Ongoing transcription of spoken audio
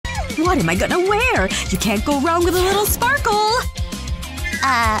What am I gonna wear? You can't go wrong with a little sparkle!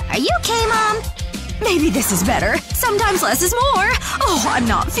 Are you okay, Mom? Maybe this is better. Sometimes less is more. Oh, I'm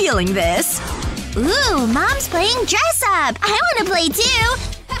not feeling this. Ooh, Mom's playing dress up! I wanna play too!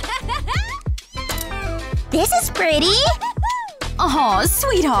 This is pretty! Aw,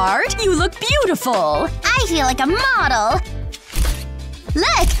 sweetheart. You look beautiful. I feel like a model!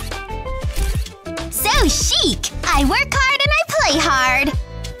 Look! So chic! I work hard and I play hard!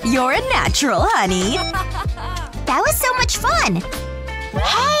 You're a natural, honey. That was so much fun!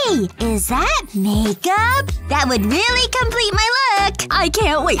 Hey! Is that makeup? That would really complete my look! I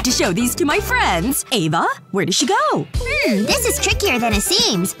can't wait to show these to my friends. Ava, where did she go? This is trickier than it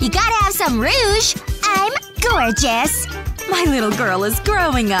seems. You gotta have some rouge. I'm gorgeous. My little girl is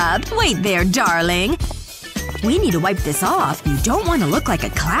growing up. Wait there, darling. We need to wipe this off. You don't want to look like a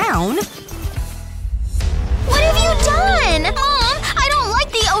clown. What have you done? Mom, I don't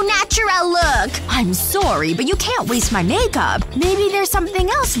like the au naturel look. I'm sorry, but you can't waste my makeup. Maybe there's something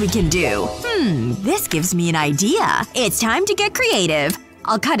else we can do. This gives me an idea. It's time to get creative.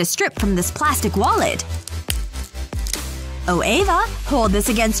 I'll cut a strip from this plastic wallet. Oh, Ava, hold this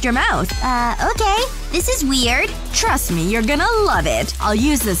against your mouth. Okay. This is weird. Trust me, you're gonna love it. I'll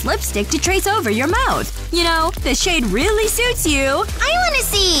use this lipstick to trace over your mouth. You know, the shade really suits you. I wanna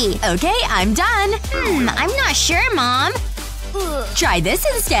see! Okay, I'm done. I'm not sure, Mom. Try this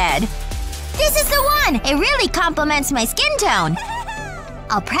instead. This is the one! It really complements my skin tone.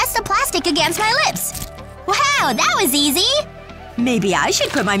 I'll press the plastic against my lips. Wow, that was easy! Maybe I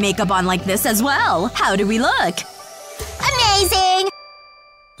should put my makeup on like this as well. How do we look? Amazing!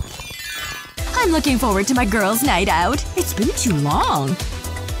 I'm looking forward to my girls' night out. It's been too long.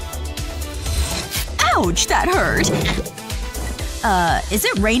 Ouch, that hurt. Is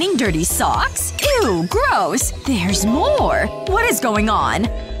it raining dirty socks? Ew, gross. There's more. What is going on?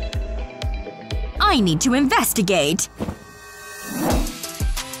 I need to investigate.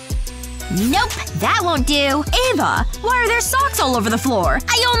 Nope, that won't do. Ava, why are there socks all over the floor?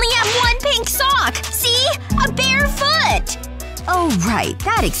 I only have one pink sock! See? A bare foot! Oh right,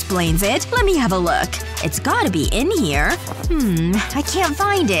 that explains it. Let me have a look. It's gotta be in here. I can't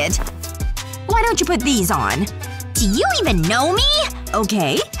find it. Why don't you put these on? Do you even know me?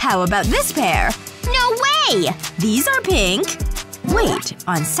 Okay, how about this pair? No way! These are pink. Wait,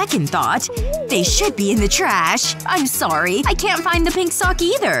 on second thought, they should be in the trash. I'm sorry, I can't find the pink sock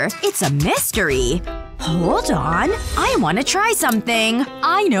either. It's a mystery. Hold on. I want to try something.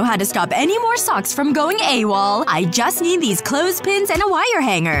 I know how to stop any more socks from going AWOL. I just need these clothespins and a wire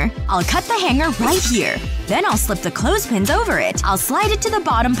hanger. I'll cut the hanger right here. Then I'll slip the clothespins over it. I'll slide it to the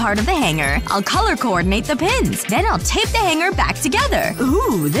bottom part of the hanger. I'll color coordinate the pins. Then I'll tape the hanger back together.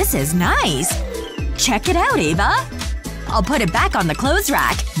 Ooh, this is nice. Check it out, Ava. I'll put it back on the clothes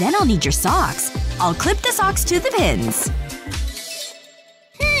rack. Then I'll need your socks. I'll clip the socks to the pins.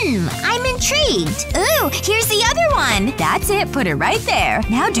 I'm intrigued. Ooh, here's the other one. That's it, put it right there.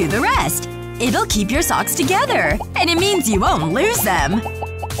 Now do the rest. It'll keep your socks together. And it means you won't lose them.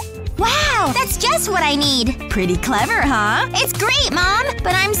 Wow, that's just what I need. Pretty clever, huh? It's great, Mom!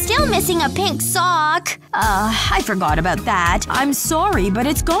 But I'm still missing a pink sock. I forgot about that. I'm sorry, but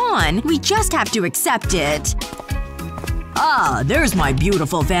it's gone. We just have to accept it. Ah, there's my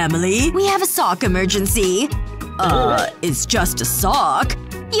beautiful family. We have a sock emergency. It's just a sock.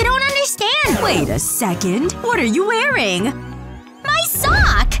 You don't understand! Wait a second. What are you wearing? My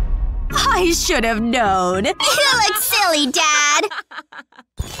sock! I should have known. You look silly, Dad!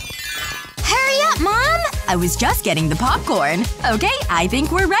 Hurry up, Mom! I was just getting the popcorn. Okay, I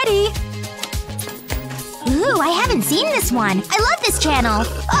think we're ready. Ooh, I haven't seen this one. I love this channel.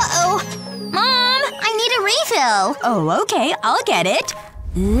 Uh-oh. Mom! I need a refill. Oh, okay. I'll get it.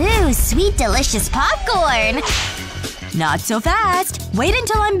 Ooh, sweet delicious popcorn. Not so fast. Wait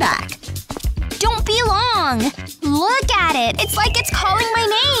until I'm back. Don't be long. Look at it. It's like it's calling my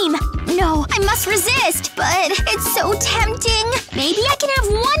name. No, I must resist. But it's so tempting. Maybe I can have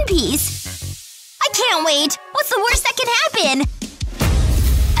one piece. I can't wait. What's the worst that can happen?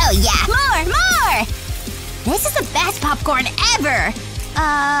 Oh yeah, more! This is the best popcorn ever.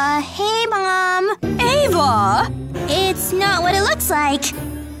 Hey, Mom. Ava! It's not what it looks like.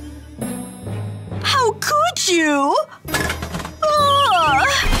 How could you? No!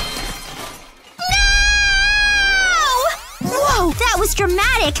 Whoa, that was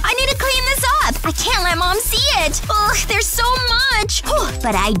dramatic. I need to clean this up. I can't let Mom see it. Ugh, there's so much.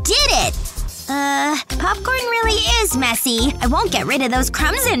 But I did it. Popcorn really is messy. I won't get rid of those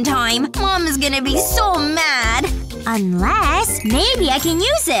crumbs in time. Mom is gonna be so mad. Unless, maybe I can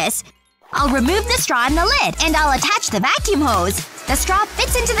use this. I'll remove the straw and the lid, and I'll attach the vacuum hose. The straw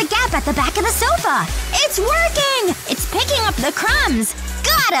fits into the gap at the back of the sofa. It's working! It's picking up the crumbs.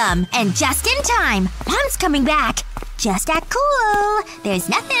 Got 'em! And just in time. Mom's coming back. Just act cool. There's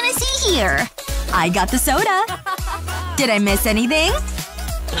nothing to see here. I got the soda. Did I miss anything?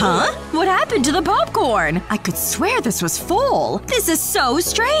 Huh? What happened to the popcorn? I could swear this was full. This is so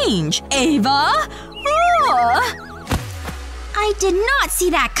strange. Ava? Oh! I did not see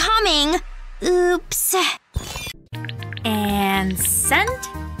that coming. Oops. And sent?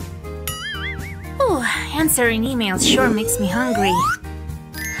 Ooh, answering emails sure makes me hungry.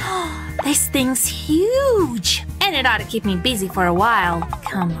 This thing's huge! And it ought to keep me busy for a while.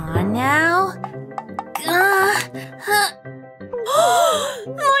 Come on now.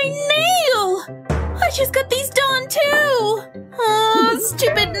 My nail! I just got these done too! Oh,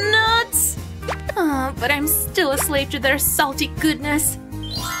 stupid nuts! Oh, but I'm still a slave to their salty goodness.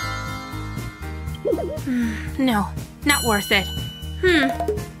 No, not worth it.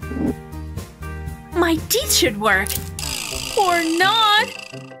 My teeth should work. Or not!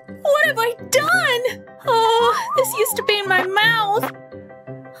 What have I done? Oh, this used to be in my mouth.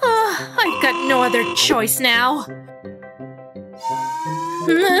 Oh, I've got no other choice now.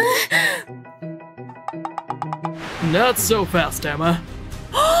 Not so fast, Emma.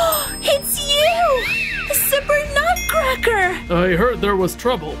 It's you! The super nutcracker! I heard there was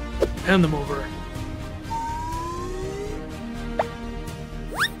trouble. Hand them over.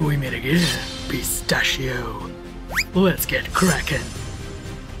 We meet again, pistachio. Let's get cracking.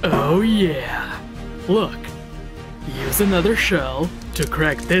 Oh yeah. Look. Use another shell to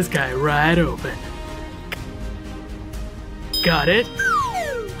crack this guy right open. Got it?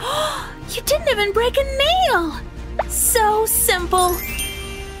 You didn't even break a nail! So simple.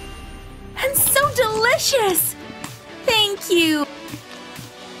 And so delicious! Thank you!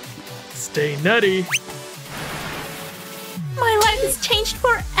 Stay nutty. My life has changed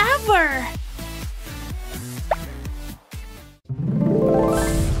forever!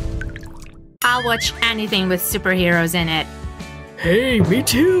 I'll watch anything with superheroes in it. Hey, me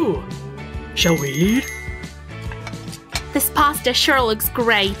too! Shall we eat? This pasta sure looks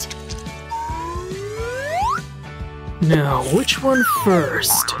great. Now, which one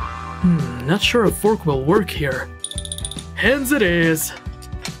first? Not sure a fork will work here. Hands it is!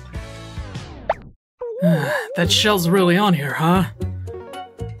 That shell's really on here, huh?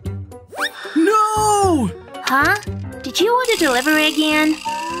 No! Huh? Did you order delivery again?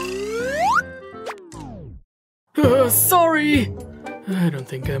 Sorry! I don't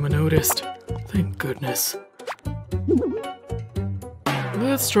think Emma noticed. Thank goodness.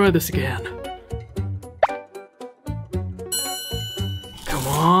 Let's try this again. Come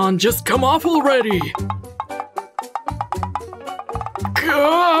on, just come off already!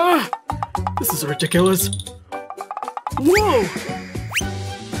 Gah! This is ridiculous. Whoa!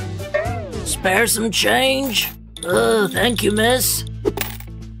 Spare some change? Thank you, miss.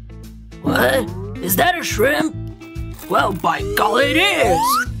 What? Is that a shrimp? Well, by golly, it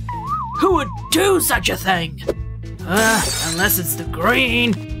is! Who would do such a thing? Unless it's the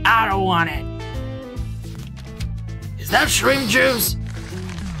green, I don't want it. Is that shrimp juice?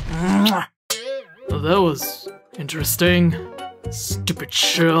 Well, that was interesting. Stupid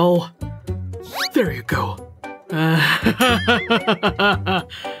shell. There you go.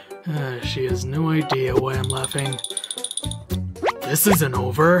 She has no idea why I'm laughing. This isn't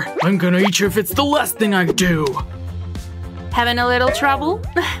over. I'm gonna eat you if it's the last thing I do. Having a little trouble?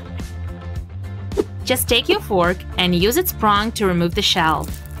 Just take your fork and use its prong to remove the shell.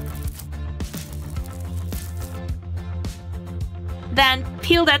 Then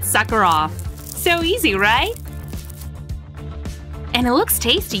peel that sucker off. So easy, right? And it looks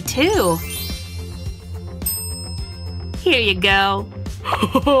tasty too. Here you go.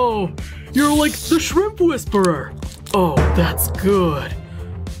 Oh, you're like the shrimp whisperer. Oh, that's good.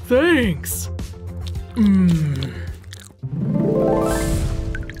 Thanks.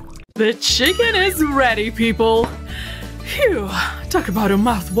 The chicken is ready, people. Phew, talk about a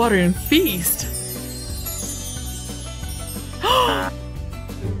mouth-watering feast.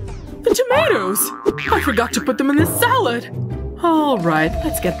 The tomatoes! I forgot to put them in the salad. All right,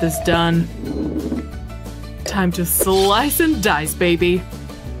 let's get this done. Time to slice and dice, baby.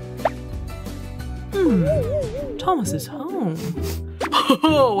 Thomas is home.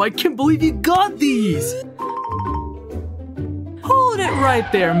 Oh, I can't believe you got these! Hold it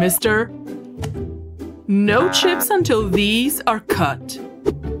right there, mister. No chips until these are cut.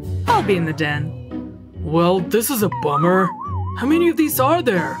 I'll be in the den. Well, this is a bummer. How many of these are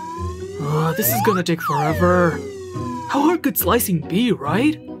there? This is gonna take forever. How hard could slicing be,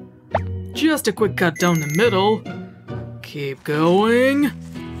 right? Just a quick cut down the middle. Keep going.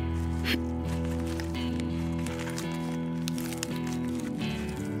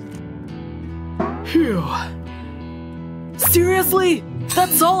 Phew. Seriously?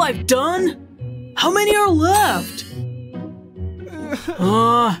 That's all I've done? How many are left?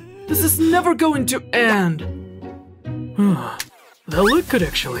 This is never going to end. The lid could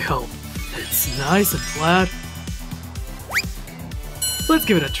actually help. It's nice and flat. Let's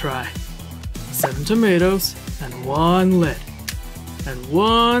give it a try. 7 tomatoes and 1 lid. And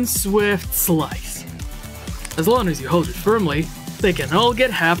 1 swift slice. As long as you hold it firmly, they can all get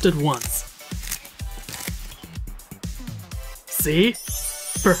halved at once. See?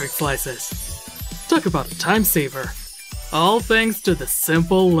 Perfect slices. Talk about a time saver. All thanks to the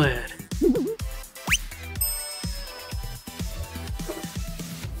simple lid.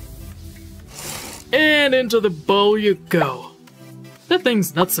 And into the bowl you go. That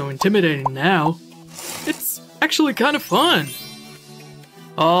thing's not so intimidating now. It's actually kind of fun.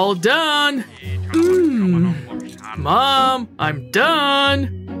 All done! Mom, I'm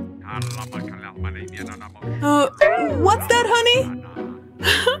done! What's that, honey?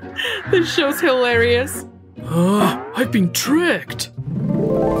 This show's hilarious. I've been tricked.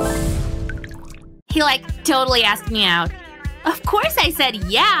 He totally asked me out. Of course I said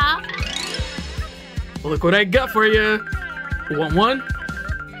yeah. Look what I got for you. Want one?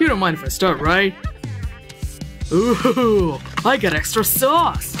 You don't mind if I start, right? Ooh, I got extra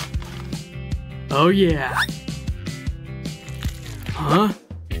sauce. Oh yeah. Huh?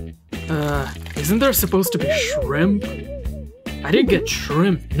 Isn't there supposed to be shrimp? I did get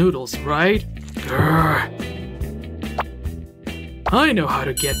shrimp noodles, right? Grr. I know how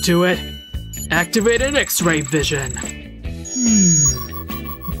to get to it. Activate an X-ray vision.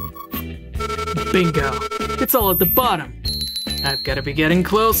 Bingo. It's all at the bottom. I've got to be getting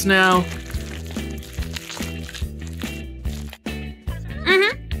close now.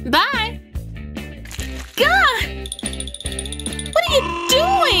 Bye. Gah! What are you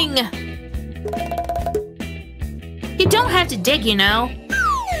doing? You don't have to dig, you know.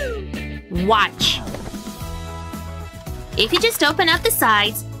 Watch. If you just open up the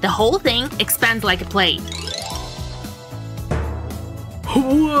sides, the whole thing expands like a plate.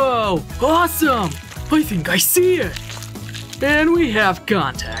 Whoa! Awesome! I think I see it! And we have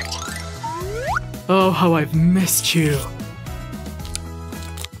contact. Oh, how I've missed you.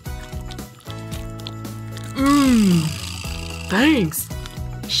 Thanks.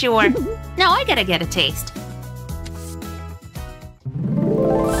 Sure. Now I gotta get a taste.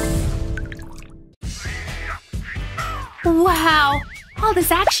 Wow! All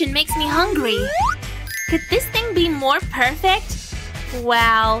this action makes me hungry. Could this thing be more perfect?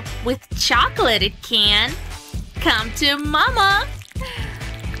 Well, with chocolate it can. Come to mama!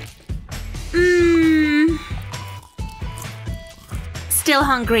 Still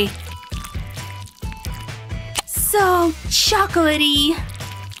hungry. So chocolatey.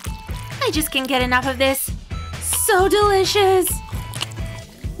 I just can't get enough of this. So delicious.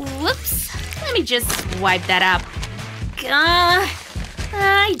 Whoops. Let me just wipe that up.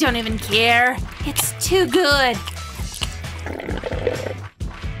 I don't even care. It's too good.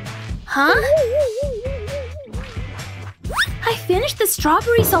 Huh? I finished the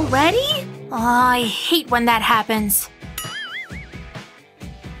strawberries already? Oh, I hate when that happens.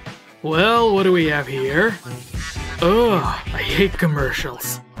 Well, what do we have here? Ugh, I hate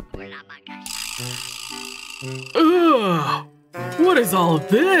commercials. Ugh, what is all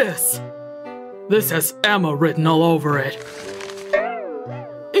this? This has Emma written all over it.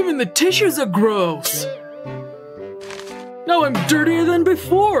 Even the tissues are gross. Now I'm dirtier than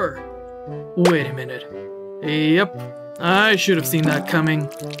before. Wait a minute. Yep, I should have seen that coming.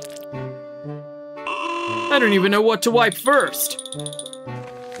 I don't even know what to wipe first.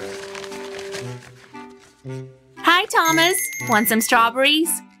 Hi, Thomas. Want some strawberries?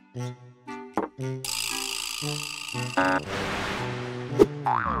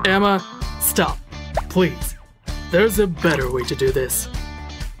 Emma, stop. Please. There's a better way to do this.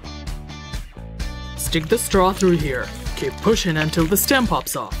 Stick the straw through here. Keep pushing until the stem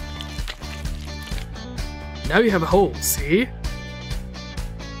pops off. Now you have a hole, see?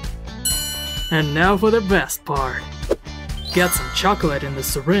 And now for the best part. Get some chocolate in the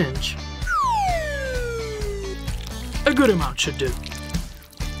syringe. A good amount should do.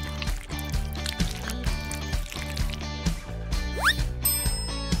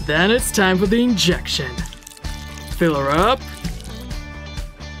 Then it's time for the injection. Fill her up.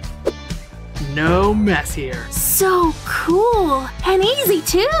 No mess here. So cool and easy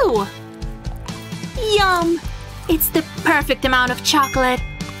too. Yum! It's the perfect amount of chocolate.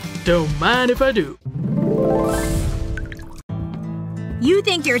 Don't mind if I do. You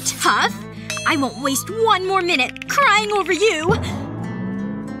think you're tough? I won't waste one more minute crying over you!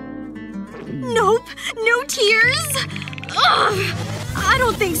 Nope. No tears? Ugh! I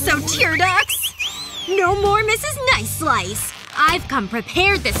don't think so, tear ducts! No more Mrs. Nice Slice. I've come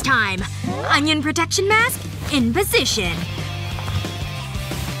prepared this time. Onion protection mask in position.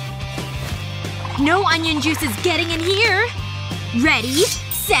 No onion juice is getting in here. Ready,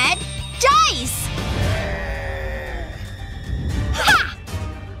 set, dice! Ha!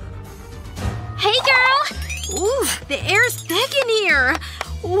 Hey, girl! Ooh, the air's thick in here.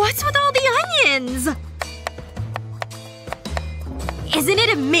 What's with all the onions? Isn't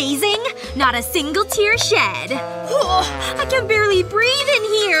it amazing? Not a single tear shed. Oh, I can barely breathe in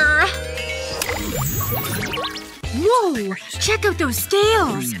here. Whoa! Check out those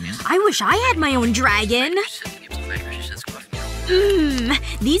scales. I wish I had my own dragon.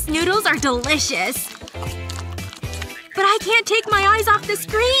 These noodles are delicious. But I can't take my eyes off the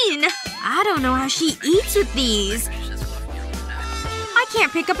screen. I don't know how she eats with these. I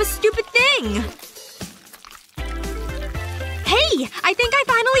can't pick up a stupid thing. Hey! I think I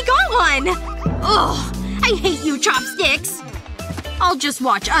finally got one! Ugh! I hate you, chopsticks! I'll just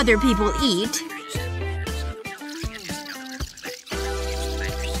watch other people eat.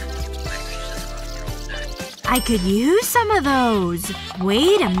 I could use some of those.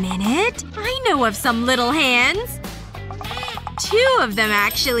 Wait a minute. I know of some little hands. 2 of them,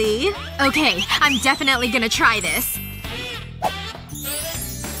 actually. Okay, I'm definitely gonna try this.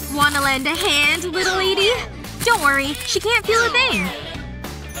 Wanna lend a hand, little lady? Don't worry, she can't feel a thing.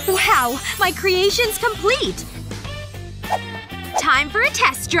 Wow, my creation's complete. Time for a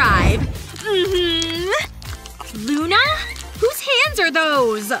test drive. Luna? Whose hands are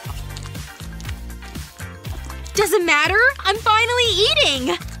those? Doesn't matter. I'm finally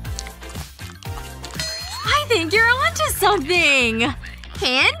eating. I think you're onto something.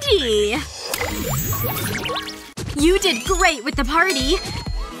 Handy. You did great with the party.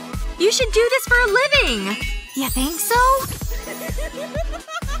 You should do this for a living. You think so?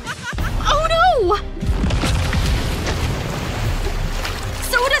 Oh no!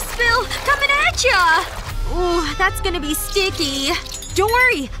 Soda spill coming at ya! Ooh, that's gonna be sticky. Don't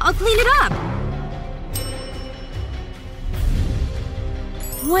worry, I'll clean it up.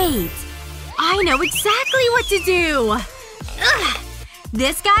 Wait. I know exactly what to do! Ugh.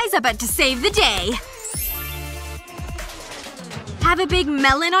 This guy's about to save the day. Have a big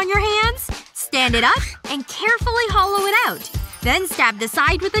melon on your hands? Stand it up and carefully hollow it out. Then stab the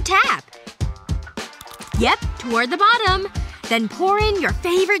side with a tap. Yep, toward the bottom. Then pour in your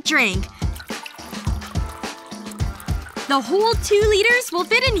favorite drink. The whole 2 liters will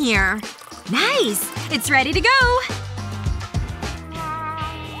fit in here. Nice! It's ready to go!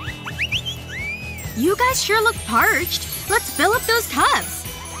 You guys sure look parched. Let's fill up those cups.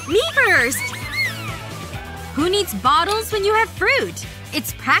 Me first! Who needs bottles when you have fruit?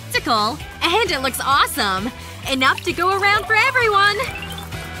 It's practical. And it looks awesome. Enough to go around for everyone.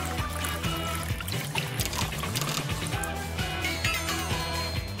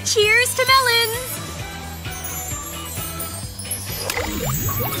 Cheers to melons!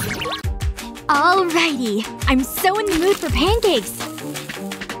 Alrighty. I'm so in the mood for pancakes.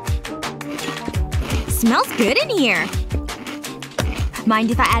 Smells good in here.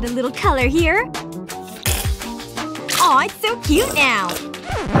 Mind if I add a little color here? Aw, it's so cute now.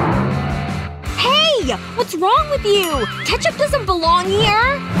 Hey! What's wrong with you? Ketchup doesn't belong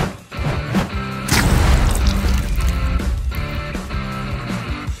here.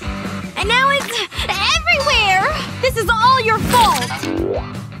 And now it's everywhere! This is all your fault!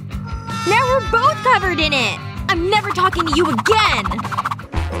 Now we're both covered in it! I'm never talking to you again!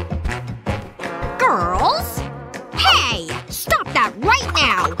 Girls? Hey! Stop that right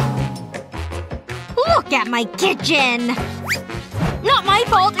now! Look at my kitchen! Not my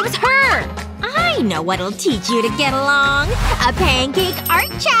fault, it was her! I know what'll teach you to get along. A pancake art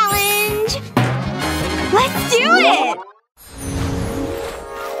challenge! Let's do it!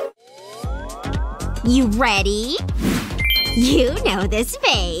 You ready? You know this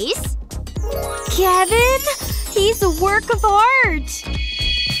face. Kevin? He's a work of art!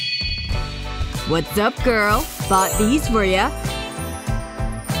 What's up, girl? Bought these for ya.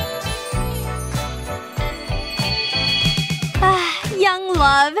 Young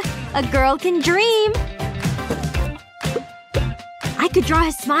love. A girl can dream. I could draw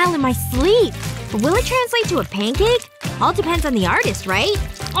his smile in my sleep. But will it translate to a pancake? All depends on the artist, right?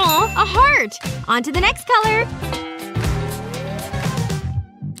 Aw, a heart! On to the next color.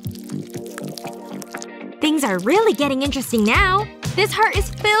 Things are really getting interesting now. This heart is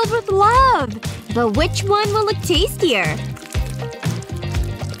filled with love. But which one will look tastier?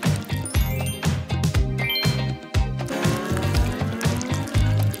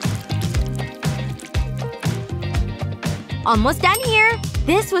 Almost done here.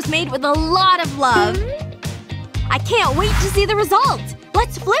 This was made with a lot of love. I can't wait to see the result.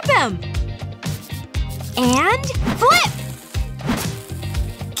 Let's flip him. And flip!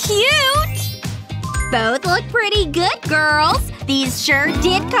 Cute! Both look pretty good, girls. These sure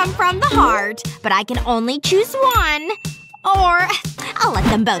did come from the heart. But I can only choose one. Or I'll let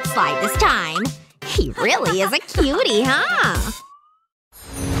them both slide this time. He really is a cutie, huh?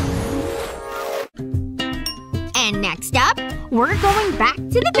 And next up, we're going back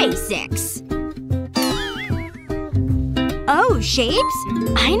to the basics. Oh, shapes?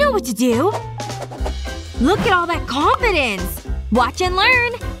 I know what to do. Look at all that confidence. Watch and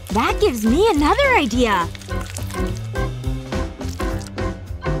learn. That gives me another idea.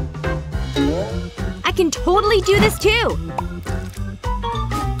 I can totally do this too.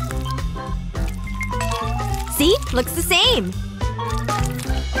 See? Looks the same.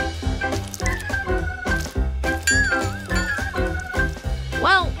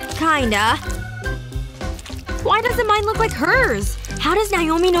 Well, kinda. Why doesn't mine look like hers? How does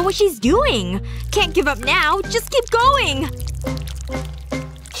Naomi know what she's doing? Can't give up now. Just keep going.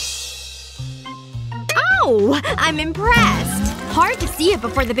 Oh! I'm impressed. Hard to see it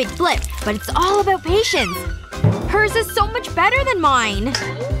before the big flip, but it's all about patience. Hers is so much better than mine.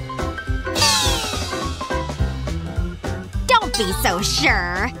 Don't be so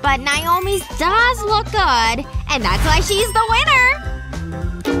sure. But Naomi's does look good. And that's why she's the winner!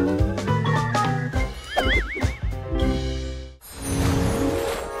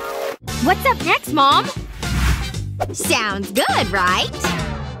 What's up next, Mom? Sounds good, right?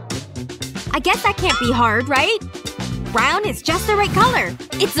 I guess that can't be hard, right? Brown is just the right color.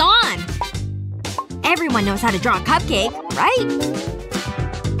 It's on! Everyone knows how to draw a cupcake, right?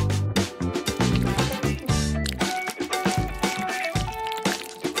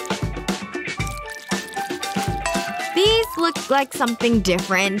 These look like something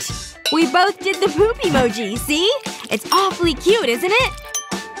different. We both did the poop emoji, see? It's awfully cute, isn't it?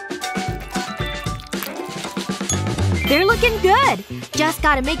 They're looking good. Just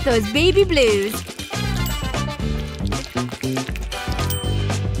gotta make those baby blues.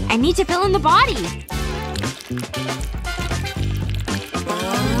 I need to fill in the body.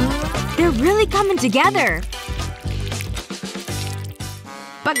 They're really coming together.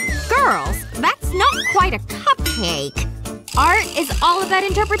 But girls, that's not quite a cupcake. Art is all about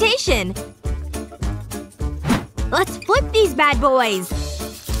interpretation. Let's flip these bad boys.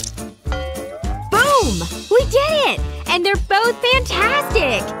 Boom! We did it! And they're both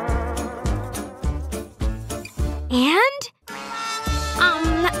fantastic! And?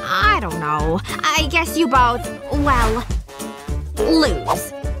 I don't know. I guess you both, well,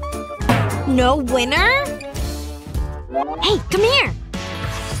 lose. No winner? Hey, come here!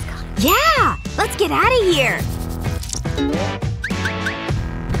 Yeah! Let's get out of here!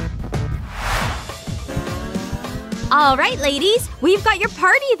 Alright, ladies. We've got your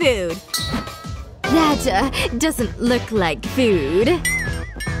party food. That, doesn't look like food.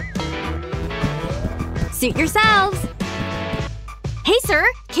 Suit yourselves. Hey, sir.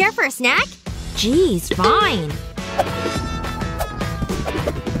 Care for a snack? Geez, fine.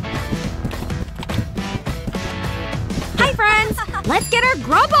 Hi, friends! Let's get our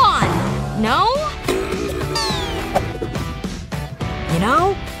grub on! No? You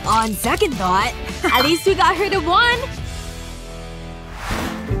know, on second thought, at least we got her to one.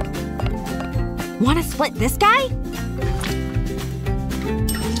 Wanna split this guy?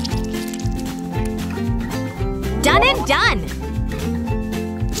 Done and done!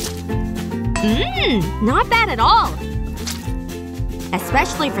 Not bad at all.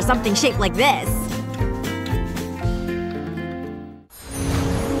 Especially for something shaped like this.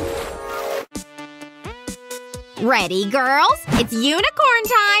 Ready, girls? It's unicorn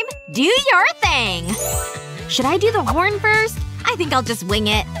time! Do your thing! Should I do the horn first? I think I'll just wing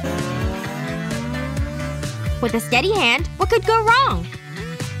it. With a steady hand, what could go wrong?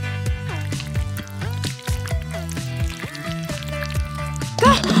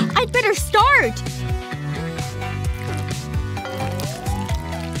 I'd better start!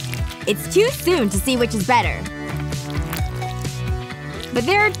 It's too soon to see which is better. But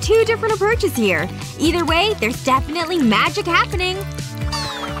there are two different approaches here. Either way, there's definitely magic happening.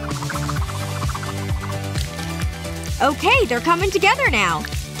 Okay, they're coming together now.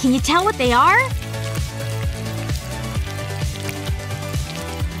 Can you tell what they are?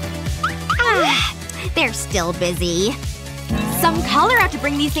 They're still busy. Some color out to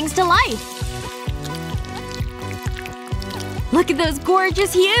bring these things to life. Look at those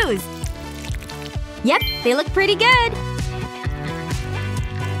gorgeous hues! Yep, they look pretty good.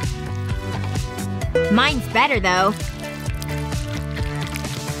 Mine's better, though.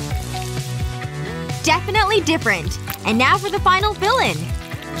 definitely different. And now for the final fill-in.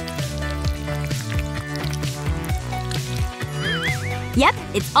 Yep,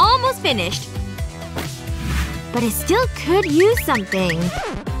 it's almost finished. But I still could use something.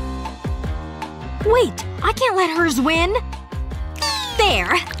 Wait, I can't let hers win.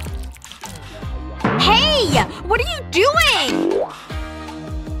 There. Hey! What are you doing?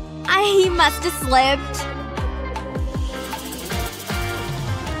 He must have slipped.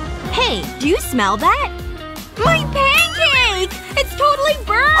 Hey, do you smell that? My pancake! It's totally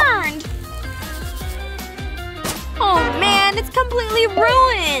burned! Oh man, it's completely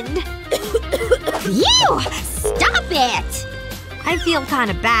ruined! Phew! Stop it! I feel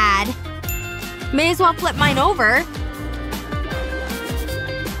kinda bad. May as well flip mine over.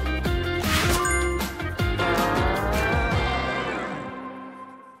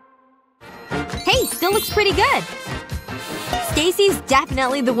 Hey, still looks pretty good. Stacy's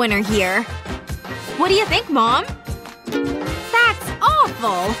definitely the winner here. What do you think, Mom? That's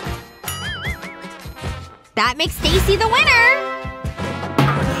awful. That makes Stacy the winner!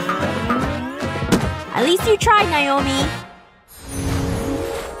 At least you tried, Naomi.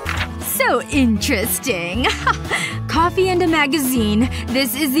 So interesting. Coffee and a magazine.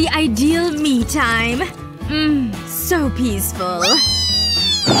 This is the ideal me time. So peaceful.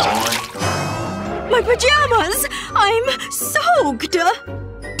 My pajamas! I'm soaked!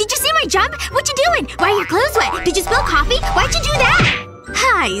 Did you see my jump? What you doing? Why are your clothes wet? Did you spill coffee? Why'd you do that?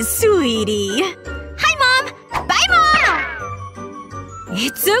 Hi, sweetie. Hi, Mom! Bye, Mom!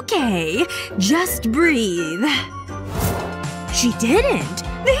 It's okay. Just breathe. She didn't.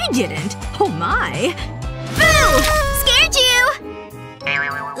 They didn't. Oh my. Boo! Scared you!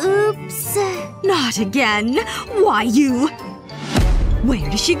 Oops. Not again. Why you… Where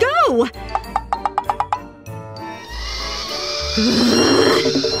did she go?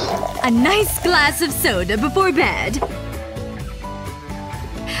 A nice glass of soda before bed.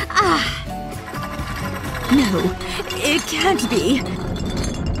 No. It can't be.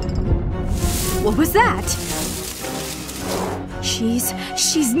 What was that?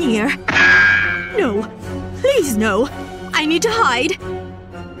 She's near. No. Please no. I need to hide.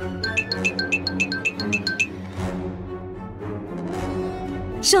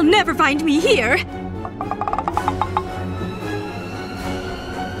 She'll never find me here.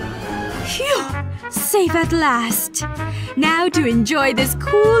 Phew! Safe at last. Now to enjoy this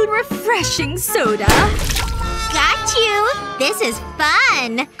cool, refreshing soda. Got you! This is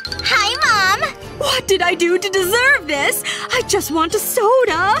fun! Hi, Mom! What did I do to deserve this? I just want a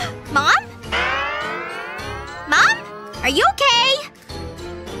soda. Mom? Mom? Are you okay?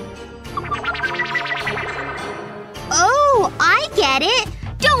 Oh, I get it!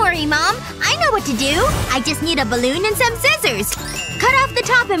 Don't worry, Mom. I know what to do. I just need a balloon and some scissors. Cut off the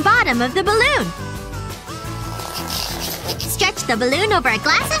top and bottom of the balloon. Stretch the balloon over a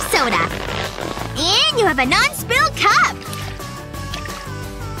glass of soda. And you have a non-spill cup!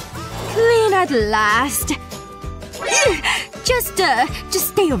 Clean at last. Just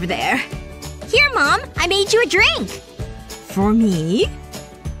stay over there. Here, Mom. I made you a drink. For me?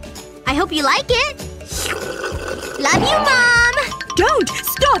 I hope you like it. Love you, Mom! Don't!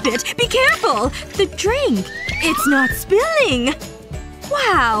 Stop it! Be careful! The drink! It's not spilling!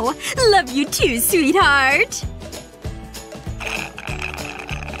 Wow! Love you too, sweetheart!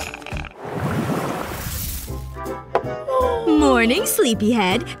 Morning,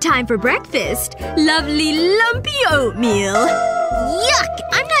 sleepyhead. Time for breakfast. Lovely lumpy oatmeal. Yuck!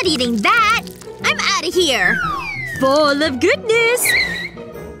 I'm not eating that! I'm out of here! Full of goodness!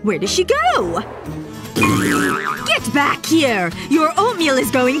 Where does she go? Get back here! Your oatmeal is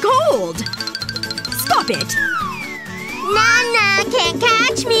going cold! Stop it! Nah, can't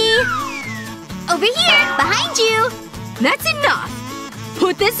catch me! Over here! Behind you! That's enough!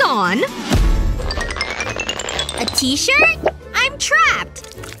 Put this on. A t-shirt? I'm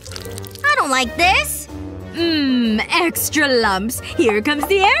trapped! I don't like this. Extra lumps. Here comes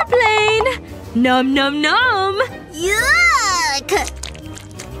the airplane! Nom nom nom! Yuck!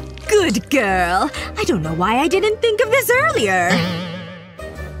 Good girl. I don't know why I didn't think of this earlier.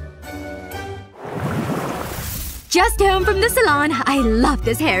 Just home from the salon. I love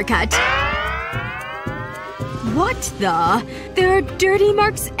this haircut. What the? There are dirty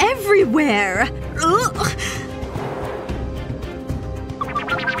marks everywhere. Ugh.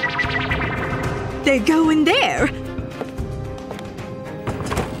 They go in there.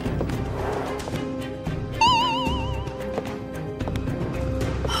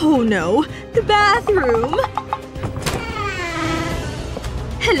 Oh no. The bathroom.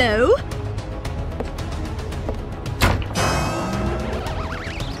 Hello?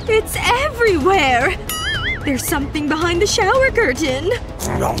 It's everywhere! There's something behind the shower curtain.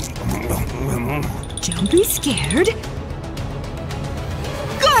 Don't be scared.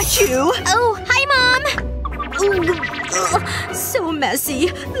 Got you! Oh, hi, Mom! Ooh, ugh, so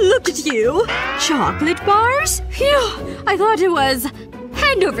messy. Look at you. Chocolate bars? Phew. I thought it was…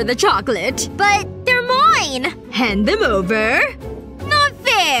 Hand over the chocolate. But they're mine! Hand them over. Not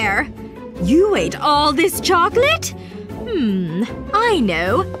fair. You ate all this chocolate? I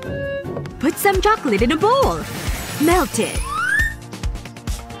know. Put some chocolate in a bowl. Melt it.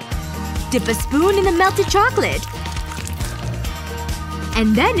 Dip a spoon in the melted chocolate.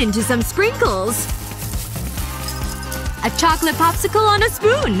 And then into some sprinkles. A chocolate popsicle on a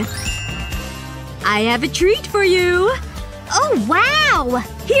spoon. I have a treat for you. Oh, wow!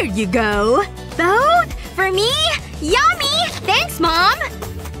 Here you go. Both? For me? Yummy! Thanks, Mom!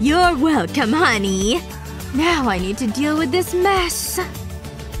 You're welcome, honey. Now I need to deal with this mess.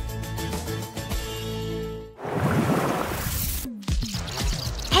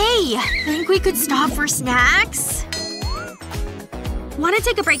 Hey! Think we could stop for snacks? Want to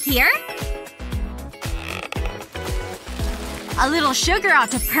take a break here? A little sugar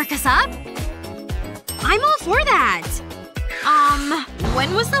ought to perk us up. I'm all for that.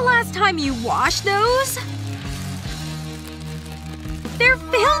 When was the last time you washed those? They're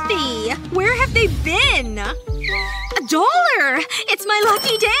filthy! Where have they been? $1! It's my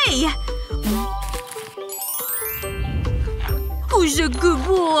lucky day! Who's a good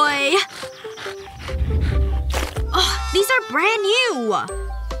boy? Oh, these are brand new.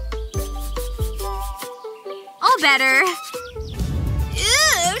 All better.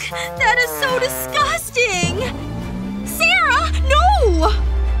 Ugh! That is so disgusting! Sarah! No!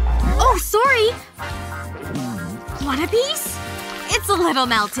 Oh, sorry. Want a piece? It's a little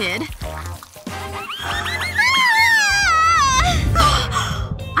melted.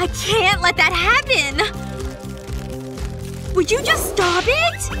 I can't let that happen! Would you just stop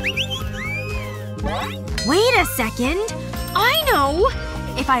it? Wait a second. I know!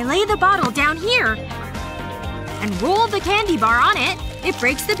 If I lay the bottle down here and roll the candy bar on it, it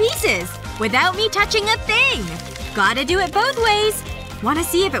breaks the pieces without me touching a thing. Gotta do it both ways. Wanna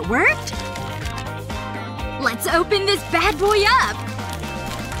see if it worked? Let's open this bad boy up.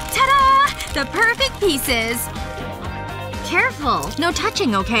 Ta-da! The perfect pieces. Careful. No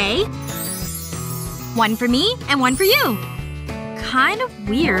touching, okay? One for me and one for you. Kind of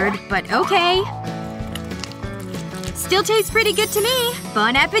weird, but okay. Still tastes pretty good to me.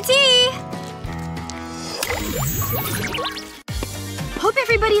 Bon appetit! Hope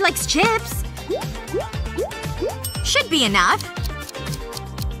everybody likes chips. Should be enough.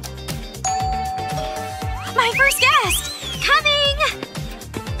 My first guest! Coming!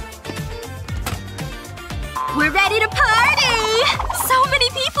 We're ready to party! So many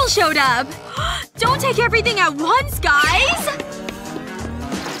people showed up! Don't take everything at once, guys!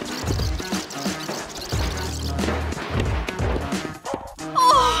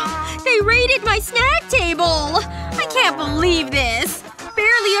 Oh, they raided my snack table! I can't believe this.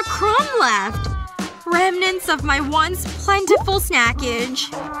 Barely a crumb left. Remnants of my once plentiful snackage.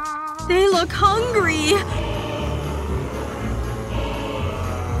 They look hungry.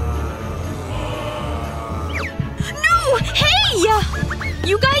 No! Hey!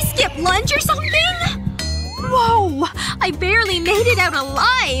 You guys skip lunch or something? Whoa! I barely made it out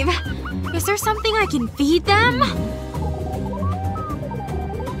alive! Is there something I can feed them?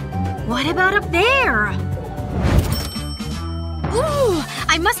 What about up there? Ooh!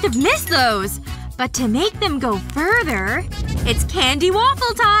 I must have missed those! But to make them go further… It's candy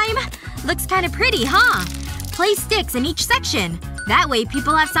waffle time! Looks kinda pretty, huh? Place sticks in each section. That way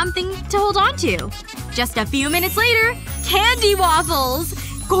people have something to hold on to. Just a few minutes later, candy waffles!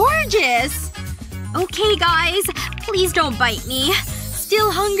 Gorgeous! Okay, guys. Please don't bite me.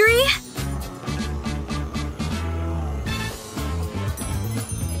 Still hungry?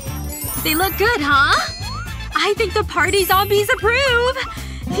 They look good, huh? I think the party zombies approve!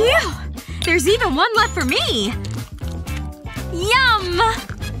 Phew! There's even one left for me! Yum!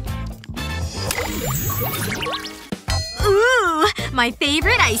 Ooh! My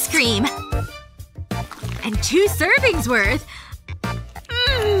favorite ice cream! And 2 servings worth!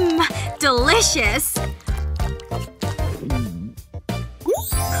 Mmm! Delicious!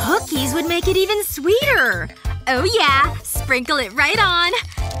 Cookies would make it even sweeter! Oh yeah! Sprinkle it right on!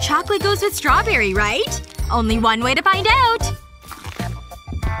 Chocolate goes with strawberry, right? Only one way to find out!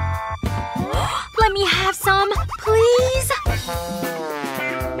 Let me have some, please?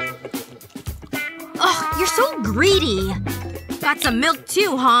 Ugh, you're so greedy. Got some milk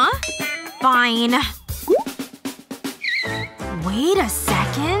too, huh? Fine. Wait a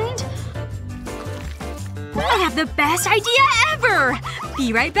second. I have the best idea ever!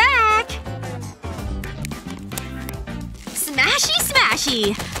 Be right back! Smashy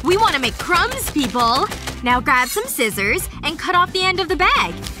smashy! We want to make crumbs, people! Now grab some scissors and cut off the end of the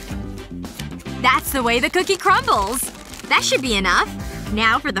bag. That's the way the cookie crumbles. That should be enough.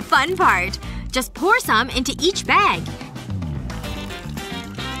 Now for the fun part. Just pour some into each bag.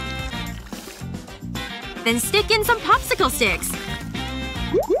 Then stick in some popsicle sticks.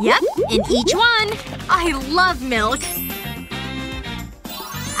 Yep, in each one. I love milk.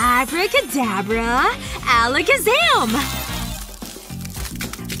 Abracadabra, alakazam!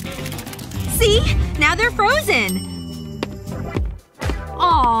 See? Now they're frozen.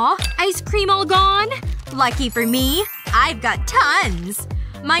 Aw, ice cream all gone? Lucky for me, I've got tons.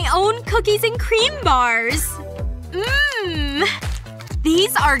 My own cookies and cream bars. Mmm.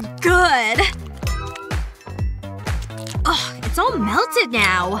 These are good. Ugh, it's all melted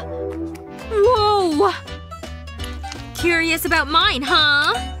now. Whoa. Curious about mine,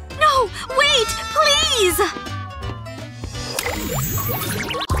 huh? No! Wait! Please!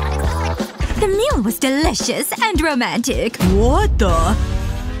 The meal was delicious and romantic. What the?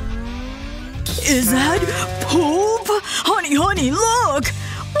 Is that poop? Honey, honey, look!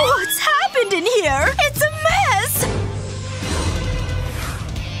 What's happened in here? It's a mess!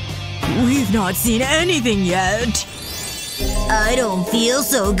 We've not seen anything yet. I don't feel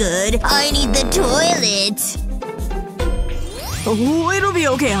so good. I need the toilet. Oh, it'll be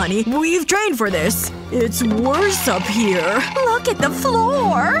okay, honey. We've trained for this. It's worse up here. Look at the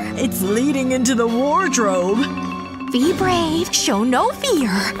floor! It's leading into the wardrobe. Be brave. Show no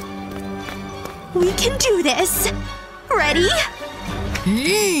fear. We can do this. Ready?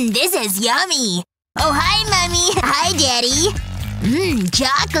 This is yummy. Oh, hi, Mommy. Hi, Daddy.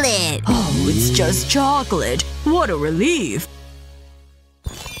 Chocolate. Oh, it's just chocolate. What a relief.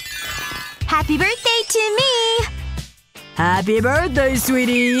 Happy birthday to me! Happy birthday,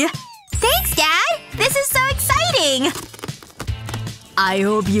 sweetie. Thanks, Dad! This is so exciting! I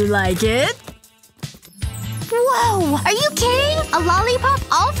hope you like it. Whoa! Are you kidding? A lollipop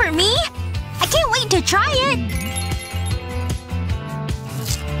all for me? I can't wait to try it!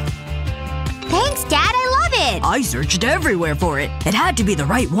 Thanks, Dad. I love it! I searched everywhere for it. It had to be the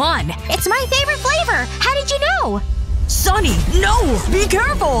right one. It's my favorite flavor! How did you know? Sonny, no! Be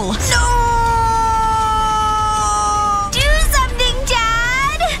careful! No! Do something,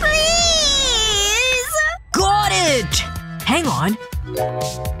 Dad! Please! Got it! Hang on.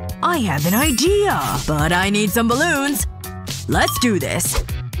 I have an idea. But I need some balloons. Let's do this.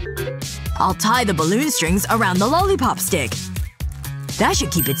 I'll tie the balloon strings around the lollipop stick. That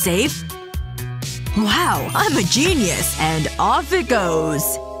should keep it safe. Wow, I'm a genius. And off it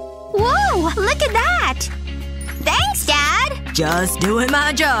goes. Whoa! Look at that! Thanks, Dad! Just doing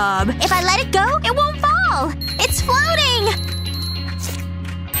my job. If I let it go, it won't fall! It's floating!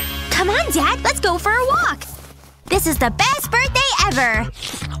 Come on, Dad. Let's go for a walk. This is the best birthday ever!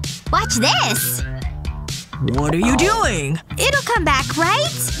 Watch this! What are you doing? It'll come back,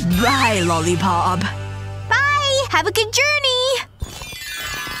 right? Bye, lollipop. Bye! Have a good journey!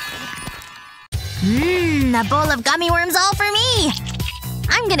 A bowl of gummy worms all for me!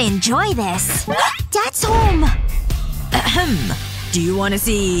 I'm gonna enjoy this. Dad's home! Ahem. Do you want to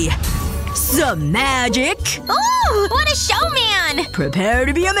see some magic? Ooh! What a showman! Prepare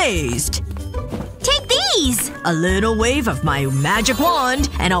to be amazed. Take these! A little wave of my magic wand,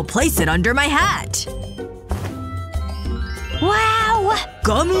 and I'll place it under my hat. Wow!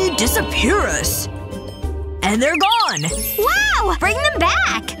 Gummy disappearance. And they're gone! Wow! Bring them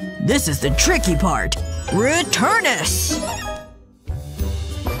back! This is the tricky part. Returnus!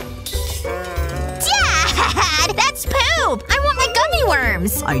 Dad! That's poop! I want my gummy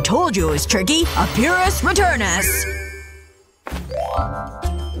worms! I told you it was tricky. Apirus returnus!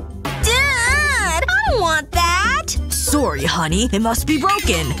 Dad! I don't want that! Sorry, honey. It must be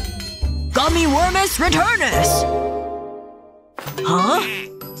broken. Gummy wormus returnus! Huh?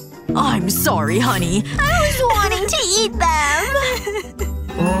 I'm sorry, honey. I was wanting to eat them!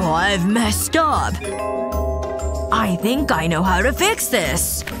 Oh, I've messed up. I think I know how to fix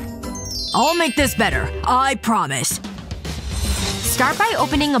this. I'll make this better. I promise. Start by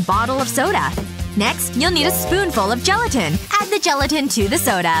opening a bottle of soda. Next, you'll need a spoonful of gelatin. Add the gelatin to the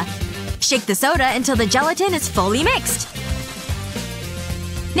soda. Shake the soda until the gelatin is fully mixed.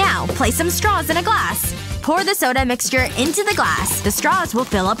 Now, place some straws in a glass. Pour the soda mixture into the glass. The straws will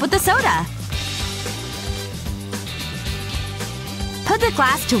fill up with the soda. Put the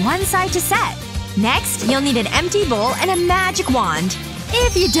glass to one side to set. Next, you'll need an empty bowl and a magic wand.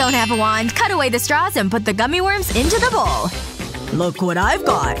 If you don't have a wand, cut away the straws and put the gummy worms into the bowl. Look what I've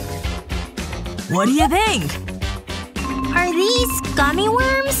got. What do you think? Are these gummy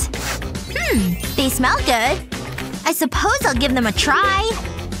worms? They smell good. I suppose I'll give them a try.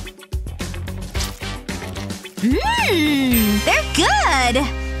 They're good!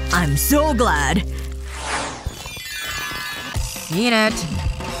 I'm so glad. Seen it.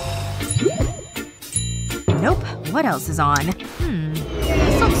 Nope. What else is on?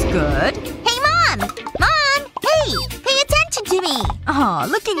 This looks good. Hey, Mom! Mom! Hey! Pay attention to me! Aw,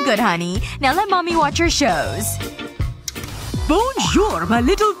 looking good, honey. Now let mommy watch her shows. Bonjour, my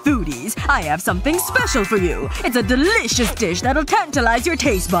little foodies. I have something special for you. It's a delicious dish that'll tantalize your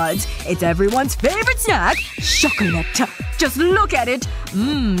taste buds. It's everyone's favorite snack, chocolate. Just look at it.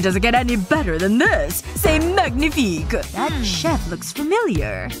 Does it get any better than this? C'est magnifique. That chef looks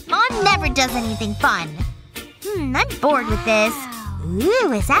familiar. Mom never does anything fun. I'm bored with this.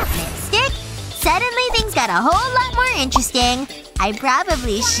 Ooh, is that lipstick? Suddenly things got a whole lot more interesting. I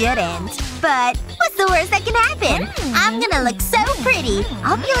probably shouldn't. But what's the worst that can happen? I'm gonna look so pretty.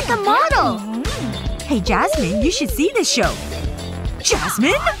 I'll be like a model. Hey, Jasmine, you should see this show.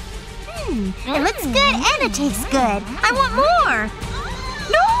 Jasmine? It looks good and it tastes good. I want more.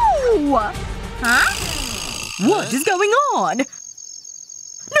 No! Huh? What is going on?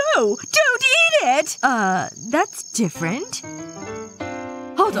 No! Don't eat it! That's different.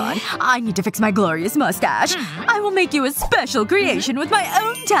 Hold on. I need to fix my glorious mustache. I will make you a special creation with my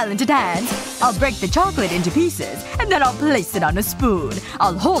own talented hands. I'll break the chocolate into pieces, and then I'll place it on a spoon.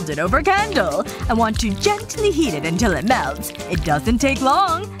 I'll hold it over a candle. I want to gently heat it until it melts. It doesn't take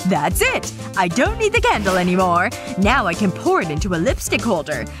long. That's it. I don't need the candle anymore. Now I can pour it into a lipstick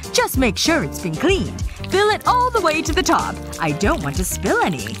holder. Just make sure it's been cleaned. Fill it all the way to the top. I don't want to spill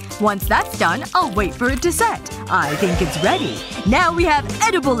any. Once that's done, I'll wait for it to set. I think it's ready. Now we have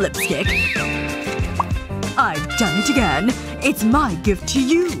edible lipstick. I've done it again. It's my gift to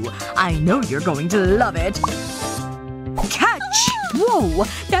you. I know you're going to love it. Catch! Whoa!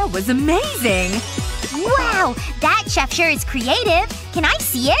 That was amazing! Wow! That chef sure is creative. Can I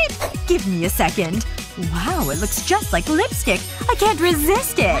see it? Give me a second. Wow, it looks just like lipstick. I can't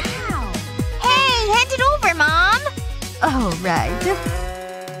resist it. Hey, hand it over, Mom! Oh,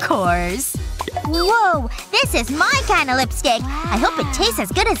 right. Course. Whoa! This is my kind of lipstick. I hope it tastes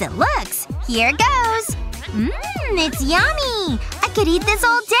as good as it looks. Here goes. It's yummy! I could eat this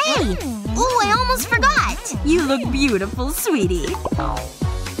all day! Ooh, I almost forgot! You look beautiful, sweetie.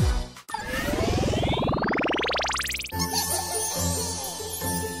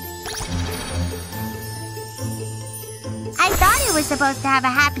 I thought it was supposed to have a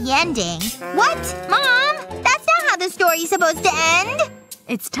happy ending. What? Mom? That's not how the story's supposed to end!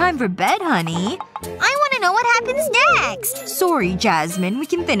 It's time for bed, honey. I want to know what happens next! Sorry, Jasmine. We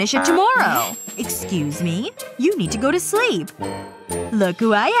can finish it tomorrow. Excuse me? You need to go to sleep. Look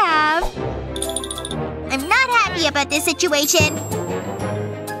who I have. I'm not happy about this situation.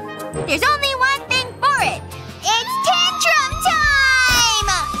 There's only one thing for it. It's tantrum time!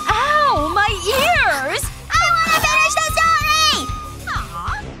 Ow! My ears! I want to finish the story!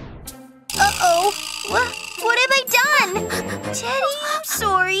 Uh-oh. What have I done? Teddy, I'm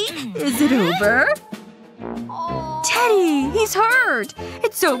sorry. Is it over? Teddy! He's hurt!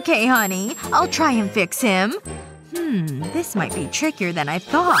 It's okay, honey. I'll try and fix him. This might be trickier than I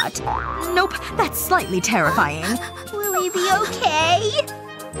thought. Nope, that's slightly terrifying. Will he be okay?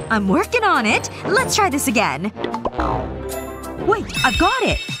 I'm working on it. Let's try this again. Wait, I've got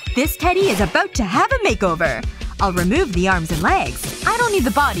it! This Teddy is about to have a makeover. I'll remove the arms and legs. I don't need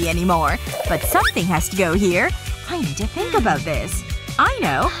the body anymore. But something has to go here. I need to think about this. I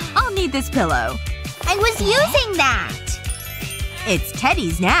know. I'll need this pillow. I was using that! It's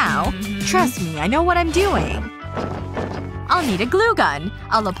Teddy's now. Trust me, I know what I'm doing. I'll need a glue gun.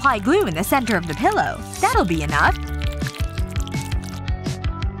 I'll apply glue in the center of the pillow. That'll be enough.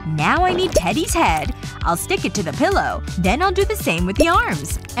 Now I need Teddy's head. I'll stick it to the pillow. Then I'll do the same with the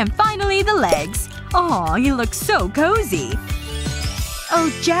arms. And finally the legs. Aw, you look so cozy. Oh,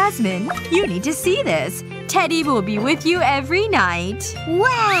 Jasmine, you need to see this. Teddy will be with you every night.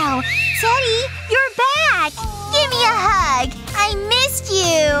 Wow! Teddy, you're back! Give me a hug! I missed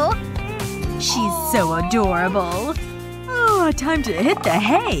you! She's so adorable. Oh, time to hit the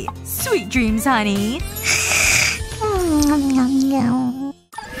hay. Sweet dreams, honey.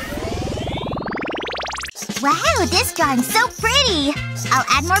 Wow, this drawing's so pretty! I'll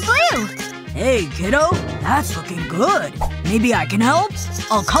add more blue! Hey, kiddo. That's looking good. Maybe I can help?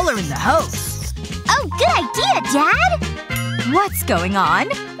 I'll color in the house. Oh, good idea, Dad! What's going on?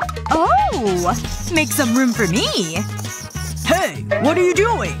 Oh! Make some room for me. Hey, what are you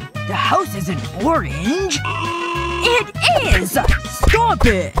doing? The house isn't orange. It is! Stop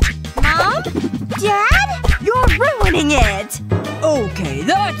it! Mom? Mom? Dad? You're ruining it! Okay,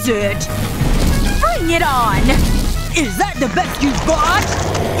 that's it. Bring it on! Is that the best you've got?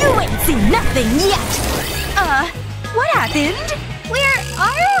 You ain't seen nothing yet! What happened? Where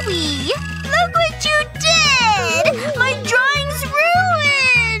are we? Look what you did! My drawing's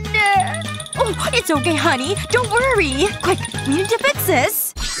ruined! Oh, it's okay, honey. Don't worry. Quick, we need to fix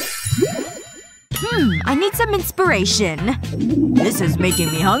this. I need some inspiration. This is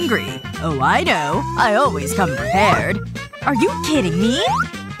making me hungry. Oh, I know. I always come prepared. Are you kidding me?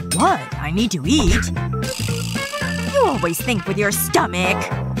 What? I need to eat. You always think with your stomach.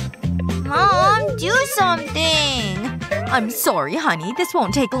 Mom, do something! I'm sorry, honey. This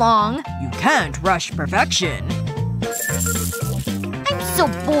won't take long. You can't rush perfection. I'm so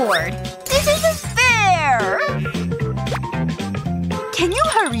bored. This isn't fair! Can you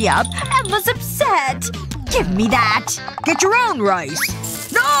hurry up? Emma's upset. Give me that. Get your own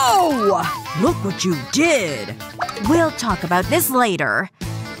rice. No! Look what you did. We'll talk about this later.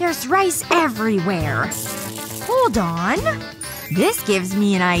 There's rice everywhere. Hold on. This gives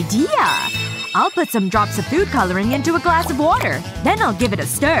me an idea. I'll put some drops of food coloring into a glass of water. Then I'll give it a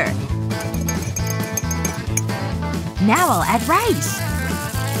stir. Now I'll add rice.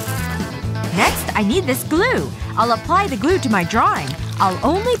 Next, I need this glue. I'll apply the glue to my drawing. I'll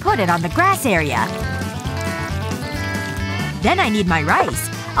only put it on the grass area. Then I need my rice.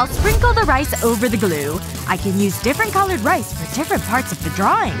 I'll sprinkle the rice over the glue. I can use different colored rice for different parts of the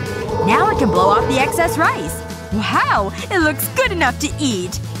drawing. Now I can blow off the excess rice. Wow! It looks good enough to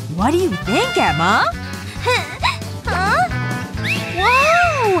eat. What do you think, Emma? Huh?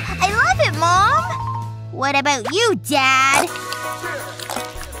 Wow! I love it, Mom! What about you, Dad?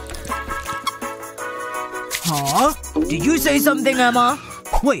 Huh? Did you say something, Emma?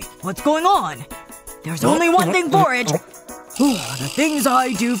 Wait, what's going on? There's only one thing for it. The things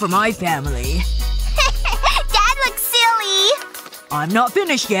I do for my family. Dad looks silly! I'm not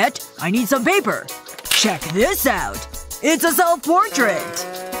finished yet. I need some paper. Check this out. It's a self-portrait.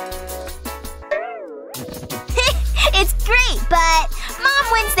 It's great, but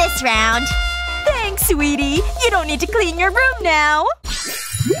Mom wins this round. Thanks, sweetie. You don't need to clean your room now.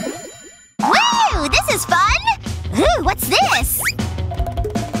 Woo! This is fun! Ooh, what's this?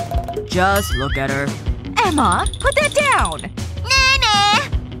 Just look at her. Emma, put that down.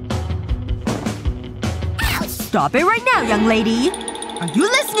 Nah. Stop it right now, young lady. Are you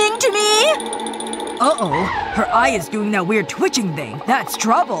listening to me? Uh-oh. Her eye is doing that weird twitching thing. That's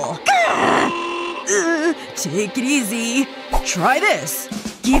trouble. Take it easy. Try this.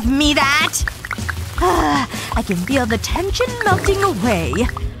 Give me that. I can feel the tension melting away.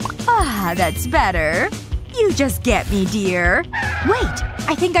 That's better. You just get me, dear. Wait,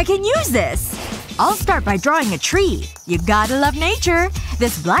 I think I can use this. I'll start by drawing a tree. You gotta love nature.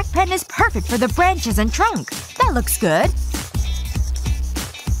 This black pen is perfect for the branches and trunk. That looks good.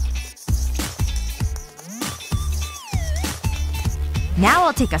 Now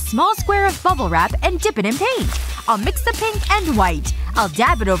I'll take a small square of bubble wrap and dip it in paint. I'll mix the pink and white. I'll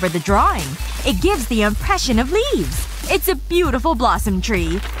dab it over the drawing. It gives the impression of leaves. It's a beautiful blossom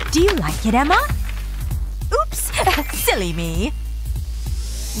tree. Do you like it, Emma? Oops. Silly me.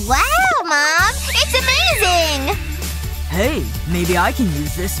 Wow, Mom! It's amazing! Hey, maybe I can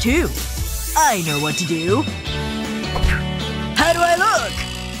use this too. I know what to do. How do I look?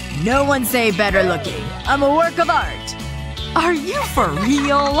 No one say better looking. I'm a work of art. Are you for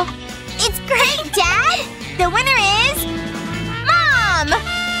real? It's great, Dad! The winner is… Mom!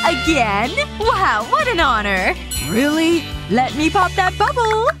 Again? Wow, what an honor. Really? Let me pop that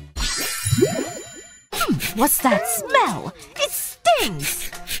bubble. What's that smell? It stinks.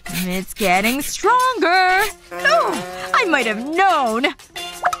 It's getting stronger. Oh, I might have known.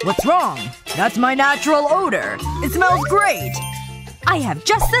 What's wrong? That's my natural odor. It smells great. I have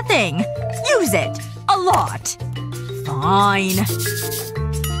just the thing. Use it. A lot. Fine.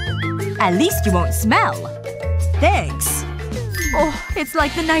 At least you won't smell. Thanks. Oh, it's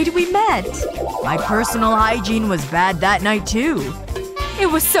like the night we met. My personal hygiene was bad that night too. It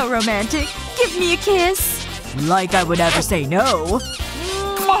was so romantic. Give me a kiss. Like I would ever say no.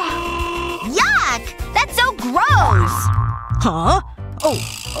 Yuck! That's so gross! Huh?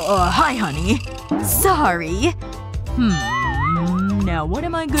 Oh, hi, honey. Sorry. Now what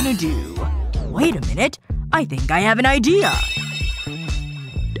am I gonna do? Wait a minute. I think I have an idea.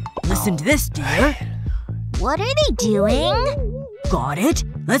 Listen to this, dear. What are they doing? Got it?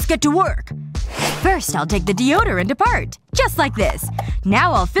 Let's get to work. First, I'll take the deodorant apart. Just like this.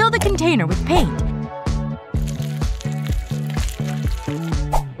 Now I'll fill the container with paint.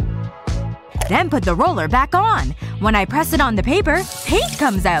 Then put the roller back on. When I press it on the paper, paint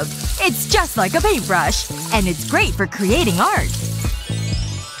comes out. It's just like a paintbrush. And it's great for creating art.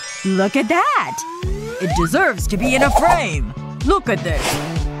 Look at that! It deserves to be in a frame. Look at this.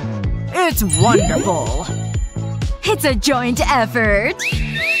 It's wonderful. It's a joint effort.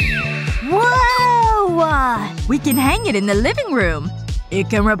 Whoa! We can hang it in the living room. It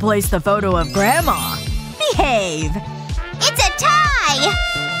can replace the photo of Grandma. Behave! It's a tie!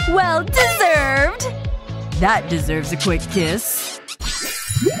 Well deserved! That deserves a quick kiss.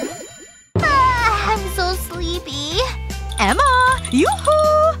 I'm so sleepy. Emma!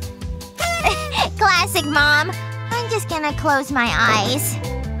 Yoo-hoo! Classic, Mom. I'm just gonna close my eyes.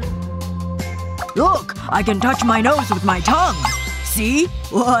 Look! I can touch my nose with my tongue. See?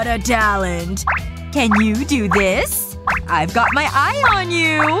 What a talent. Can you do this? I've got my eye on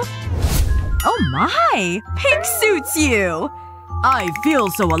you! Oh my! Pink suits you! I feel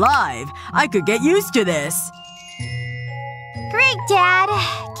so alive. I could get used to this. Great, Dad.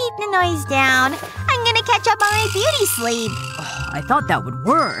 Keep the noise down. I'm gonna catch up on my beauty sleep. I thought that would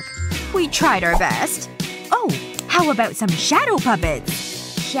work. We tried our best. Oh, how about some shadow puppets?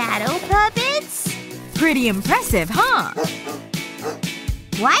 Shadow puppets? Pretty impressive, huh?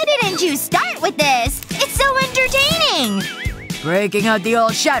 Why didn't you start with this? It's so entertaining! Breaking out the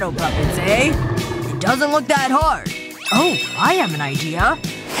old shadow puppets, eh? It doesn't look that hard. Oh, I have an idea.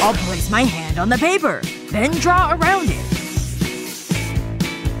 I'll place my hand on the paper, then draw around it.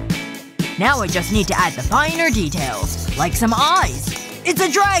 Now I just need to add the finer details, like some eyes. It's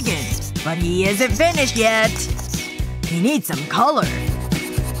a dragon! But he isn't finished yet. He needs some color.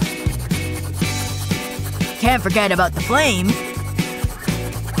 Can't forget about the flame.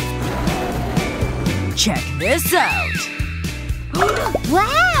 Check this out.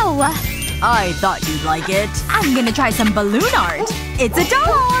 Wow! I thought you'd like it. I'm gonna try some balloon art. It's a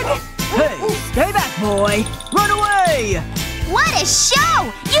dog! Hey, stay back, boy! Run away! What a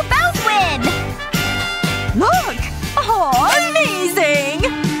show! You both win! Look! Oh,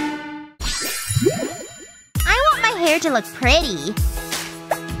 amazing! I want my hair to look pretty.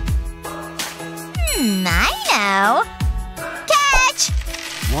 I know. Catch!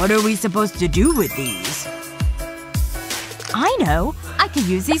 What are we supposed to do with these? I know. I could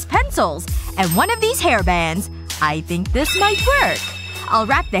use these pencils. And one of these hairbands. I think this might work. I'll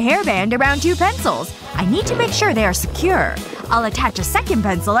wrap the hairband around 2 pencils. I need to make sure they are secure. I'll attach a second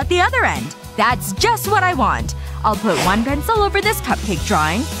pencil at the other end. That's just what I want. I'll put one pencil over this cupcake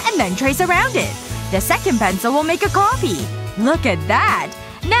drawing, and then trace around it. The second pencil will make a copy. Look at that!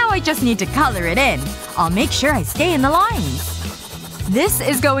 Now I just need to color it in. I'll make sure I stay in the lines. This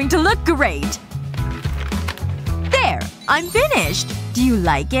is going to look great! There! I'm finished! Do you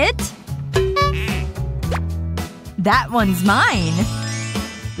like it? That one's mine!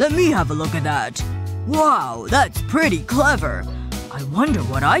 Let me have a look at that. Wow, that's pretty clever. I wonder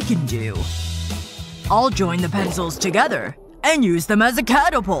what I can do. I'll join the pencils together and use them as a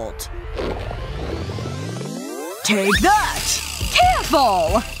catapult. Take that!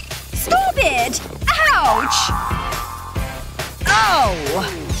 Careful! Stop it! Ouch! Ow!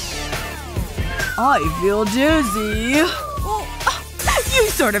 I feel dizzy. You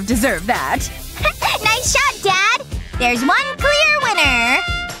sort of deserve that. Nice shot, Dad! There's one clear winner!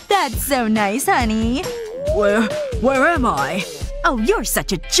 That's so nice, honey. Where am I? Oh, you're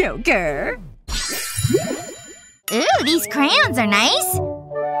such a joker. Ooh, these crayons are nice.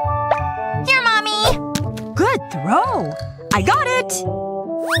 Here, Mommy! Good throw. I got it!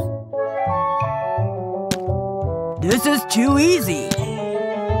 This is too easy.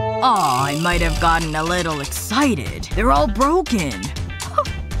 Aw, I might have gotten a little excited. They're all broken.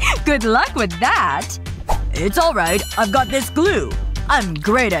 Good luck with that. It's alright. I've got this glue. I'm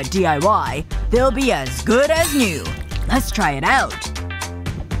great at DIY. They'll be as good as new. Let's try it out.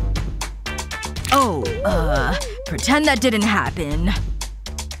 Oh, pretend that didn't happen.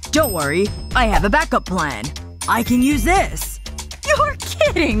 Don't worry. I have a backup plan. I can use this. You're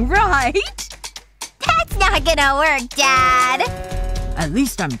kidding, right? That's not gonna work, Dad! At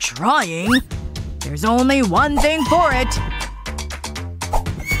least I'm trying. There's only one thing for it.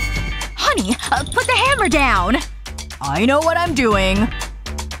 Honey, put the hammer down! I know what I'm doing.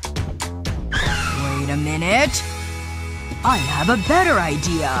 Wait a minute. I have a better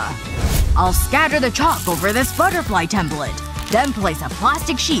idea. I'll scatter the chalk over this butterfly template. Then place a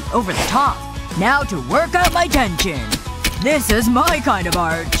plastic sheet over the top. Now to work out my tension. This is my kind of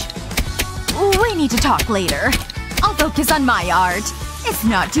art. We need to talk later. I'll focus on my art. It's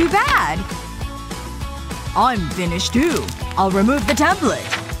not too bad. I'm finished too. I'll remove the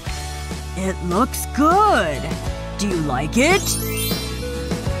template. It looks good. Do you like it?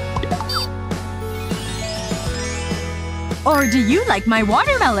 Or do you like my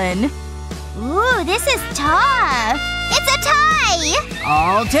watermelon? Ooh, this is tough. It's a tie!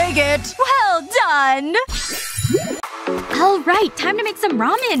 I'll take it. Well done! Alright, time to make some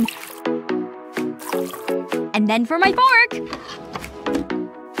ramen. And then for my fork.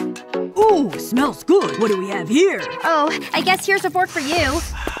 Ooh, smells good. What do we have here? Oh, I guess here's a fork for you.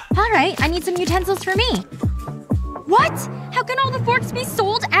 Alright, I need some utensils for me. What? How can all the forks be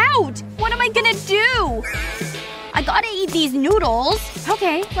sold out? What am I gonna do? I gotta eat these noodles.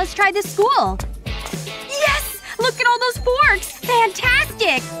 Okay, let's try this school. Yes! Look at all those forks!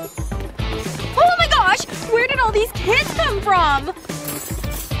 Fantastic! Oh my gosh! Where did all these kids come from?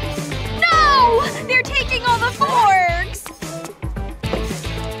 No! They're taking all the forks!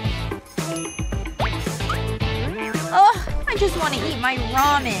 Ugh, I just want to eat my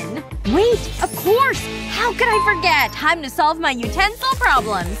ramen. Wait, of course! How could I forget? Time to solve my utensil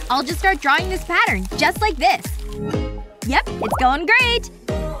problems. I'll just start drawing this pattern, just like this. Yep, it's going great.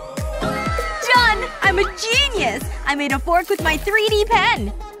 Done! I'm a genius! I made a fork with my 3D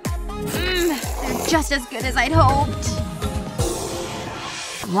pen. They're just as good as I'd hoped.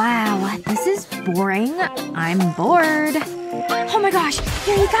 Wow, this is boring. I'm bored. Oh my gosh,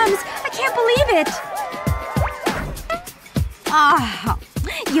 here he comes! I can't believe it! Ah,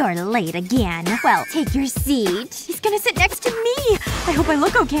 you're late again. Well, take your seat. He's gonna sit next to me. I hope I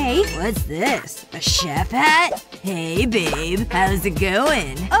look okay. What's this? A chef hat? Hey, babe. How's it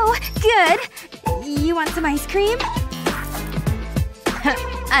going? Oh, good. You want some ice cream?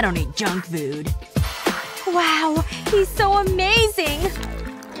 I don't eat junk food. Wow, he's so amazing!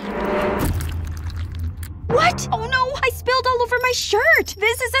 What? Oh no, I spilled all over my shirt!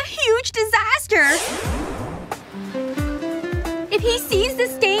 This is a huge disaster! If he sees the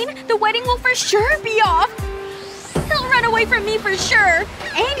stain, the wedding will for sure be off! He'll run away from me for sure!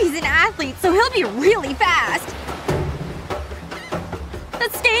 And he's an athlete, so he'll be really fast! The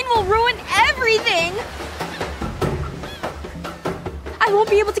stain will ruin everything! I won't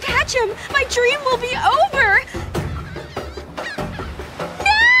be able to catch him! My dream will be over!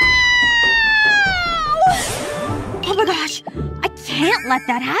 No! Oh my gosh! I can't let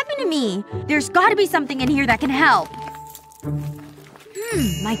that happen to me! There's gotta be something in here that can help.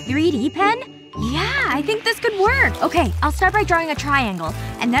 My 3D pen? Yeah, I think this could work. Okay, I'll start by drawing a triangle,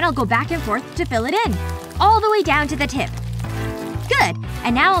 and then I'll go back and forth to fill it in. All the way down to the tip. Good.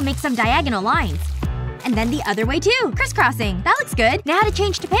 And now I'll make some diagonal lines. And then the other way too. Crisscrossing. That looks good. Now to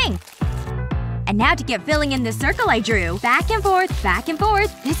change to pink. And now to get filling in the circle I drew. Back and forth, back and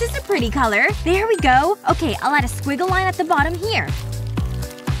forth. This is a pretty color. There we go. Okay, I'll add a squiggle line at the bottom here.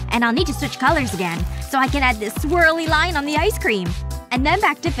 And I'll need to switch colors again, so I can add this swirly line on the ice cream. And then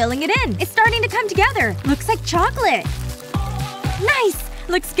back to filling it in. It's starting to come together. Looks like chocolate. Nice!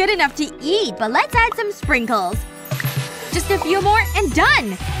 Looks good enough to eat, but let's add some sprinkles. Just a few more and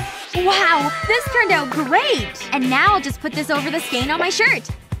done! Wow, this turned out great! And now I'll just put this over the stain on my shirt.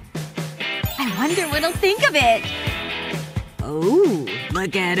 I wonder what he'll think of it. Oh,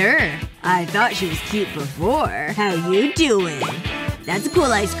 look at her. I thought she was cute before. How you doing? That's a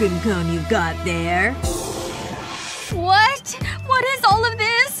cool ice cream cone you've got there. What? What is all of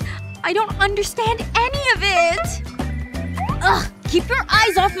this? I don't understand any of it! Ugh! Keep your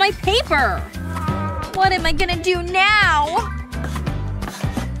eyes off my paper! What am I gonna do now?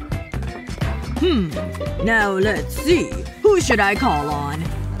 Now let's see. Who should I call on?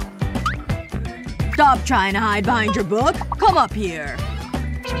 Stop trying to hide behind your book. Come up here.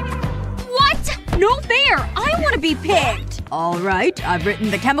 What? No fair! I want to be picked! Alright, I've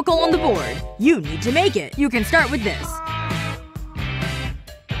written the chemical on the board. You need to make it. You can start with this.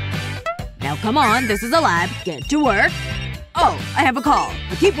 Now come on, this is a lab. Get to work. Oh, I have a call.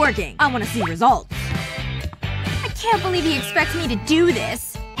 But keep working. I want to see results. I can't believe he expects me to do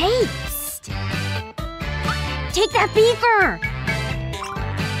this. Hey, psst. Take that beaker!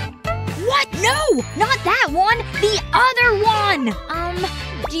 What? No! Not that one! The other one!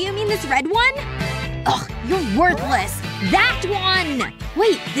 Do you mean this red one? Ugh, you're worthless. That one!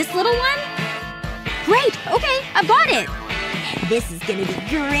 Wait, this little one? Great! Okay, I've got it! This is gonna be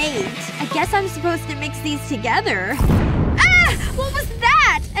great. I guess I'm supposed to mix these together. Ah! What was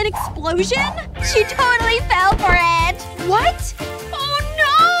that? An explosion? She totally fell for it! What? Oh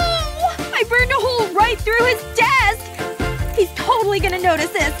no! I burned a hole right through his desk! He's totally gonna notice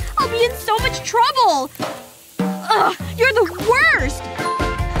this! I'll be in so much trouble! Ugh! You're the worst!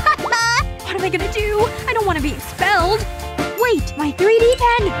 What am I gonna do? I don't want to be expelled. Wait, my 3D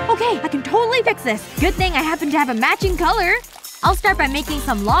pen! Okay, I can totally fix this. Good thing I happen to have a matching color. I'll start by making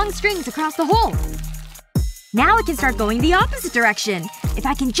some long strings across the hole. Now I can start going the opposite direction. If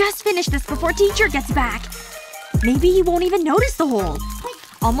I can just finish this before teacher gets back. Maybe he won't even notice the hole.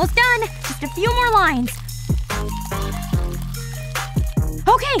 Almost done. Just a few more lines.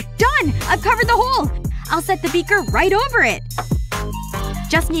 Okay, done! I've covered the hole! I'll set the beaker right over it.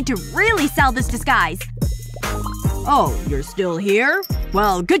 Just need to really sell this disguise. Oh, you're still here?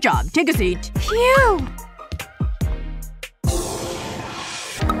 Well, good job. Take a seat. Phew!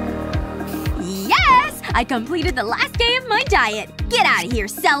 Yes! I completed the last day of my diet. Get out of here,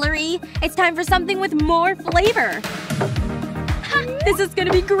 celery! It's time for something with more flavor. This is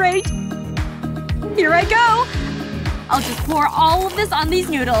gonna be great. Here I go! I'll just pour all of this on these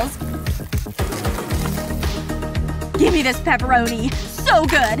noodles. Give me this pepperoni. So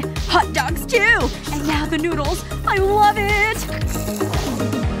good! Hot dogs too! And now the noodles. I love it!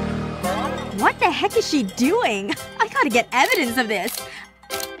 What the heck is she doing? I gotta get evidence of this.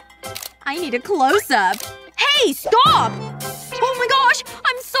 I need a close-up. Hey! Stop! Oh my gosh!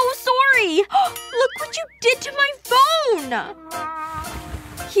 I'm so sorry! Look what you did to my phone!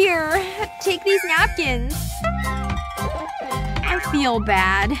 Here, take these napkins. I feel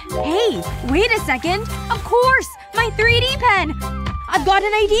bad. Hey, wait a second. Of course! My 3D pen! I've got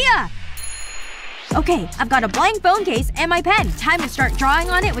an idea! Okay, I've got a blank phone case and my pen. Time to start drawing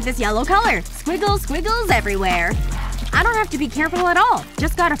on it with this yellow color. Squiggles, squiggles everywhere. I don't have to be careful at all.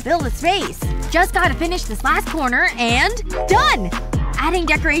 Just gotta fill the space. Just gotta finish this last corner and… done! Adding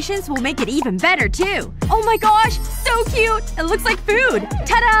decorations will make it even better, too. Oh my gosh! So cute! It looks like food!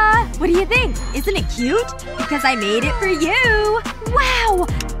 Ta-da! What do you think? Isn't it cute? Because I made it for you! Wow!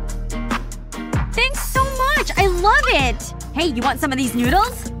 Thanks so much! I love it! Hey, you want some of these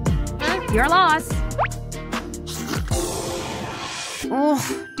noodles? Your loss.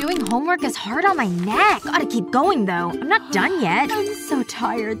 Oh, doing homework is hard on my neck. Gotta keep going, though. I'm not done yet. I'm so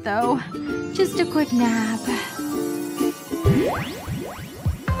tired, though. Just a quick nap.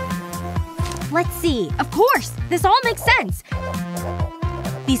 Let's see. Of course! This all makes sense.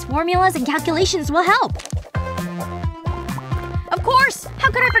 These formulas and calculations will help. Of course!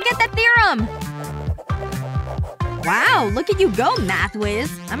 How could I forget that theorem? Wow, look at you go, math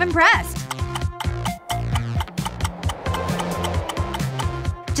whiz. I'm impressed.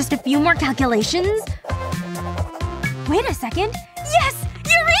 Just a few more calculations? Wait a second. Yes!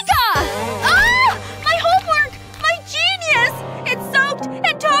 Eureka! Ah! My homework! My genius! It's soaked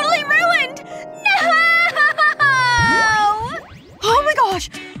and totally ruined! No! Oh my gosh!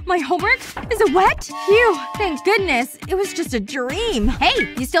 My homework? Is it wet? Phew. Thank goodness. It was just a dream.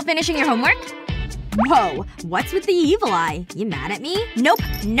 Hey, you still finishing your homework? Whoa. What's with the evil eye? You mad at me? Nope.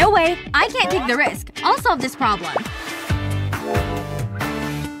 No way. I can't take the risk. I'll solve this problem.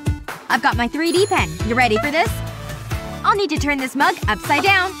 I've got my 3D pen. You ready for this? I'll need to turn this mug upside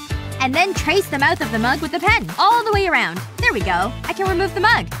down. And then trace the mouth of the mug with the pen. All the way around. There we go. I can remove the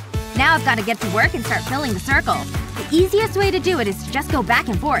mug. Now I've got to get to work and start filling the circle. The easiest way to do it is to just go back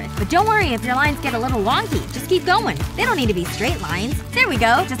and forth. But don't worry if your lines get a little wonky. Just keep going. They don't need to be straight lines. There we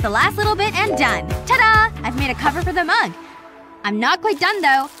go. Just the last little bit and done. Ta-da! I've made a cover for the mug. I'm not quite done,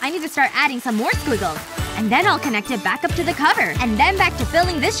 though. I need to start adding some more squiggles. And then I'll connect it back up to the cover. And then back to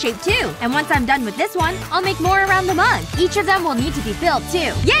filling this shape, too. And once I'm done with this one, I'll make more around the mug. Each of them will need to be filled,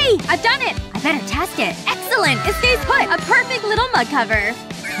 too. Yay! I've done it! I better test it. Excellent! It stays put! A perfect little mug cover.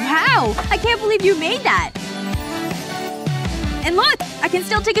 Wow! I can't believe you made that! And look! I can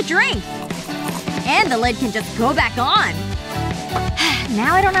still take a drink! And the lid can just go back on.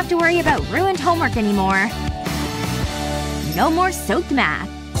 Now I don't have to worry about ruined homework anymore. No more soaked math.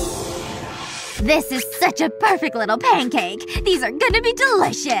 This is such a perfect little pancake! These are gonna be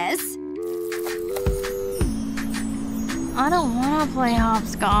delicious! I don't wanna play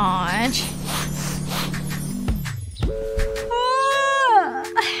hopscotch.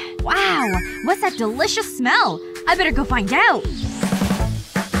 Wow! What's that delicious smell? I better go find out.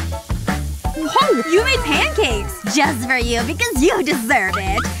 Whoa! You made pancakes! Just for you, because you deserve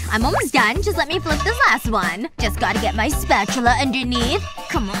it! I'm almost done. Just let me flip this last one. Just gotta get my spatula underneath.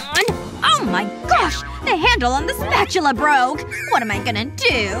 Come on. Oh my gosh! The handle on the spatula broke! What am I gonna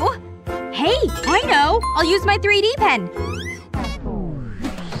do? Hey! I know! I'll use my 3D pen.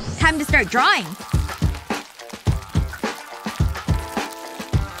 Time to start drawing.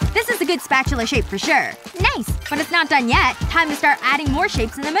 This is a good spatula shape for sure. Nice! But it's not done yet. Time to start adding more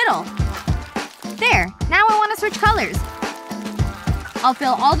shapes in the middle. There. Now I want to switch colors. I'll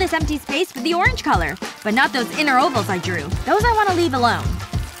fill all this empty space with the orange color. But not those inner ovals I drew. Those I want to leave alone.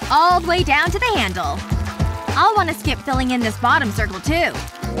 All the way down to the handle. I'll want to skip filling in this bottom circle too.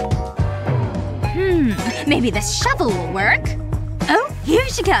 Maybe this shovel will work. Oh, here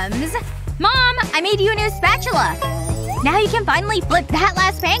she comes. Mom! I made you a new spatula! Now you can finally flip that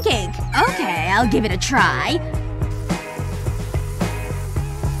last pancake. Okay, I'll give it a try.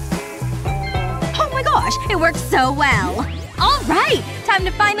 gosh, it works so well. Alright! Time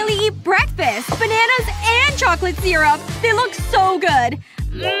to finally eat breakfast! Bananas and chocolate syrup! They look so good!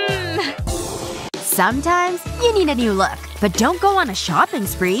 Sometimes, you need a new look. But don't go on a shopping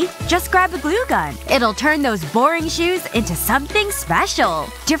spree. Just grab a glue gun. It'll turn those boring shoes into something special.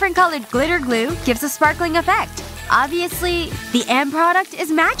 Different colored glitter glue gives a sparkling effect. Obviously, the end product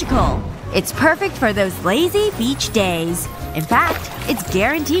is magical. It's perfect for those lazy beach days. In fact, it's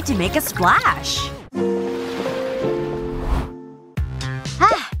guaranteed to make a splash.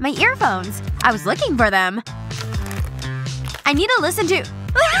 Ah, my earphones. I was looking for them. I need to listen to…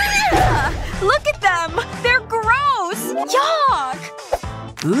 Ah! Look at them! They're gross!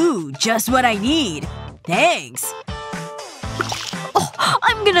 Yuck! Ooh, just what I need. Thanks. Oh,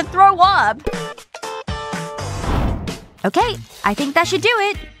 I'm gonna throw up. Okay, I think that should do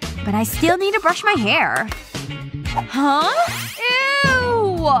it. But I still need to brush my hair. Huh?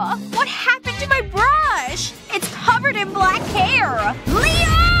 Ew! What happened to my brush? It's covered in black hair!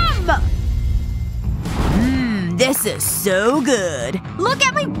 Liam! This is so good. Look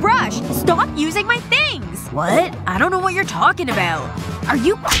at my brush! Stop using my things! What? I don't know what you're talking about. Are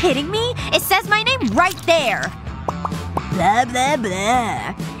you kidding me? It says my name right there. Blah blah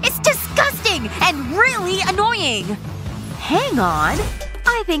blah. It's disgusting! And really annoying! Hang on.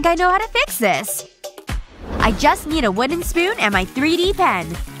 I think I know how to fix this. I just need a wooden spoon and my 3D pen.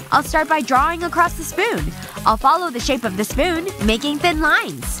 I'll start by drawing across the spoon. I'll follow the shape of the spoon, making thin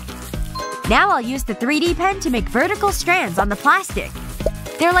lines. Now I'll use the 3D pen to make vertical strands on the plastic.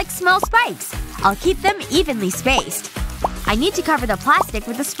 They're like small spikes. I'll keep them evenly spaced. I need to cover the plastic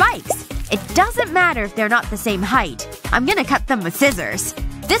with the spikes. It doesn't matter if they're not the same height. I'm gonna cut them with scissors.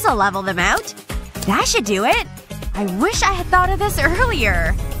 This'll level them out. That should do it. I wish I had thought of this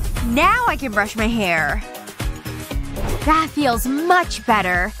earlier. Now I can brush my hair. That feels much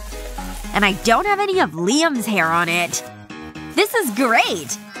better. And I don't have any of Liam's hair on it. This is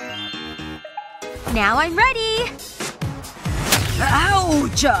great! Now I'm ready!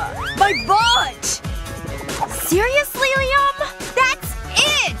 Ouch! My butt! Seriously, Liam? That's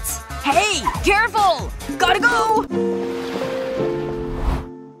it! Hey! Careful! Gotta go!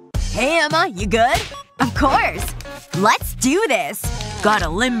 Hey, Emma, you good? Of course! Let's do this! Gotta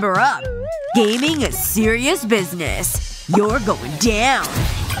limber up. Gaming is serious business. You're going down.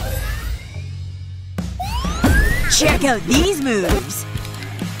 Check out these moves!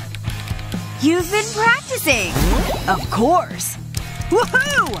 You've been practicing! Of course!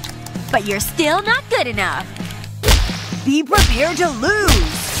 Woohoo! But you're still not good enough. Be prepared to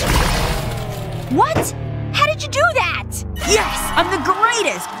lose! What? How did you do that? Yes! I'm the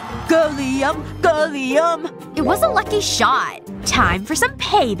greatest! Go Liam! Go Liam! It was a lucky shot. Time for some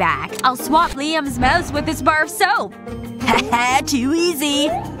payback. I'll swap Liam's mouse with this bar of soap. Haha, too easy.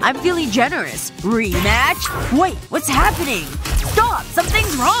 I'm feeling generous. Rematch? Wait, what's happening? Stop!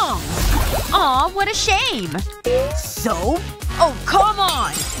 Something's wrong! Aw, what a shame. Soap? Oh, come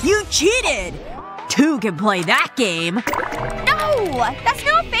on! You cheated! Two can play that game. No! That's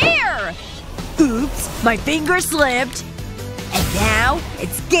not fair! Oops, my finger slipped. And now,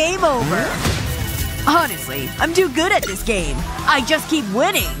 it's game over. Honestly, I'm too good at this game. I just keep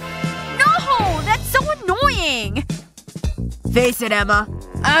winning. No! That's so annoying! Face it, Emma.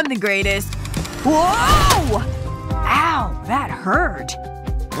 I'm the greatest. Whoa! Ow, that hurt.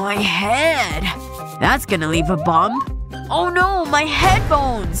 My head. That's gonna leave a bump. Oh no, my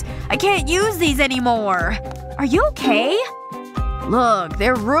headphones! I can't use these anymore. Are you okay? Look,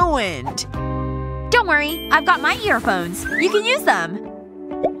 they're ruined. Don't worry, I've got my earphones. You can use them.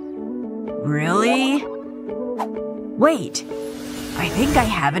 Really? Wait. I think I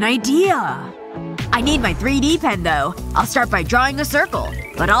have an idea. I need my 3D pen, though. I'll start by drawing a circle.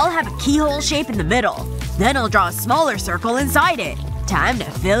 But I'll have a keyhole shape in the middle. Then I'll draw a smaller circle inside it. Time to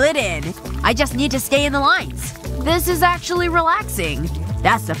fill it in. I just need to stay in the lines. This is actually relaxing.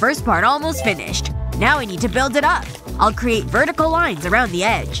 That's the first part almost finished. Now I need to build it up. I'll create vertical lines around the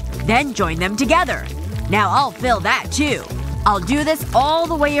edge. Then join them together. Now I'll fill that too. I'll do this all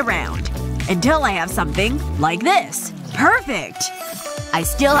the way around. Until I have something like this. Perfect! I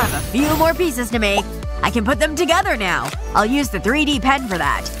still have a few more pieces to make. I can put them together now. I'll use the 3D pen for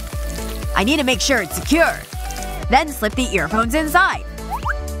that. I need to make sure it's secure. Then slip the earphones inside.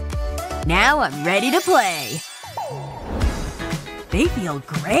 Now I'm ready to play. They feel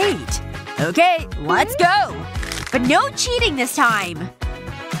great. Okay, let's go. But no cheating this time.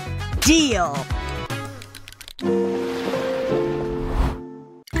 Deal.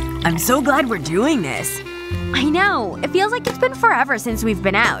 I'm so glad we're doing this. I know. It feels like it's been forever since we've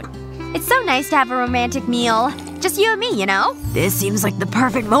been out. It's so nice to have a romantic meal. Just you and me, you know? This seems like the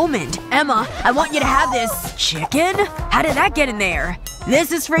perfect moment. Emma, I want you to have this… chicken? How did that get in there?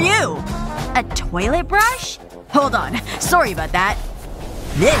 This is for you! A toilet brush? Hold on. Sorry about that.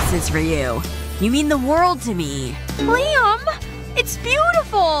 This is for you. You mean the world to me. Liam! It's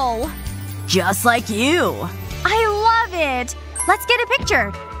beautiful! Just like you. I love it! Let's get a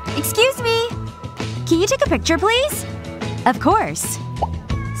picture. Excuse me. Can you take a picture, please? Of course.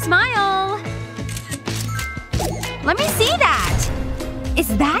 Smile! Let me see that!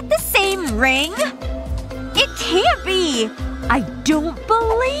 Is that the same ring? It can't be! I don't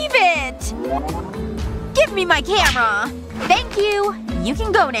believe it! Give me my camera! Thank you! You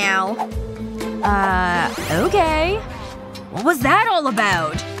can go now. Okay. What was that all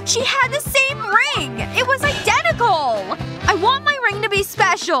about? She had the same ring! It was identical! I want my ring to be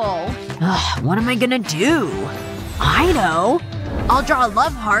special! Ugh, what am I gonna do? I know! I'll draw a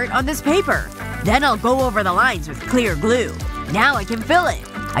love heart on this paper. Then I'll go over the lines with clear glue. Now I can fill it.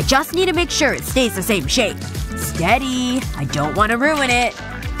 I just need to make sure it stays the same shape. Steady. I don't want to ruin it.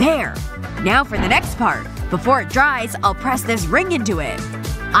 There. Now for the next part. Before it dries, I'll press this ring into it.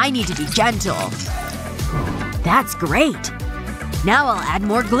 I need to be gentle. That's great. Now I'll add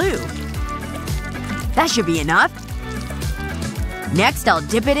more glue. That should be enough. Next I'll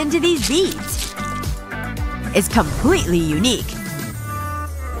dip it into these beads. It's completely unique.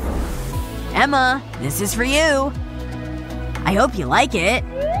 Emma, this is for you. I hope you like it.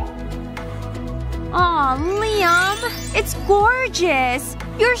 Aw, Liam. It's gorgeous.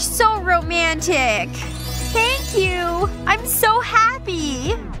 You're so romantic. Thank you. I'm so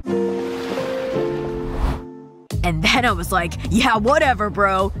happy. And then I was like, yeah, whatever,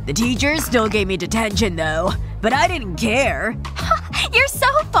 bro. The teacher still gave me detention, though. But I didn't care. You're so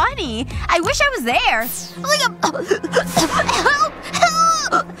funny. I wish I was there. Help!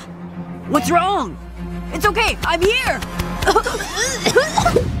 Help! What's wrong? It's okay. I'm here.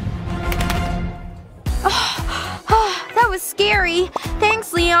 That was scary.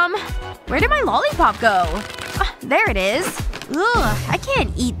 Thanks, Liam. Where did my lollipop go? There it is. Ugh, I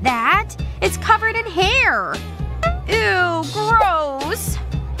can't eat that. It's covered in hair. Ew, gross.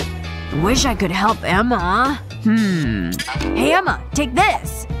 Wish I could help Emma. Hey, Emma, take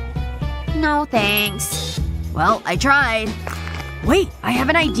this. No thanks. Well, I tried. Wait, I have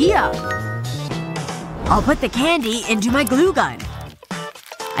an idea. I'll put the candy into my glue gun.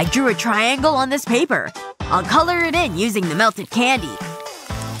 I drew a triangle on this paper. I'll color it in using the melted candy.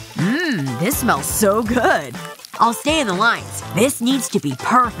 This smells so good. I'll stay in the lines. This needs to be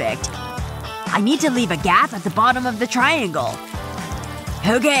perfect. I need to leave a gap at the bottom of the triangle.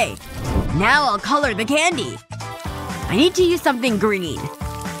 Okay. Now I'll color the candy. I need to use something green.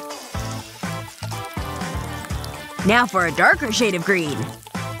 Now for a darker shade of green.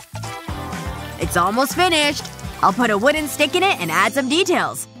 It's almost finished. I'll put a wooden stick in it and add some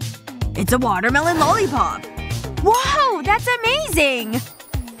details. It's a watermelon lollipop. Whoa, that's amazing!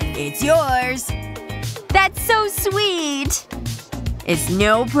 It's yours. That's so sweet. It's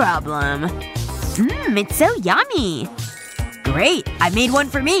no problem. It's so yummy. Great. I made one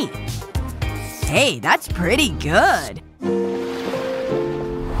for me. Hey, that's pretty good.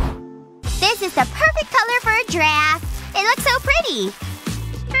 This is the perfect color for a giraffe. It looks so pretty.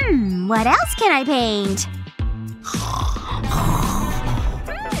 What else can I paint?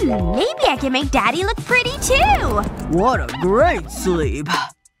 Maybe I can make Daddy look pretty too. What a great sleep.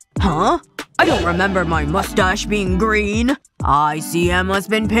 Huh? I don't remember my mustache being green. I see Emma's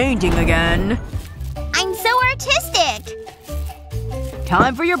been painting again. I'm so artistic.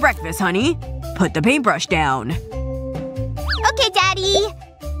 Time for your breakfast, honey. Put the paintbrush down. Okay, Daddy.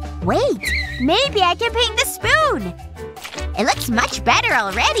 Wait. Maybe I can paint the spoon. It looks much better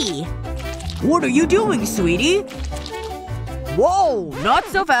already. What are you doing, sweetie? Whoa! Not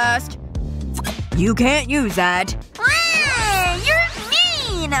so fast. You can't use that. You're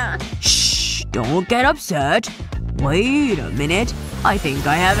mean! Shh! Don't get upset. Wait a minute. I think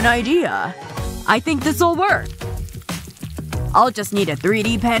I have an idea. I think this'll work. I'll just need a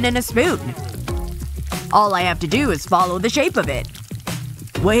 3D pen and a spoon. All I have to do is follow the shape of it.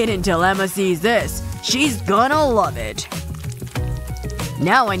 Wait until Emma sees this. She's gonna love it.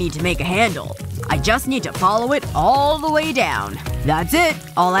 Now I need to make a handle. I just need to follow it all the way down. That's it.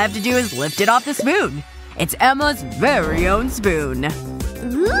 All I have to do is lift it off the spoon. It's Emma's very own spoon.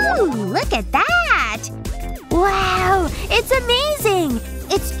 Ooh, look at that! Wow, it's amazing!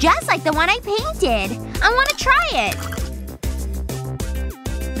 It's just like the one I painted. I want to try it.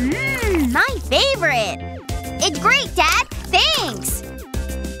 My favorite. It's great, Dad. Thanks.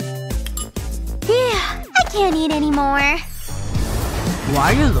 I can't eat anymore.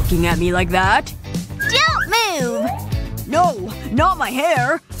 Why are you looking at me like that? Don't move! No, not my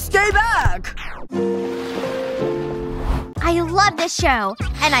hair! Stay back! I love this show.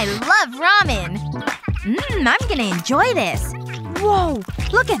 And I love ramen. I'm gonna enjoy this. Whoa,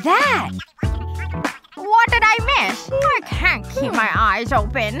 look at that! What did I miss? I can't keep my eyes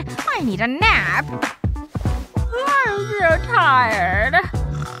open. I need a nap. I'm so tired.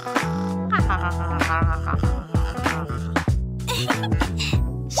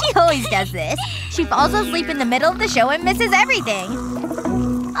 She always does this. She falls asleep in the middle of the show and misses everything.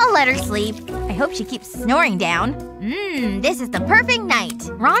 I'll let her sleep. I hope she keeps snoring down. This is the perfect night.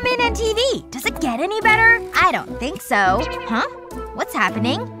 Ramen and TV. Does it get any better? I don't think so. Huh? What's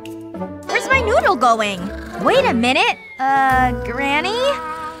happening? Where's my noodle going? Wait a minute. Granny?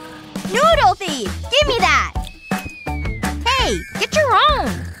 Noodle thief! Give me that! Hey, get your own!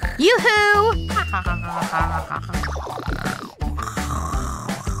 Yoo-hoo!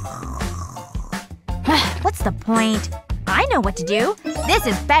 What's the point? I know what to do. This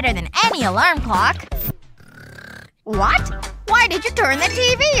is better than any alarm clock. What? Why did you turn the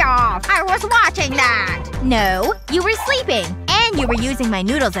TV off? I was watching that. No, you were sleeping. And you were using my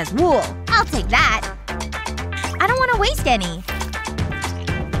noodles as wool. I'll take that. I don't want to waste any.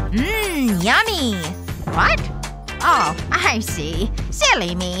 Yummy. What? Oh, I see.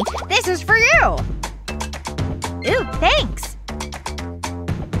 Silly me. This is for you. Ooh, thanks.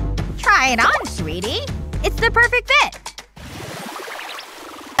 Try it on, sweetie. It's the perfect fit.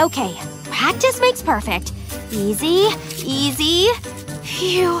 Okay. Practice makes perfect. Easy. Easy.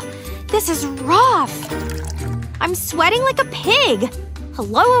 Phew. This is rough. I'm sweating like a pig.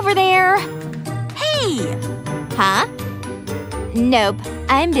 Hello over there. Hey! Huh? Nope.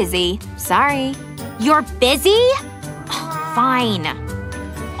 I'm busy. Sorry. You're busy? Fine.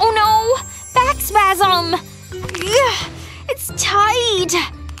 Oh no! Back spasm! Ugh, it's tight!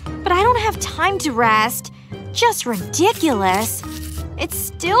 But I don't have time to rest. Just ridiculous. It's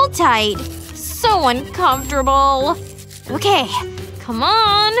still tight. So uncomfortable. Okay. Come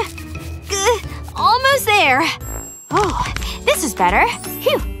on. Almost there. Oh, this is better.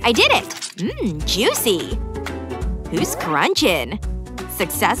 Phew, I did it. Juicy. Who's crunching?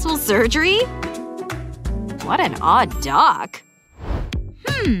 Successful surgery? What an odd doc.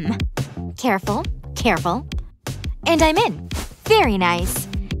 Careful. Careful. And I'm in. Very nice.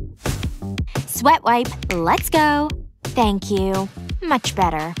 Sweat wipe. Let's go. Thank you. Much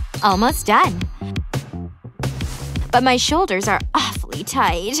better. Almost done. But my shoulders are awfully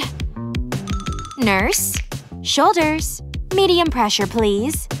tight. Nurse? Shoulders. Medium pressure,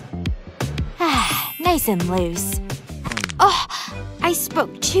 please. Nice and loose. Oh, I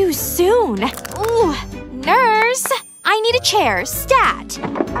spoke too soon. Ooh. Nurse! I need a chair. Stat.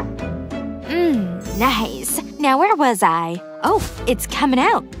 Nice. Now where was I? Oh, it's coming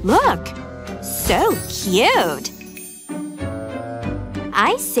out. Look. So cute.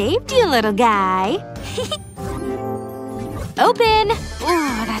 I saved you, little guy. Open.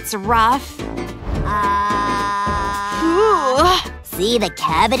 Ooh, that's rough. See the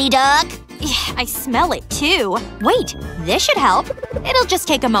cavity, Doc? I smell it, too. Wait, this should help. It'll just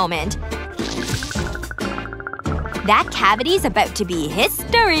take a moment. That cavity's about to be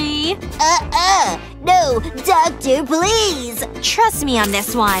history. No, doctor, please! Trust me on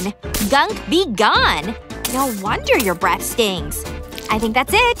this one. Gunk be gone. No wonder your breath stings. I think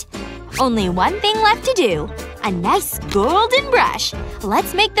that's it. Only one thing left to do. A nice golden brush.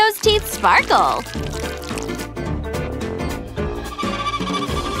 Let's make those teeth sparkle.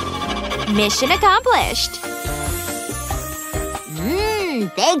 Mission accomplished.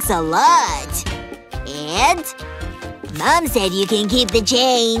 Thanks a lot. And? Mom said you can keep the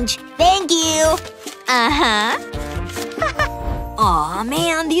change. Thank you. Aw,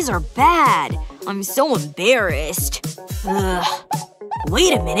 man, these are bad. I'm so embarrassed. Ugh.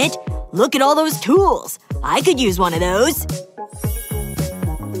 Wait a minute. Look at all those tools. I could use one of those.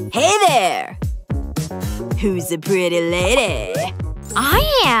 Hey there! Who's the pretty lady? I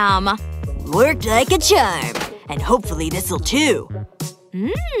am! Worked like a charm. And hopefully this'll too.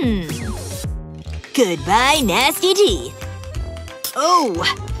 Goodbye, nasty teeth. Oh!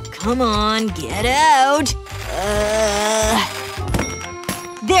 Come on, get out.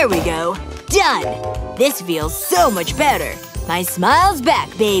 There we go. Done! This feels so much better. My smile's back,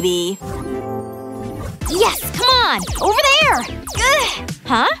 baby. Yes! Come on! Over there! Ugh.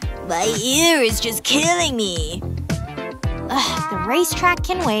 Huh? My ear is just killing me. The racetrack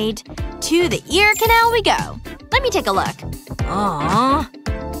can wait. To the ear canal we go. Let me take a look. Aww.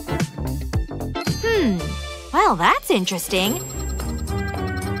 Well, that's interesting.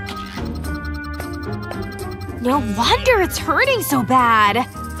 No wonder it's hurting so bad.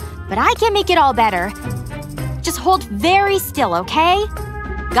 But I can make it all better. Just hold very still, okay?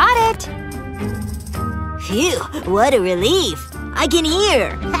 Got it! Phew, what a relief. I can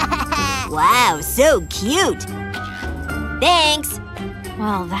hear. Wow, so cute. Thanks.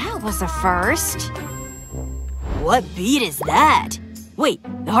 Well, that was a first. What beat is that? Wait,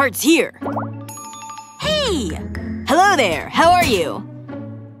 the heart's here. Hey! Hello there, how are you?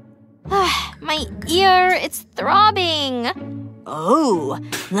 My ear, it's throbbing. Oh,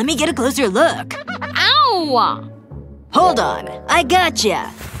 let me get a closer look. Ow! Hold on, I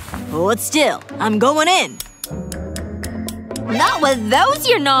gotcha. Hold still, I'm going in. Not with those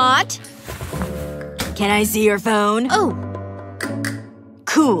you're not! Can I see your phone? Oh.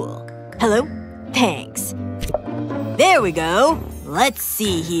 Cool. Hello? Thanks. There we go. Let's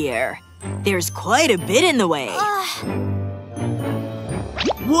see here. There's quite a bit in the way.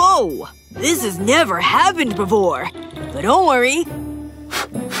 Whoa! This has never happened before. But don't worry.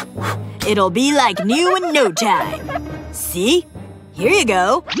 It'll be like new in no time. See? Here you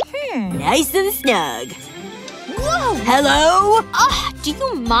go. Nice and snug. Whoa! Hello? Do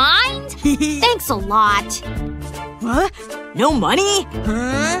you mind? Thanks a lot. What? No money?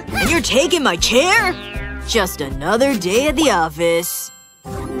 Huh? And you're taking my chair? Just another day at the office.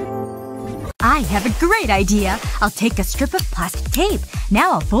 I have a great idea. I'll take a strip of plastic tape.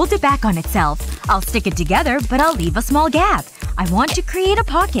 Now I'll fold it back on itself. I'll stick it together, but I'll leave a small gap. I want to create a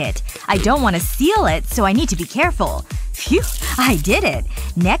pocket. I don't want to seal it, so I need to be careful. Phew, I did it.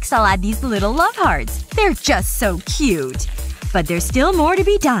 Next I'll add these little love hearts. They're just so cute. But there's still more to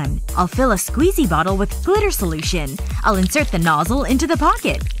be done. I'll fill a squeezy bottle with glitter solution. I'll insert the nozzle into the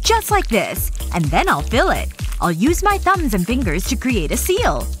pocket. Just like this. And then I'll fill it. I'll use my thumbs and fingers to create a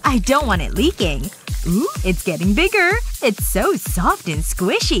seal. I don't want it leaking. Ooh, it's getting bigger. It's so soft and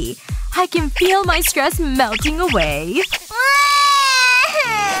squishy. I can feel my stress melting away.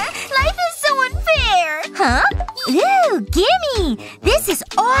 Life is so unfair! Huh? Ooh, gimme! This is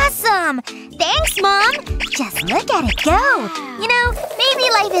awesome! Thanks, Mom! Just look at it go! You know, maybe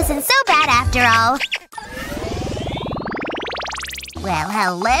life isn't so bad after all. Well,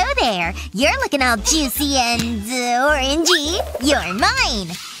 hello there. You're looking all juicy and, orangey. You're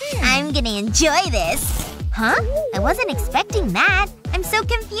mine. I'm gonna enjoy this. Huh? I wasn't expecting that. I'm so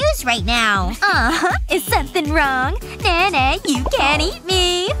confused right now. Is something wrong? Nana, you can't eat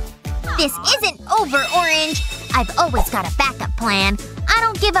me. This isn't over, Orange. I've always got a backup plan. I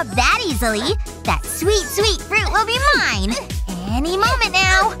don't give up that easily. That sweet, sweet fruit will be mine. Any moment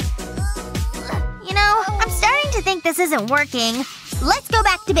now. You know, I'm starting to think this isn't working. Let's go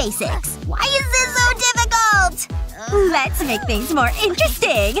back to basics. Why is this so difficult? Let's make things more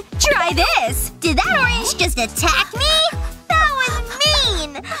interesting. Try this. Did that orange just attack me? That was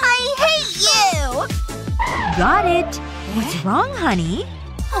mean! I hate you! Got it. What's wrong, honey?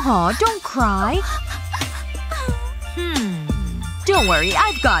 Aw, don't cry. Don't worry,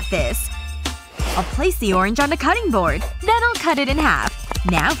 I've got this. I'll place the orange on a cutting board. Then I'll cut it in half.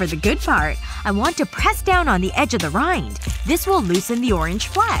 Now for the good part. I want to press down on the edge of the rind. This will loosen the orange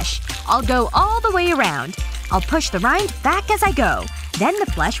flesh. I'll go all the way around. I'll push the rind back as I go. Then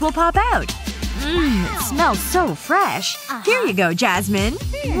the flesh will pop out. It smells so fresh. Here you go, Jasmine.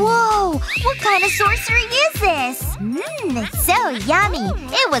 Whoa! What kind of sorcery is this? It's so yummy.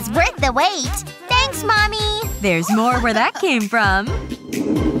 It was worth the wait. Thanks, Mommy! There's more where that came from.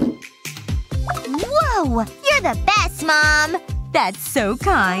 Whoa! You're the best, Mom! That's so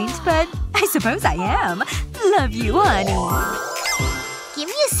kind, but I suppose I am. Love you, honey. Give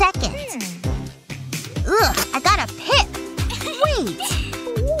me a second. Ugh, I got a pip. Wait.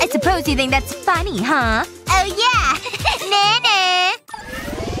 I suppose you think that's funny, huh? Oh yeah! Nana!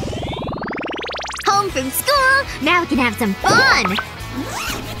 Home from school! Now we can have some fun!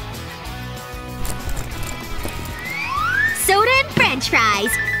 Soda and french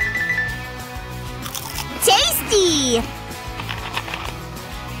fries! Tasty!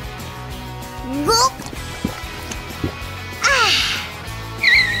 Gulp!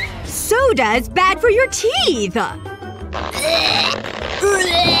 Soda's bad for your teeth!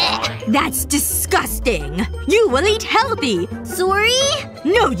 That's disgusting! You will eat healthy! Sorry?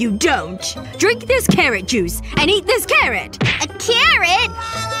 No, you don't! Drink this carrot juice and eat this carrot! A carrot?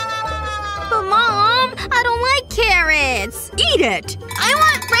 But Mom, I don't like carrots! Eat it! I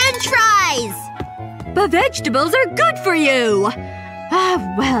want french fries! But vegetables are good for you!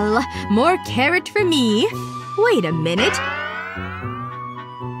 Ah, well, more carrot for me. Wait a minute.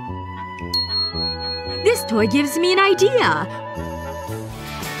 This toy gives me an idea.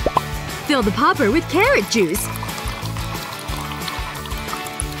 Fill the popper with carrot juice.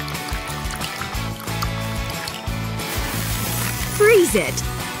 Freeze it.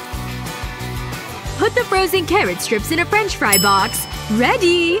 Put the frozen carrot strips in a french fry box.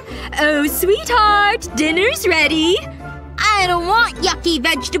 Ready! Oh, sweetheart! Dinner's ready! I don't want yucky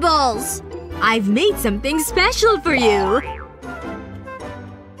vegetables. I've made something special for you.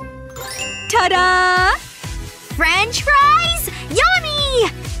 Ta-da! French fries? Yummy!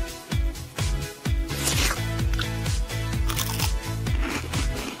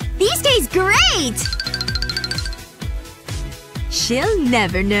 These taste great! She'll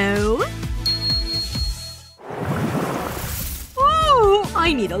never know. Oh,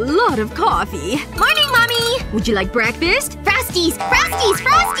 I need a lot of coffee. Morning, Mommy! Would you like breakfast? Frosties! Frosties!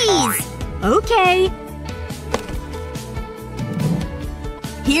 Frosties! Okay.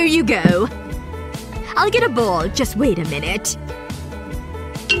 Here you go. I'll get a bowl. Just wait a minute.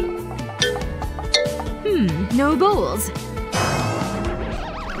 No bowls.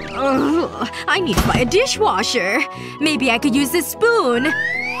 Ugh, I need to buy a dishwasher. Maybe I could use this spoon.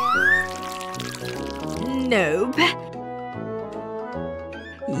 Nope.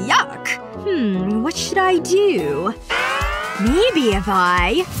 Yuck. What should I do? Maybe if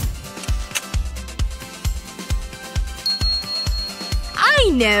I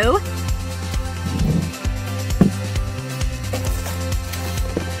know.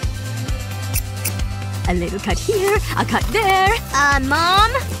 A little cut here, a cut there.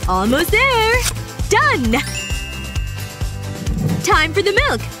 Mom? Almost there. Done! Time for the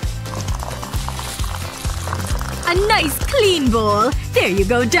milk. A nice clean bowl. There you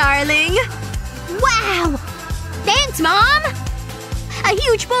go, darling. Wow! Thanks, Mom! A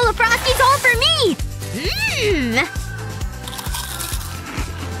huge bowl of Frosties all for me! Mmm!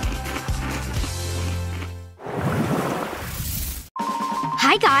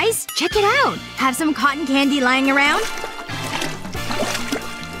 Hi guys! Check it out! Have some cotton candy lying around?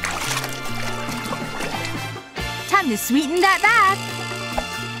 Time to sweeten that bath!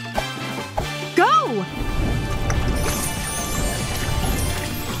 Go!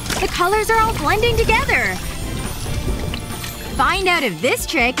 The colors are all blending together! Find out if this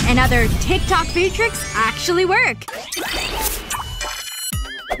trick and other TikTok food tricks actually work.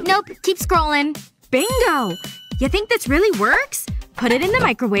 Nope. Keep scrolling. Bingo! You think this really works? Put it in the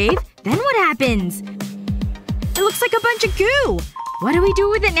microwave. Then what happens? It looks like a bunch of goo. What do we do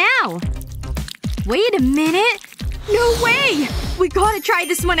with it now? Wait a minute. No way! We gotta try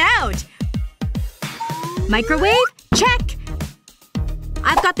this one out. Microwave? Check!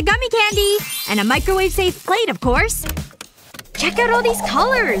 I've got the gummy candy! And a microwave-safe plate, of course. Check out all these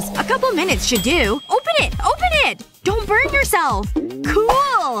colors! A couple minutes should do. Open it! Open it! Don't burn yourself!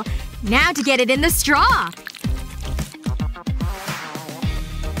 Cool! Now to get it in the straw.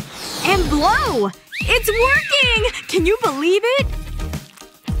 And blow! It's working! Can you believe it?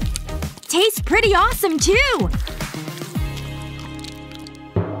 Tastes pretty awesome, too!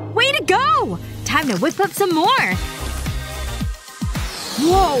 Way to go! Time to whip up some more.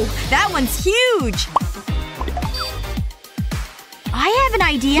 Whoa! That one's huge! I have an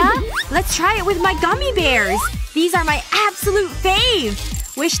idea! Let's try it with my gummy bears! These are my absolute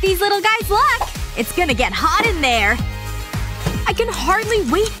fave! Wish these little guys luck! It's gonna get hot in there! I can hardly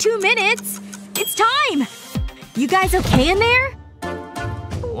wait 2 minutes! It's time! You guys okay in there?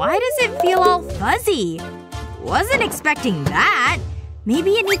 Why does it feel all fuzzy? Wasn't expecting that.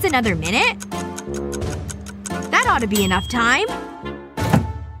 Maybe it needs another minute? That ought to be enough time.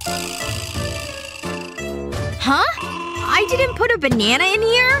 Huh? I didn't put a banana in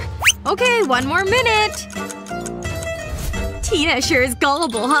here? Okay, 1 more minute. Tina sure is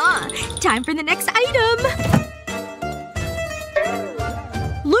gullible, huh? Time for the next item.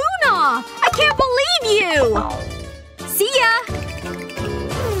 Luna! I can't believe you! See ya!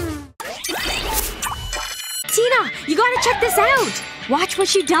 Tina, you gotta check this out! Watch what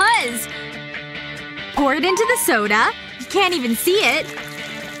she does! Pour it into the soda. You can't even see it.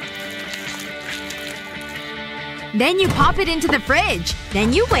 Then you pop it into the fridge.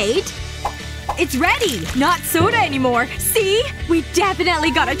 Then you wait. It's ready! Not soda anymore. See? We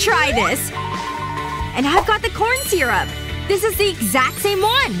definitely gotta try this. And I've got the corn syrup. This is the exact same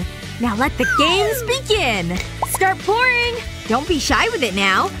one. Now let the games begin. Start pouring. Don't be shy with it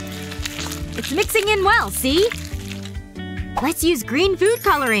now. It's mixing in well, see? Let's use green food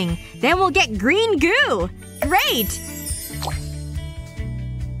coloring. Then we'll get green goo. Great!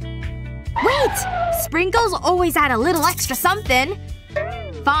 Wait! Sprinkles always add a little extra something.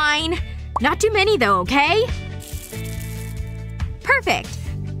 Fine. Not too many though, okay? Perfect.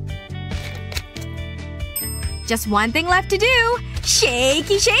 Just one thing left to do.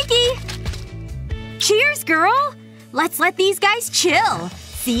 Shaky, shaky! Cheers, girl! Let's let these guys chill.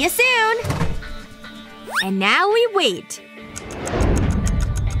 See you soon! And now we wait.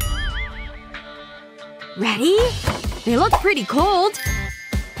 Ready? They look pretty cold.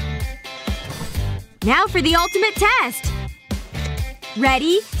 Now for the ultimate test.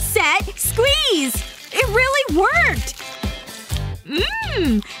 Ready, set, squeeze! It really worked!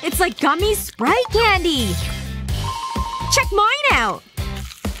 Mmm! It's like gummy Sprite candy! Check mine out!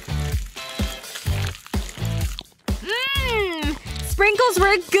 Mmm! Sprinkles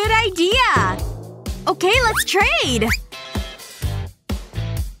were a good idea! Okay, let's trade!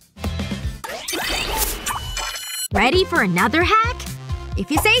 Ready for another hack?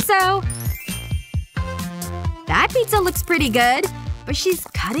 If you say so. That pizza looks pretty good. But she's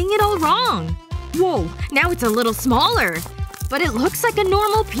cutting it all wrong. Whoa, now it's a little smaller. But it looks like a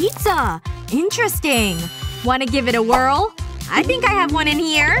normal pizza. Interesting. Wanna give it a whirl? I think I have one in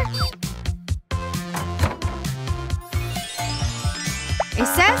here. It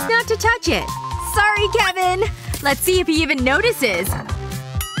says not to touch it. Sorry, Kevin. Let's see if he even notices.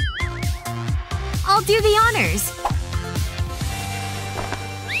 I'll do the honors.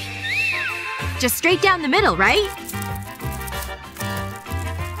 Just straight down the middle, right?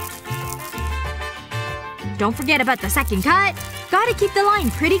 Don't forget about the second cut. Gotta keep the line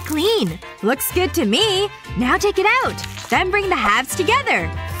pretty clean. Looks good to me. Now take it out. Then bring the halves together.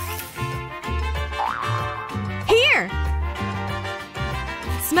 Here!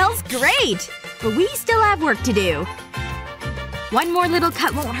 Smells great! But we still have work to do. One more little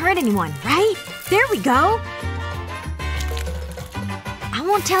cut won't hurt anyone, right? There we go! I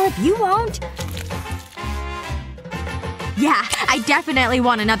won't tell if you won't. Yeah, I definitely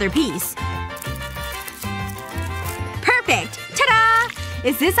want another piece. Perfect! Ta-da!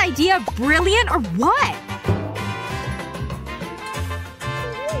 Is this idea brilliant or what?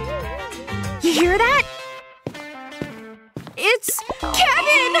 You hear that? It's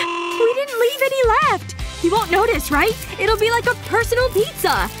Kevin! We didn't leave any left! He won't notice, right? It'll be like a personal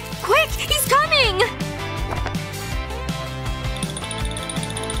pizza! Quick! He's coming!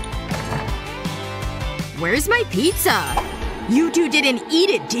 Where's my pizza? You two didn't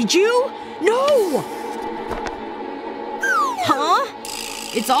eat it, did you? No! Huh?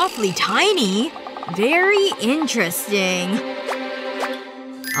 It's awfully tiny. Very interesting.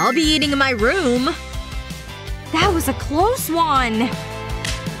 I'll be eating in my room. That was a close one.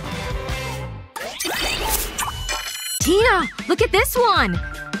 Tina! Look at this one!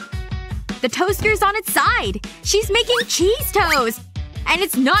 The toaster's on its side. She's making cheese toast! And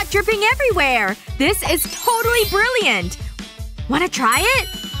it's not dripping everywhere! This is totally brilliant! Wanna try it?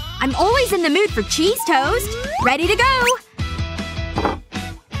 I'm always in the mood for cheese toast. Ready to go!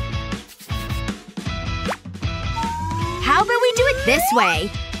 How about we do it this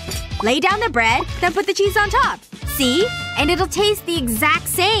way? Lay down the bread, then put the cheese on top. See? And it'll taste the exact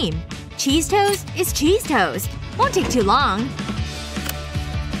same. Cheese toast is cheese toast. Won't take too long.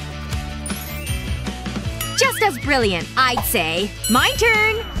 Just as brilliant, I'd say. My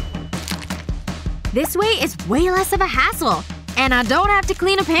turn! This way is way less of a hassle. And I don't have to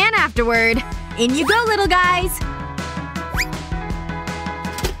clean a pan afterward. In you go, little guys!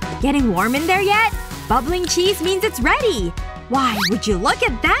 Getting warm in there yet? Bubbling cheese means it's ready! Why, would you look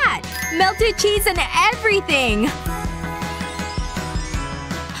at that! Melted cheese and everything!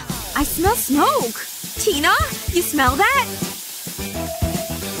 I smell smoke! Tina? You smell that?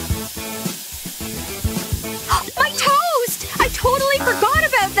 My toast! I totally forgot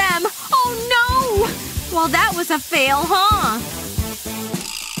about them! Oh no! Well, that was a fail, huh?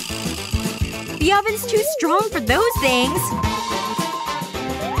 The oven's too strong for those things.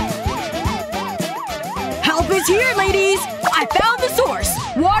 Help is here, ladies! I found the source!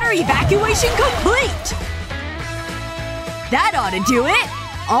 Water evacuation complete! That ought to do it!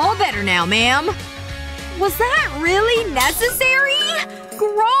 All better now, ma'am. Was that really necessary?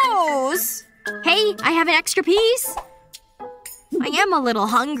 Gross! Hey, I have an extra piece. I am a little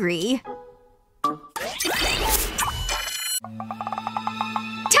hungry.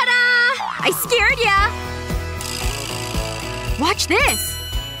 Ta-da! I scared ya! Watch this!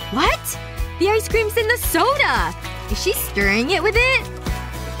 What? The ice cream's in the soda! Is she stirring it with it?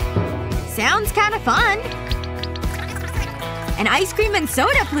 Sounds kinda fun. An ice cream and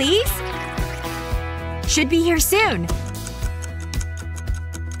soda, please! Should be here soon.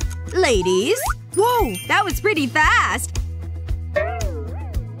 Ladies? Whoa, that was pretty fast!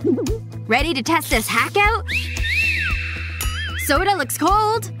 Ready to test this hack out? Soda looks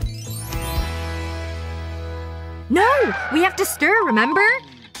cold. No! We have to stir, remember?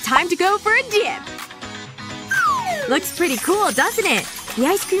 Time to go for a dip! Looks pretty cool, doesn't it? The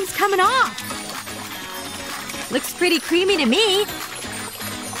ice cream's coming off! Looks pretty creamy to me.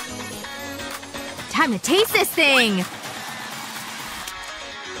 Time to taste this thing!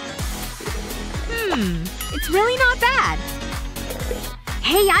 It's really not bad.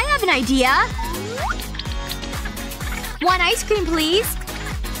 Hey, I have an idea! One ice cream, please?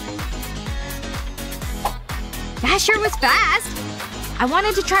 That sure was fast! I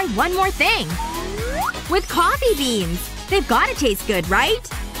wanted to try one more thing. With coffee beans! They've gotta taste good, right?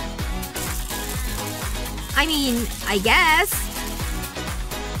 I mean, I guess.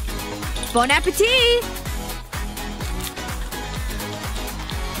 Bon appetit!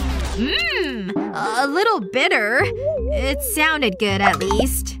 Mmm! A little bitter. It sounded good, at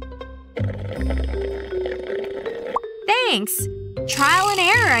least. Thanks. Trial and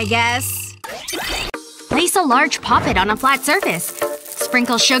error, I guess. Place a large poppet on a flat surface.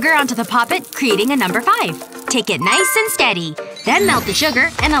 Sprinkle sugar onto the poppet, creating a number 5. Take it nice and steady. Then melt the sugar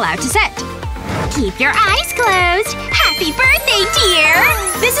and allow it to set. Keep your eyes closed. Happy birthday, dear!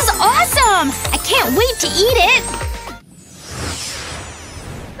 This is awesome! I can't wait to eat it!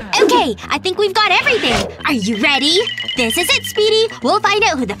 Okay, I think we've got everything. Are you ready? This is it, Speedy. We'll find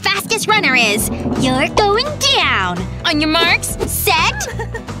out who the fastest runner is. You're going down. On your marks, set,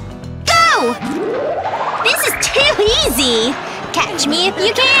 go! This is too easy. Catch me if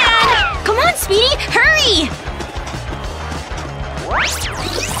you can. Come on, Speedy, hurry!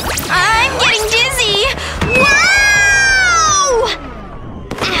 I'm getting dizzy. Whoa!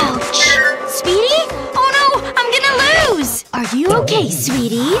 Ouch. Speedy? Oh no, I'm gonna lose! Are you okay,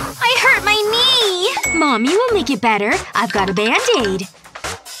 sweetie? I hurt my knee! Mommy will make it better. I've got a Band-Aid.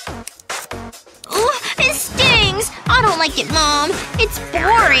 It stings! I don't like it, Mom. It's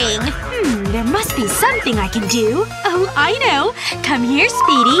boring. There must be something I can do. Oh, I know. Come here,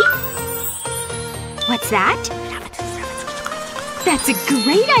 Speedy. What's that? That's a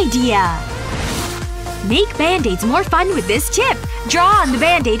great idea! Make Band-Aids more fun with this tip. Draw on the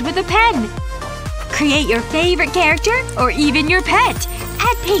Band-Aid with a pen. Create your favorite character, or even your pet.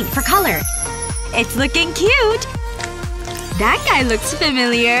 Add paint for color. It's looking cute! That guy looks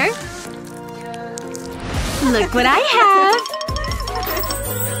familiar. Look what I have!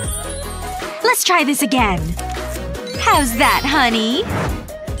 Let's try this again. How's that, honey?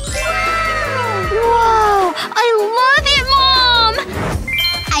 Whoa! I love it, Mom!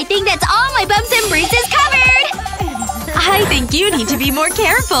 I think that's all my bumps and bruises covered! I think you need to be more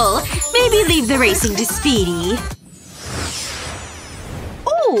careful. Maybe leave the racing to Speedy.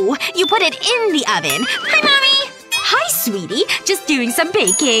 Ooh! You put it in the oven. Hi, Mommy! Hi, sweetie. Just doing some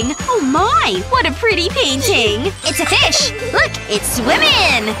baking. Oh my! What a pretty painting! It's a fish! Look! It's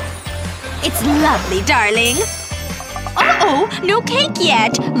swimming! It's lovely, darling. Uh-oh! No cake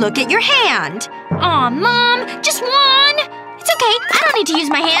yet! Look at your hand! Aw, Mom! Just one! It's okay. I don't need to use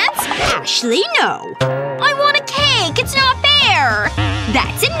my hands. Ashley, no. I want a cake! It's not fair!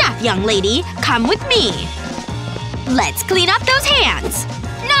 That's enough, young lady. Come with me. Let's clean up those hands.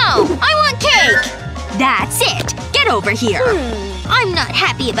 No! I want cake! That's it. Get over here. I'm not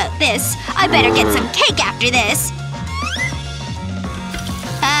happy about this. I better get some cake after this.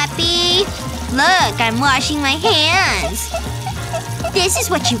 Puppy. Look, I'm washing my hands. This is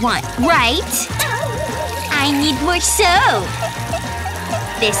what you want, right? I need more soap.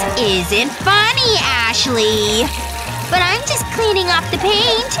 This isn't funny, Ashley. But I'm just cleaning off the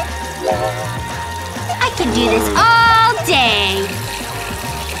paint. I can do this all day.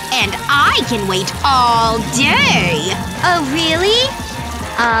 And I can wait all day. Oh, really?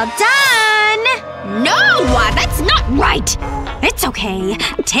 All done. No! That's not right! It's okay.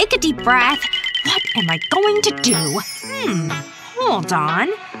 Take a deep breath. What am I going to do? Hold on.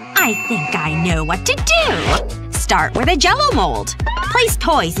 I think I know what to do. Start with a Jell-O mold. Place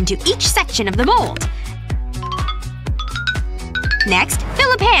toys into each section of the mold. Next,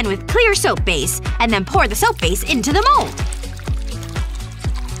 fill a pan with clear soap base, and then pour the soap base into the mold.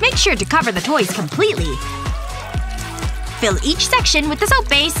 Make sure to cover the toys completely. Fill each section with the soap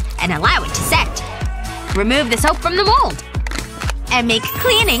base and allow it to set. Remove the soap from the mold. And make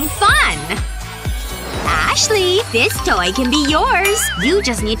cleaning fun! Ashley, this toy can be yours. You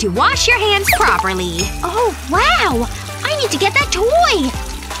just need to wash your hands properly. Oh, wow! I need to get that toy!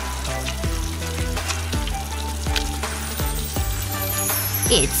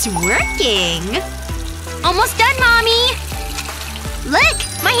 It's working! Almost done, Mommy! Look!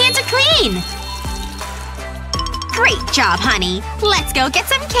 My hands are clean! Great job, honey. Let's go get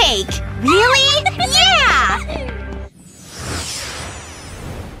some cake. Really? Yeah!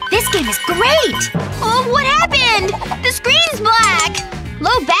 This game is great! Oh, what happened? The screen's black!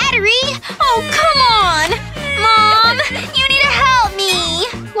 Low battery? Oh, come on! Mom! You need to help me!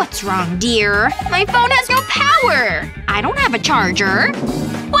 What's wrong, dear? My phone has no power! I don't have a charger.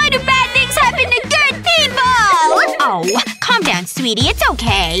 Why do bad things happen to good people? Oh, calm down, sweetie. It's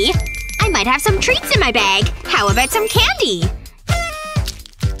okay. I might have some treats in my bag. How about some candy?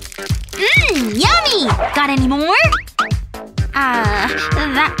 Yummy! Got any more?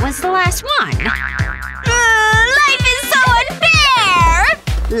 That was the last one. Life is so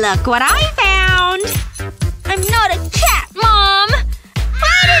unfair! Look what I found! I'm not a cat, Mom!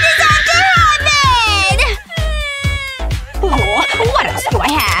 Why did this have to happen? Oh, what else do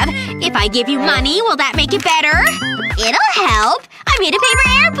I have? If I give you money, will that make it better? It'll help! I made a paper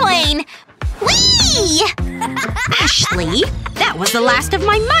airplane! Whee! Ashley, that was the last of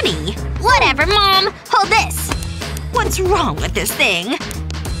my money. Whatever, Mom. Hold this. What's wrong with this thing?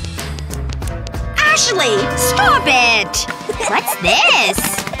 Ashley, stop it! What's this?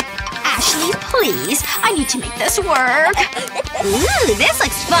 Ashley, please. I need to make this work. Ooh, this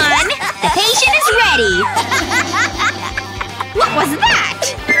looks fun. The patient is ready. What was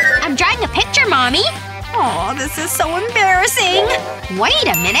that? I'm drawing a picture, Mommy. Oh, this is so embarrassing. Wait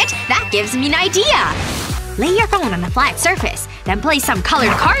a minute. That gives me an idea. Lay your phone on a flat surface, then place some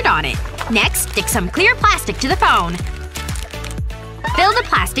colored card on it. Next, stick some clear plastic to the phone. Fill the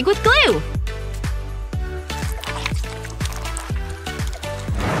plastic with glue.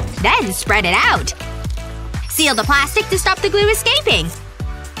 Then spread it out. Seal the plastic to stop the glue escaping.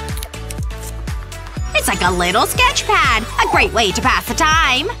 It's like a little sketch pad. A great way to pass the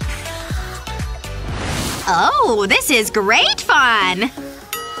time. Oh, this is great fun!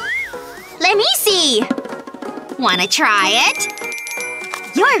 Let me see. Wanna try it?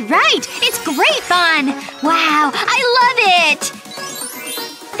 You're right! It's great fun! Wow, I love it!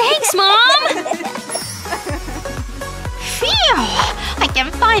 Thanks, Mom! Phew! I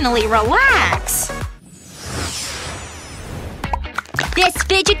can finally relax. This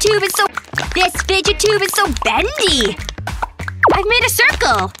fidget tube is so bendy! I've made a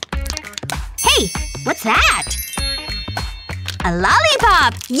circle. Hey, what's that? A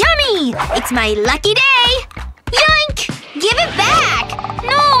lollipop! Yummy! It's my lucky day! Yoink! Give it back!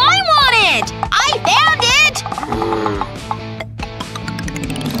 No, I want it! I found it!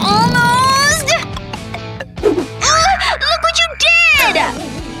 Almost! Look what you did!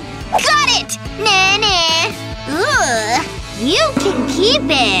 Got it! Nah. Ugh. You can keep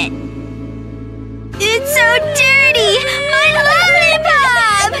it. It's so dirty! My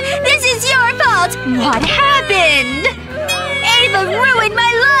lollipop! This is your fault! What happened? Ava ruined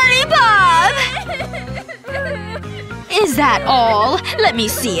my lollipop! Is that all? Let me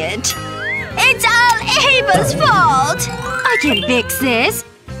see it. It's all Ava's fault! I can fix this.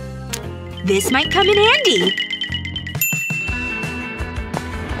 This might come in handy.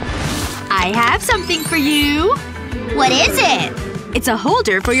 I have something for you. What is it? It's a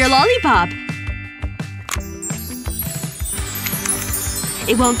holder for your lollipop.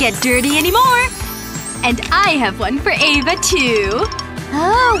 It won't get dirty anymore. And I have one for Ava, too.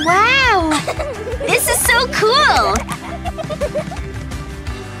 Oh, wow! This is so cool!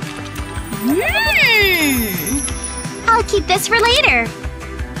 I'll keep this for later.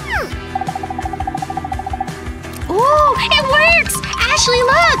 Ooh, it works! Ashley,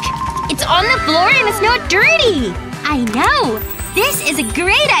 look! It's on the floor and it's not dirty! I know! This is a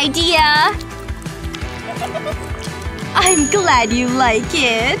great idea! I'm glad you like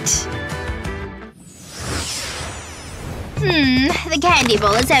it. The candy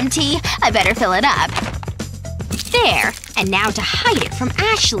bowl is empty. I better fill it up. There. And now to hide it from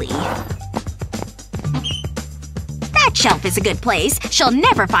Ashley. That shelf is a good place. She'll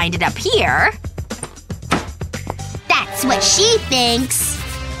never find it up here. That's what she thinks.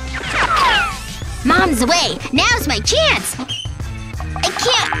 Mom's away. Now's my chance. I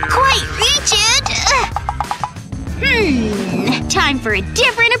can't quite reach it. Time for a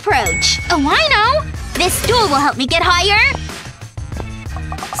different approach. Oh, I know! This stool will help me get higher.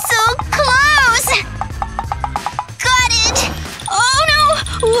 So close! Got it! Oh no!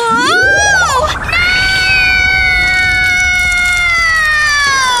 Whoa! No!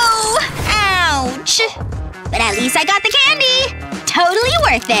 Ouch! But at least I got the candy! Totally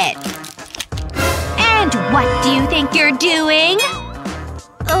worth it! And what do you think you're doing?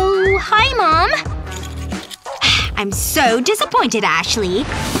 Oh, hi, Mom. I'm so disappointed, Ashley.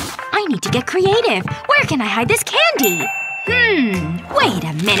 I need to get creative. Where can I hide this candy? Wait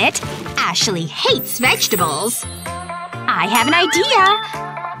a minute. Ashley hates vegetables. I have an idea.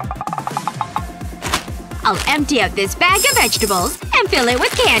 I'll empty out this bag of vegetables and fill it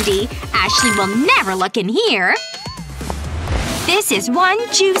with candy. Ashley will never look in here. This is one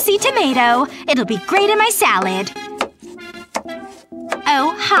juicy tomato. It'll be great in my salad.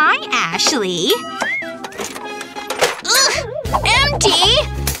 Oh, hi, Ashley. Ugh! Empty?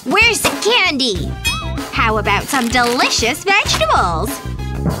 Where's the candy? How about some delicious vegetables?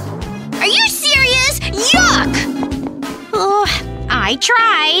 Yuck! Oh, I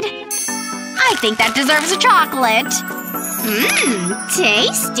tried. I think that deserves a chocolate.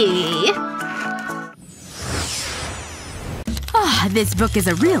 Tasty. Ah, this book is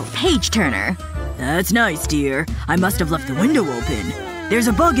a real page-turner. That's nice, dear. I must have left the window open. There's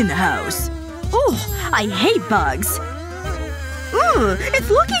a bug in the house. Ooh, I hate bugs. Ooh, it's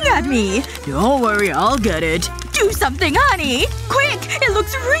looking at me. Don't worry, I'll get it. Do something, honey! Quick! It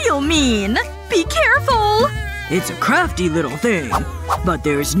looks real mean! Be careful! It's a crafty little thing. But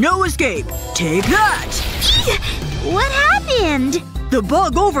there's no escape. Take that! What happened? The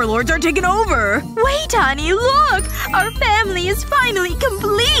bug overlords are taking over! Wait, honey, look! Our family is finally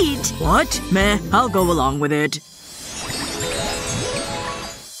complete! What? Meh, I'll go along with it.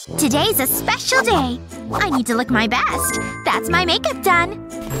 Today's a special day. I need to look my best. That's my makeup done.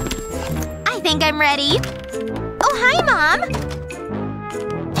 I think I'm ready. Oh, hi, Mom!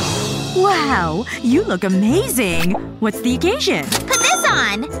 Wow, you look amazing! What's the occasion? Put this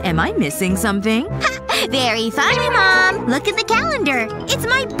on! Am I missing something? Very funny, Mom! Look at the calendar. It's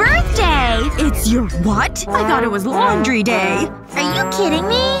my birthday! It's your what? I thought it was laundry day. Are you kidding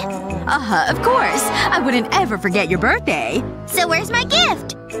me? Of course. I wouldn't ever forget your birthday. So where's my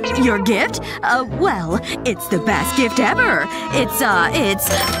gift? Your gift? Well, it's the best gift ever. It's…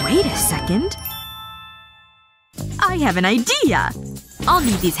 Wait a second. I have an idea! I'll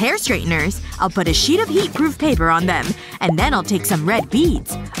need these hair straighteners. I'll put a sheet of heat-proof paper on them. And then I'll take some red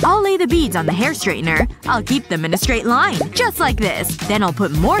beads. I'll lay the beads on the hair straightener. I'll keep them in a straight line. Just like this. Then I'll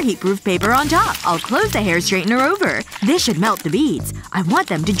put more heat-proof paper on top. I'll close the hair straightener over. This should melt the beads. I want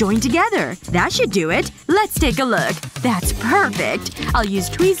them to join together. That should do it. Let's take a look. That's perfect. I'll use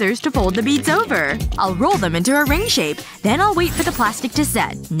tweezers to fold the beads over. I'll roll them into a ring shape. Then I'll wait for the plastic to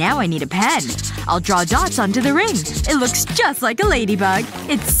set. Now I need a pen. I'll draw dots onto the ring. It looks just like a ladybug.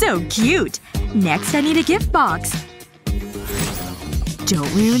 It's so cute. Next I need a gift box.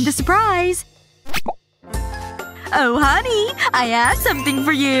 Don't ruin the surprise. Oh, honey. I have something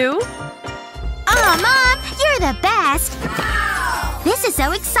for you. Aw, Mom! You're the best! This is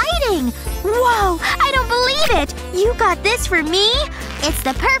so exciting! Whoa! I don't believe it! You got this for me? It's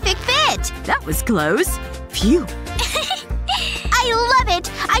the perfect fit! That was close. Phew. I love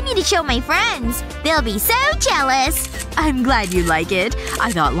it! I need to show my friends. They'll be so jealous. I'm glad you like it.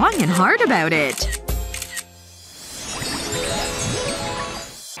 I thought long and hard about it.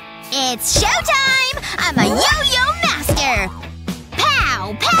 It's showtime! I'm a yo-yo master!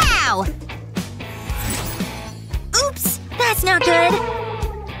 Pow! Pow! Oops! That's not good.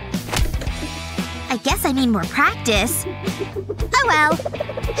 I guess I need more practice. Oh well.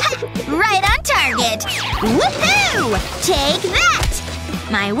 Ha! Right on target! Woohoo! Take that!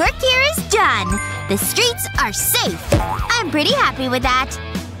 My work here is done. The streets are safe. I'm pretty happy with that.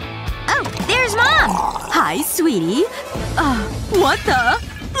 Oh, there's Mom! Hi, sweetie. What the?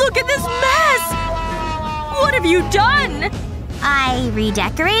 Look at this mess! What have you done? I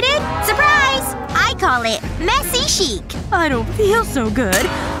redecorated? Surprise! I call it messy chic. I don't feel so good.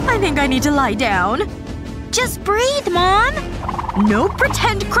 I think I need to lie down. Just breathe, Mom. No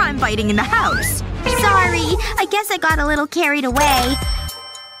pretend crime fighting in the house. Sorry. I guess I got a little carried away.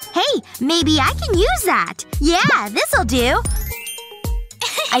 Hey, maybe I can use that. Yeah, this'll do.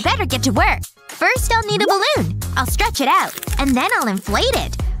 I better get to work. First I'll need a balloon. I'll stretch it out. And then I'll inflate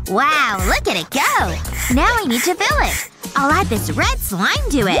it. Wow, look at it go! Now I need to fill it. I'll add this red slime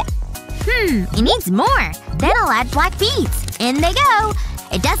to it. It needs more. Then I'll add black beads. In they go.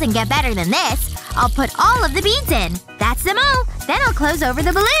 It doesn't get better than this. I'll put all of the beads in. That's them all. Then I'll close over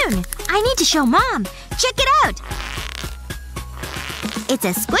the balloon. I need to show Mom. Check it out. It's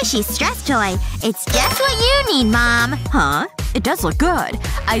a squishy stress toy. It's just what you need, Mom. Huh? It does look good.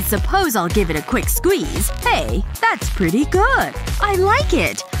 I suppose I'll give it a quick squeeze. Hey, that's pretty good. I like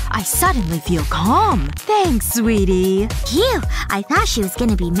it. I suddenly feel calm. Thanks, sweetie. Phew. I thought she was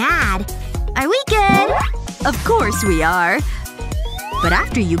gonna be mad. Are we good? Of course we are. But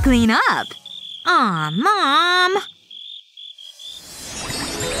after you clean up. Aw, Mom.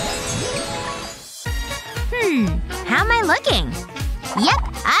 How am I looking? Yep,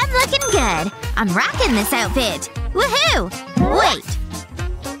 I'm looking good. I'm rocking this outfit. Woohoo! Wait.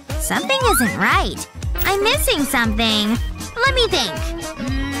 Something isn't right. I'm missing something. Let me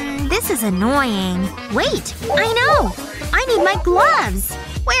think. This is annoying. Wait. I know! I need my gloves!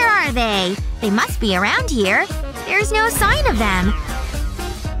 Where are they? They must be around here. There's no sign of them.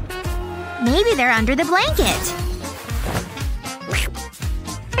 Maybe they're under the blanket.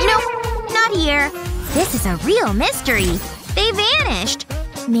 Nope. Not here. This is a real mystery. They vanished.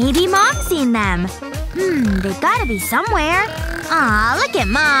 Maybe Mom's seen them. They've gotta be somewhere. Aw, look at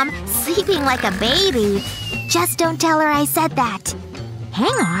Mom. sleeping like a baby. Just don't tell her I said that.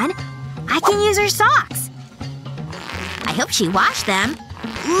 Hang on. I can use her socks. I hope she washed them.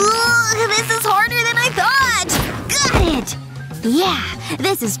 Ooh, this is harder than I thought! Got it! Yeah,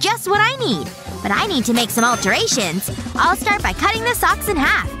 this is just what I need. But I need to make some alterations. I'll start by cutting the socks in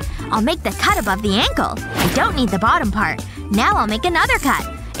half. I'll make the cut above the ankle. I don't need the bottom part. Now I'll make another cut.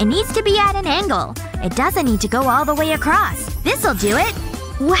 It needs to be at an angle. It doesn't need to go all the way across. This'll do it.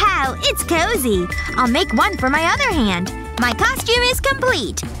 Wow, it's cozy. I'll make one for my other hand. My costume is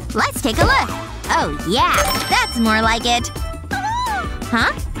complete. Let's take a look. Oh yeah, that's more like it.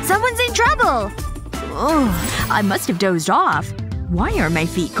 Huh? Someone's in trouble. Oh, I must have dozed off. Why are my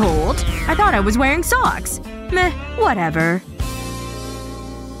feet cold? I thought I was wearing socks. Meh, whatever.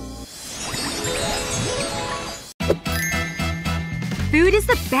 Food is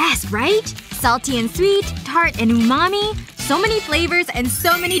the best, right? Salty and sweet, tart and umami. So many flavors and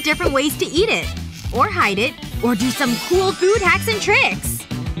so many different ways to eat it. Or hide it. Or do some cool food hacks and tricks.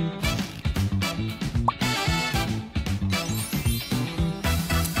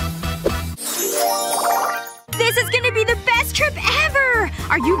 This is gonna be the best trip ever!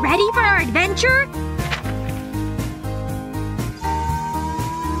 Are you ready for our adventure?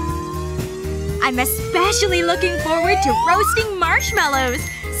 I'm especially looking forward to roasting marshmallows!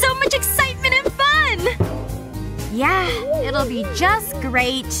 So much excitement and fun! Yeah, it'll be just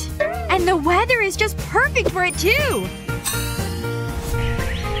great. And the weather is just perfect for it, too!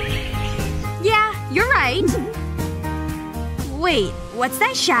 Yeah, you're right. Wait, what's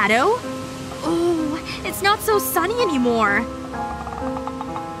that shadow? Oh, it's not so sunny anymore.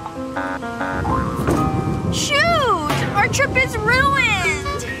 Shoot! Our trip is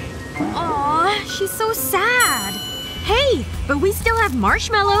ruined! Aw, she's so sad. Hey, but we still have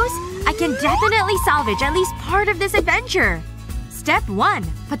marshmallows. I can definitely salvage at least part of this adventure. Step 1.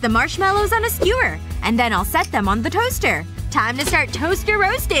 Put the marshmallows on a skewer. And then I'll set them on the toaster. Time to start toaster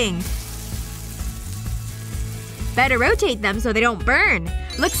roasting. Better rotate them so they don't burn.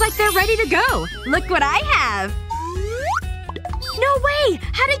 Looks like they're ready to go. Look what I have! No way!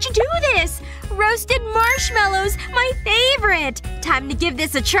 How did you do this? Roasted marshmallows! My favorite! Time to give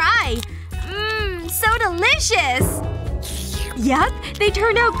this a try. Mmm, so delicious! Yup, they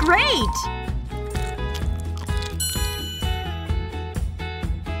turned out great!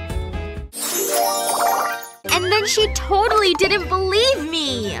 And then she totally didn't believe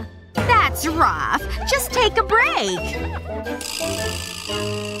me! That's rough. Just take a break.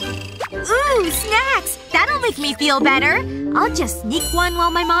 Ooh, snacks! That'll make me feel better. I'll just sneak one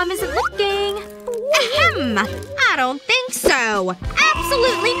while my mom isn't looking. Ahem! I don't think so.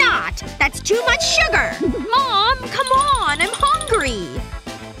 Absolutely not! That's too much sugar! Mom, come on! I'm hungry!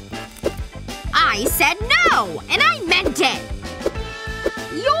 I said no! And I meant it!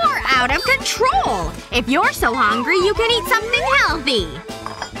 You're out of control! If you're so hungry, you can eat something healthy.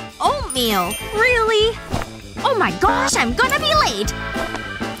 Oatmeal? Really? Oh my gosh, I'm gonna be late!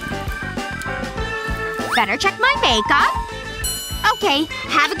 Better check my makeup. Okay,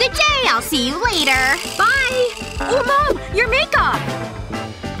 have a good day. I'll see you later. Bye! Oh, Mom! Your makeup!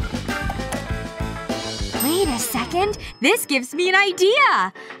 Wait a second. This gives me an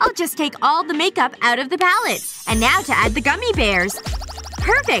idea! I'll just take all the makeup out of the palette. And now to add the gummy bears.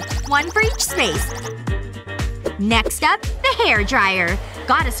 Perfect! One for each space. Next up, the hairdryer.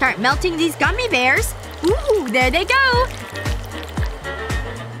 Gotta start melting these gummy bears. Ooh, there they go!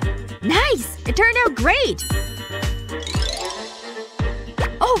 Nice! It turned out great!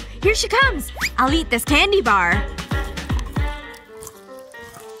 Oh, here she comes! I'll eat this candy bar.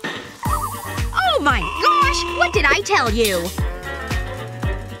 Oh my gosh! What did I tell you?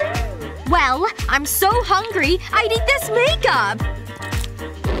 Well, I'm so hungry, I'd eat this makeup!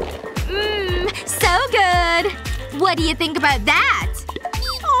 Mmm, so good! What do you think about that?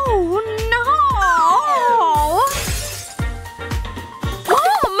 Oh no!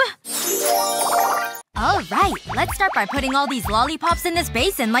 Mom! Alright, let's start by putting all these lollipops in this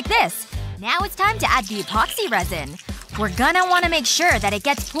basin like this. Now it's time to add the epoxy resin. We're gonna want to make sure that it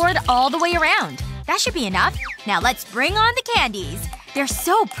gets poured all the way around. That should be enough. Now let's bring on the candies. They're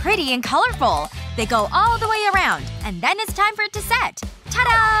so pretty and colorful. They go all the way around. And then it's time for it to set.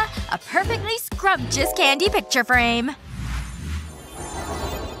 Ta-da! A perfectly scrumptious candy picture frame.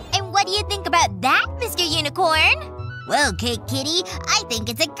 And what do you think about that, Mr. Unicorn? Well, Cake Kitty, I think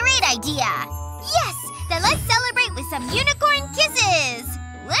it's a great idea. Yes! Then let's celebrate with some unicorn kisses!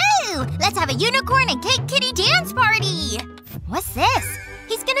 Woo! Let's have a unicorn and Cake Kitty dance party! What's this?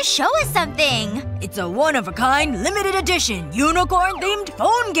 He's gonna show us something! It's a one-of-a-kind, limited edition, unicorn-themed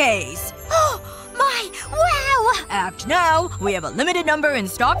phone case! Oh! My! Wow! Act now! We have a limited number in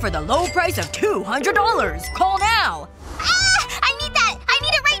stock for the low price of $200! Call now! Ah! I need that! I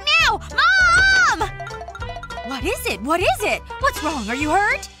need it right now! Mom! What is it? What is it? What's wrong? Are you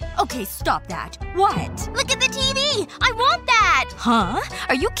hurt? Okay, stop that. What? Look at the TV! I want that! Huh?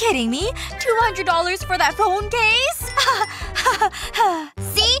 Are you kidding me? $200 for that phone case?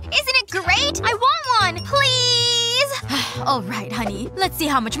 See? Isn't it great? I want one! Please! Alright, honey. Let's see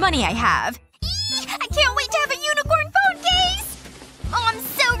how much money I have. I can't wait to have a unicorn phone case! Oh, I'm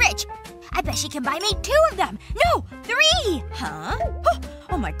so rich! I bet she can buy me 2 of them! No! 3! Huh?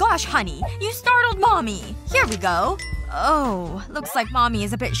 Oh my gosh, honey. You startled mommy. Here we go. Oh, looks like mommy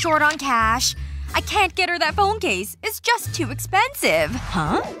is a bit short on cash. I can't get her that phone case. It's just too expensive.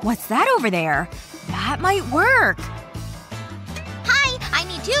 Huh? What's that over there? That might work. Hi! I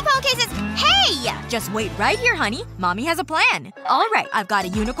need 2 phone cases! Hey! Just wait right here, honey. Mommy has a plan. Alright, I've got a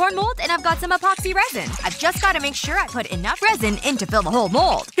unicorn mold and I've got some epoxy resin. I've just gotta make sure I put enough resin in to fill the whole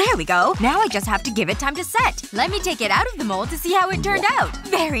mold. There we go. Now I just have to give it time to set. Let me take it out of the mold to see how it turned out.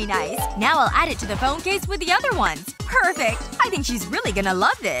 Very nice. Now I'll add it to the phone case with the other ones. Perfect. I think she's really gonna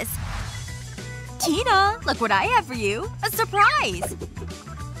love this. Tina, look what I have for you. A surprise.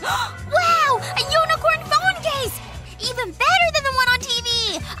 Wow! A unicorn phone case! Even better than the one on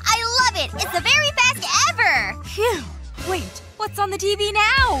TV! I love it! It's the very best ever! Phew. Wait, what's on the TV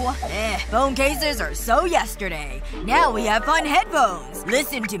now? Phone cases are so yesterday. Now we have fun headphones.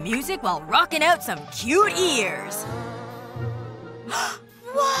 Listen to music while rocking out some cute ears.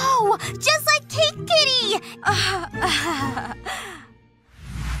 Whoa! Just like Cake Kitty!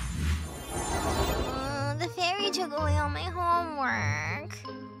 The fairy took away all my homework.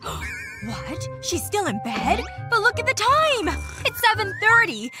 What? She's still in bed? But look at the time! It's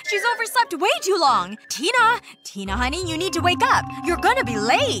 7:30! She's overslept way too long! Tina! Tina, honey, you need to wake up! You're gonna be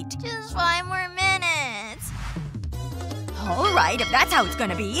late! Just 5 more minutes. Alright, if that's how it's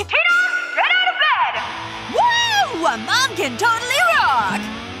gonna be. Tina! Get out of bed! Woo! Mom can totally rock!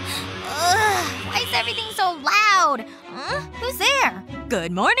 Ugh, why is everything so loud? Huh? Who's there?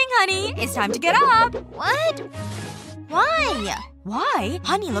 Good morning, honey. It's time to get up. What? Why? Why?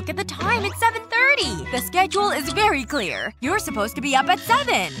 Honey, look at the time. It's 7:30. The schedule is very clear. You're supposed to be up at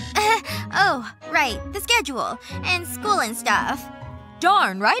 7. Oh, right. The schedule. And school and stuff.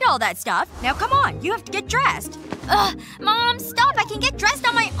 Darn right, all that stuff. Now come on, you have to get dressed. Ugh, Mom, stop! I can get dressed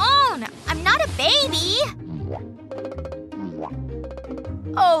on my own! I'm not a baby!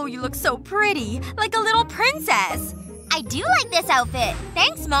 Oh, you look so pretty. Like a little princess. I do like this outfit.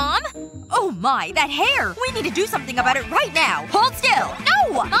 Thanks, Mom. Oh my, that hair! We need to do something about it right now. Hold still.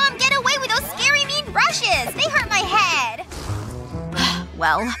 No! Mom, get away with those scary mean brushes! They hurt my head!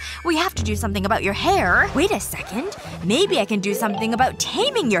 Well, we have to do something about your hair. Wait a second. Maybe I can do something about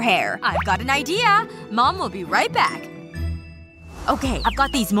taming your hair. I've got an idea. Mom will be right back. Okay, I've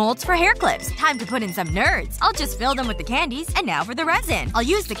got these molds for hair clips. Time to put in some nerds. I'll just fill them with the candies, and now for the resin. I'll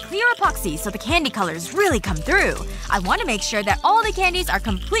use the clear epoxy so the candy colors really come through. I want to make sure that all the candies are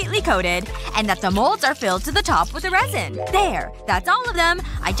completely coated, and that the molds are filled to the top with the resin. There! That's all of them.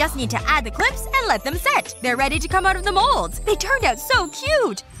 I just need to add the clips and let them set. They're ready to come out of the molds. They turned out so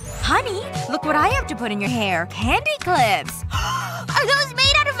cute! Honey, look what I have to put in your hair. Candy clips! Are those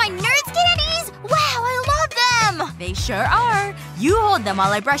made out of my Nerds candies? Wow, I love them! They sure are. You hold them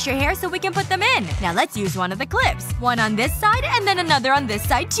while I brush your hair so we can put them in. Now let's use one of the clips. One on this side and then another on this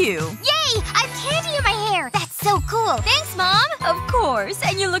side too. Yay! I have candy in my hair! That's so cool! Thanks, Mom! Of course.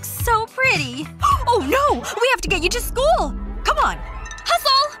 And you look so pretty. Oh no! We have to get you to school! Come on!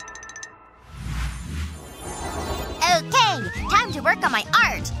 Hustle! Okay, time to work on my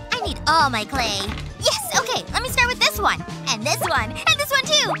art. I need all my clay. Yes! Okay, let me start with this one. And this one. And this one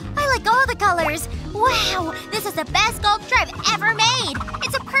too! I like all the colors. Wow! This is the best sculpture I've ever made!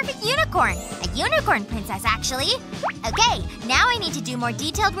 It's a perfect unicorn. A unicorn princess, actually. Okay, now I need to do more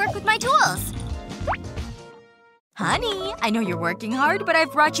detailed work with my tools. Honey, I know you're working hard, but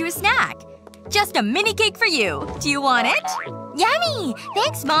I've brought you a snack. Just a mini cake for you. Do you want it? Yummy!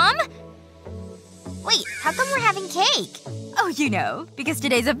 Thanks, Mom! Wait, how come we're having cake? Oh, you know. Because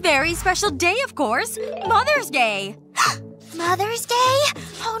today's a very special day, of course. Mother's Day. Mother's Day?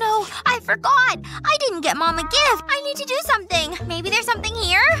 Oh no, I forgot! I didn't get Mom a gift! I need to do something! Maybe there's something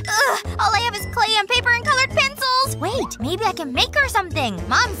here? Ugh, all I have is clay and paper and colored pencils! Wait, maybe I can make her something!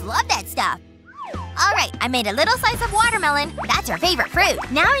 Moms love that stuff! Alright, I made a little slice of watermelon. That's her favorite fruit.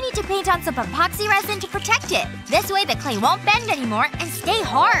 Now I need to paint on some epoxy resin to protect it. This way the clay won't bend anymore and stay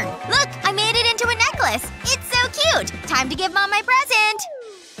hard. Look, I made it into a necklace! It's so cute! Time to give Mom my present!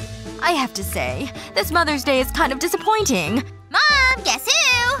 I have to say, this Mother's Day is kind of disappointing. Mom, guess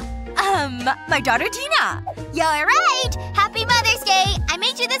who? My daughter Tina. You're right! Happy Mother's Day! I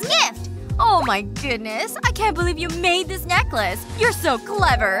made you this gift! Oh my goodness. I can't believe you made this necklace. You're so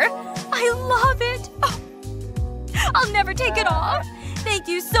clever. I love it. Oh. I'll never take it off. Thank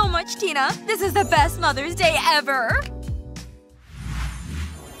you so much, Tina. This is the best Mother's Day ever.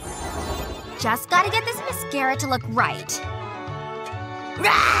 Just gotta get this mascara to look right.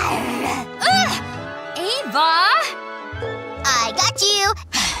 Ava! I got you!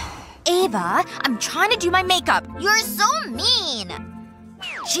 Ava, I'm trying to do my makeup. You're so mean!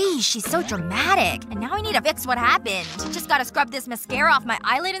 Geez, she's so dramatic. And now I need to fix what happened. Just gotta scrub this mascara off my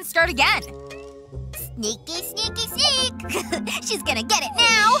eyelid and start again. Sneaky, sneaky, sneak! She's gonna get it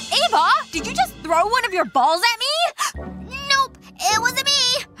now! Ava! Did you just throw one of your balls at me? Nope! It wasn't me!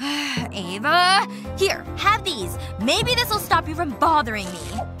 Ava? Here, have these. Maybe this'll stop you from bothering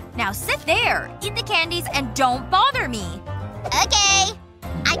me. Now sit there, eat the candies, and don't bother me. Okay.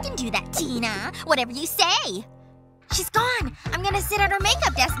 I can do that, Tina. Whatever you say. She's gone. I'm gonna sit at her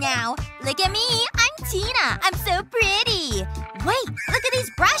makeup desk now. Look at me. I'm Tina. I'm so pretty. Wait, look at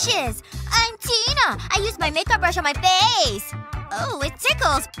these brushes. I'm Tina. I used my makeup brush on my face. Oh, it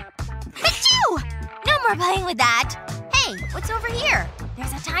tickles. Achoo! No more playing with that. Hey, what's over here?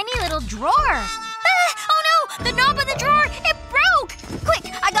 There's a tiny little drawer. Oh no! The knob of the drawer! It broke! Quick!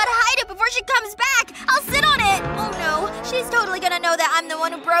 I gotta hide it before she comes back! I'll sit on it! Oh no. She's totally gonna know that I'm the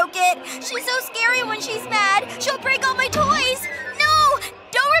one who broke it. She's so scary when she's mad. She'll break all my toys! No!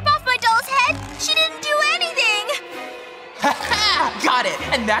 Don't rip off my doll's head! She didn't do anything! Ha ha! Got it!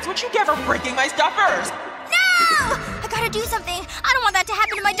 And that's what you get for breaking my stuffers! No! I gotta do something. I don't want that to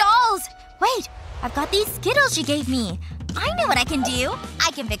happen to my dolls. Wait. I've got these Skittles she gave me. I know what I can do. I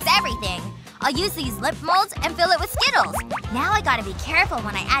can fix everything. I'll use these lip molds and fill it with Skittles. Now I gotta be careful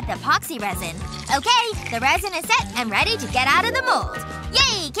when I add the epoxy resin. Okay, the resin is set and ready to get out of the mold.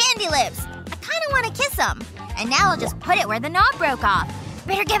 Yay, candy lips! I kinda wanna kiss them. And now I'll just put it where the knob broke off.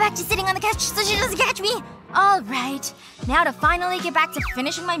 Better get back to sitting on the couch so she doesn't catch me. Alright. Now to finally get back to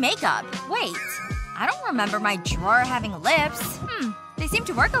finishing my makeup. Wait. I don't remember my drawer having lips. They seem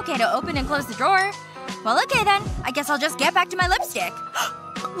to work okay to open and close the drawer. Well, okay then. I guess I'll just get back to my lipstick.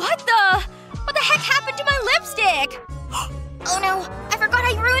 What the heck happened to my lipstick? Oh no. I forgot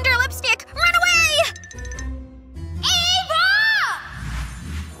I ruined her lipstick. Run away! Ava!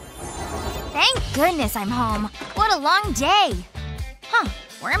 Thank goodness I'm home. What a long day. Huh.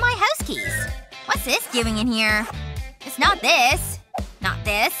 Where are my house keys? What's this doing in here? It's not this. Not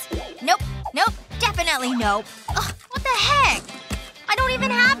this. Nope. Nope. Definitely nope. Ugh, what the heck? I don't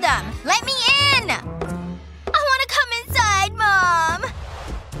even have them. Let me in! I wanna come inside, Mom!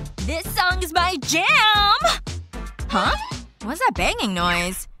 This song is my jam! Huh? What's that banging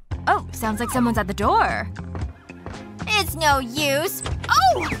noise? Oh, sounds like someone's at the door. It's no use.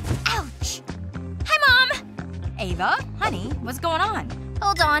 Oh! Ouch! Hi, Mom! Ava? Honey? What's going on?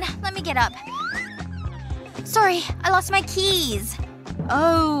 Hold on. Let me get up. Sorry. I lost my keys.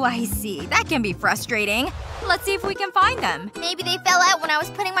 Oh, I see. That can be frustrating. Let's see if we can find them. Maybe they fell out when I was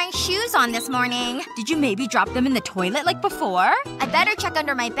putting my shoes on this morning. Did you maybe drop them in the toilet like before? I better check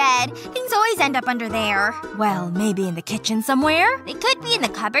under my bed. Things always end up under there. Well, maybe in the kitchen somewhere? They could be in the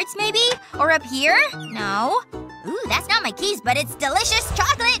cupboards, maybe? Or up here? No. Ooh, that's not my keys, but it's delicious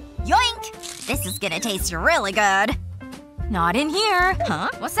chocolate! Yoink! This is gonna taste really good. Not in here. Huh?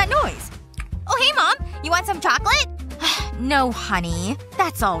 What's that noise? Oh, hey, Mom! You want some chocolate? No, honey.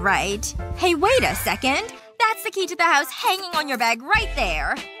 That's alright. Hey, wait a second. That's the key to the house hanging on your bag right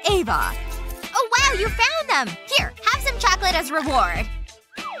there. Ava. Oh wow, you found them! Here, have some chocolate as reward.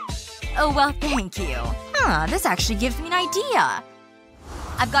 Oh well, thank you. Huh, this actually gives me an idea.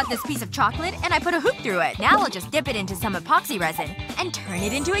 I've got this piece of chocolate and I put a hoop through it. Now I'll just dip it into some epoxy resin and turn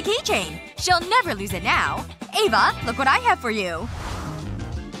it into a keychain. She'll never lose it now. Ava, look what I have for you.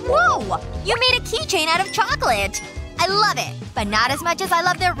 Whoa! You made a keychain out of chocolate! I love it! But not as much as I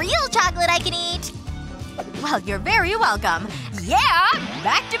love the real chocolate I can eat! Well, you're very welcome. Yeah!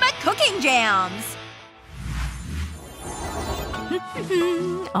 Back to my cooking jams!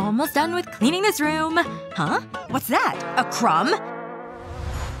 Almost done with cleaning this room. Huh? What's that? A crumb?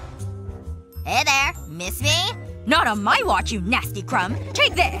 Hey there. Miss me? Not on my watch, you nasty crumb.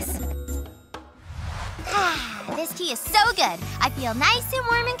 Take this! This tea is so good. I feel nice and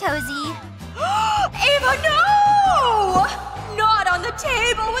warm and cozy. Ava, no! Not on the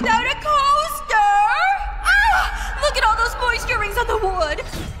table without a coaster! Ah! Look at all those moisture rings on the wood!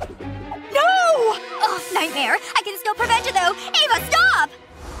 No! Oh, nightmare. I can still prevent it though. Ava, stop!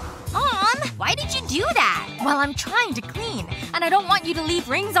 Mom, why did you do that? Well, I'm trying to clean. And I don't want you to leave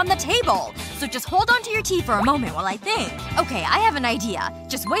rings on the table. So just hold on to your tea for a moment while I think. Okay, I have an idea.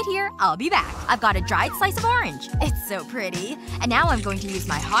 Just wait here. I'll be back. I've got a dried slice of orange. It's so pretty. And now I'm going to use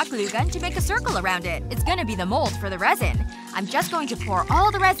my hot glue gun to make a circle around it. It's gonna be the mold for the resin. I'm just going to pour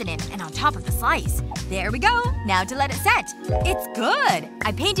all the resin in and on top of the slice. There we go. Now to let it set. It's good!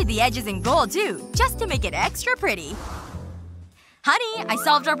 I painted the edges in gold too, just to make it extra pretty. Honey, I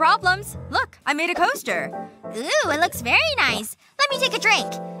solved our problems. Look, I made a coaster. Ooh, it looks very nice. Let me take a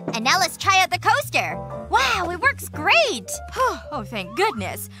drink. And now let's try out the coaster. Wow, it works great! Oh, thank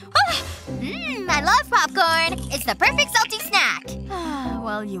goodness. I love popcorn. It's the perfect salty snack.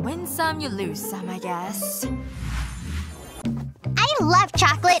 Well, you win some, you lose some, I guess. I love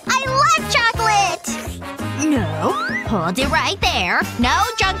chocolate. I love chocolate! No. Hold it right there. No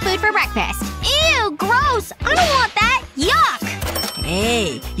junk food for breakfast. Ew, gross! I don't want that. Yuck!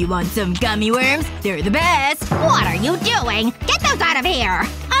 Hey, you want some gummy worms? They're the best! What are you doing? Get those out of here!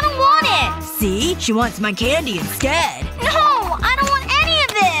 I don't want it! See? She wants my candy instead. No! I don't want any of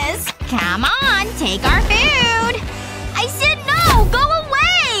this! Come on, take our food! I said no! Go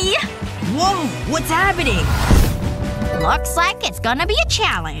away! Whoa! What's happening? Looks like it's gonna be a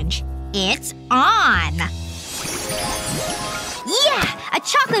challenge. It's on! Yeah! A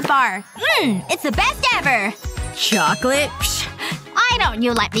chocolate bar! It's the best ever! Chocolate? Psh. Why don't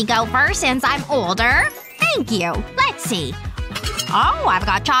you let me go first since I'm older? Thank you. Let's see. Oh, I've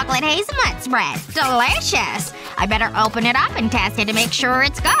got chocolate hazelnut spread. Delicious! I better open it up and test it to make sure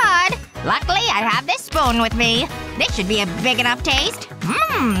it's good. Luckily, I have this spoon with me. This should be a big enough taste.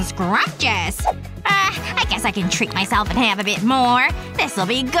 Scrumptious. I guess I can treat myself and have a bit more. This'll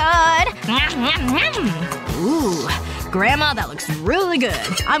be good. Ooh. Grandma, that looks really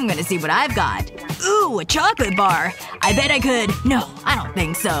good. I'm gonna see what I've got. Ooh, a chocolate bar. I bet I could. No, I don't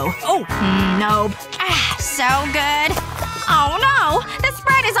think so. Oh, nope. So good. Oh no! The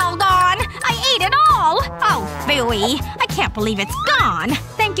spread is all gone! I ate it all! Oh, phooey. I can't believe it's gone.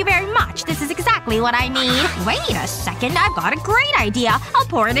 Thank you very much. This is exactly what I need. Wait a second. I've got a great idea. I'll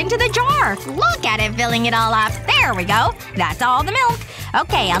pour it into the jar. Look at it filling it all up. There we go. That's all the milk.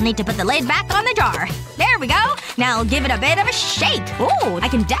 Okay, I'll need to put the lid back on the jar. There we go. Now I'll give it a bit of a shake. Ooh, I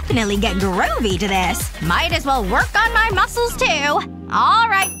can definitely get groovy to this. Might as well work on my muscles too.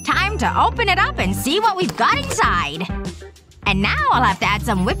 Alright, time to open it up and see what we've got inside. And now I'll have to add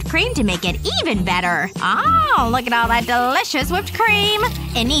some whipped cream to make it even better. Oh, look at all that delicious whipped cream.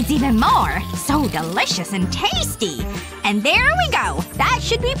 It needs even more. So delicious and tasty. And there we go. That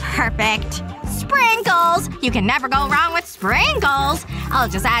should be perfect. Sprinkles! You can never go wrong with sprinkles! I'll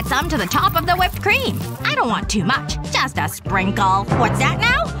just add some to the top of the whipped cream. I don't want too much. Just a sprinkle. What's that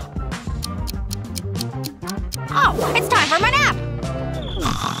now? Oh, it's time for my nap!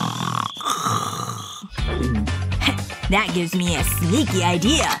 That gives me a sneaky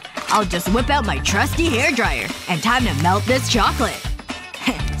idea. I'll just whip out my trusty hairdryer. And time to melt this chocolate.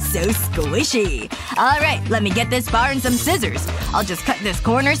 So squishy. Alright, let me get this bar and some scissors. I'll just cut this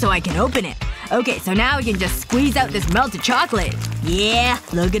corner so I can open it. Okay, so now we can just squeeze out this melted chocolate. Yeah,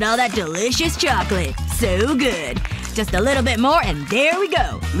 look at all that delicious chocolate. So good. Just a little bit more and there we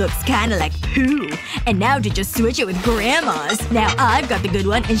go. Looks kinda like poo. And now to just switch it with Grandma's. Now I've got the good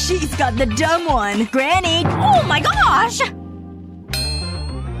one and she's got the dumb one. Granny! Oh my gosh!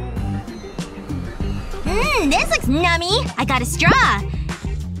 This looks nummy. I got a straw.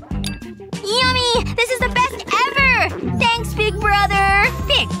 Yummy! This is the best ever! Thanks, Big Brother!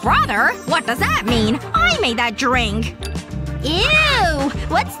 Big Brother? What does that mean? I made that drink! Ew!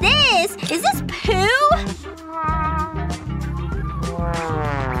 What's this? Is this poo?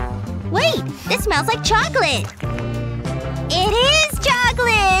 Wait! This smells like chocolate! It is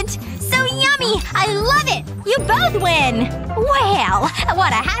chocolate! So yummy! I love it! You both win! Well,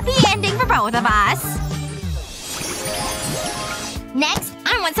 what a happy ending for both of us! Next,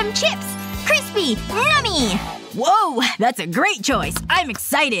 I want some chips! Crispy! Yummy! Whoa! That's a great choice! I'm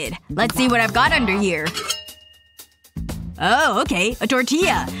excited! Let's see what I've got under here. Oh, okay. A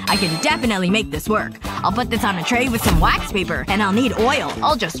tortilla. I can definitely make this work. I'll put this on a tray with some wax paper. And I'll need oil.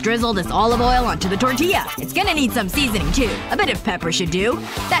 I'll just drizzle this olive oil onto the tortilla. It's gonna need some seasoning too. A bit of pepper should do.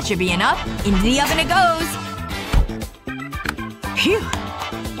 That should be enough. Into the oven it goes. Phew.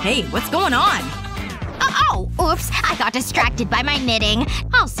 Hey, what's going on? Oh, oops. I got distracted by my knitting.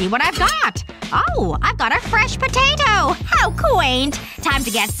 I'll see what I've got. Oh, I've got a fresh potato! How quaint! Time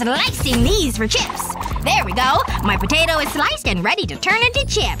to get slicing these for chips. There we go. My potato is sliced and ready to turn into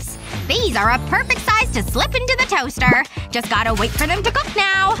chips. These are a perfect size to slip into the toaster. Just gotta wait for them to cook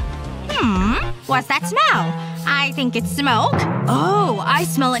now. What's that smell? I think it's smoke. Oh, I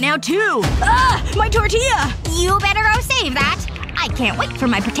smell it now too. Ah! My tortilla! You better go save that. I can't wait for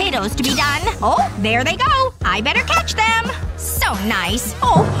my potatoes to be done. Oh, there they go. I better catch them. So nice.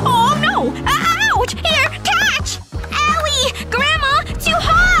 Oh no! Ouch! Here, catch! Owie! Grandma, too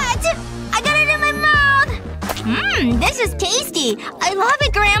hot! I got it in my mouth. This is tasty. I love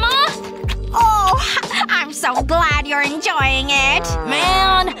it, Grandma. Oh, I'm so glad you're enjoying it.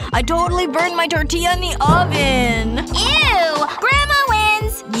 Man, I totally burned my tortilla in the oven. Ew! Grandma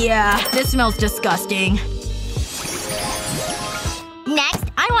wins! Yeah, this smells disgusting. Next,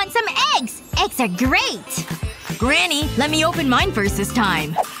 I want some eggs. Eggs are great. Granny, let me open mine first this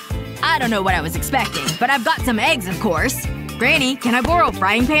time. I don't know what I was expecting, but I've got some eggs, of course. Granny, can I borrow a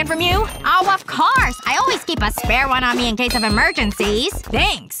frying pan from you? Oh, of course. I always keep a spare one on me in case of emergencies.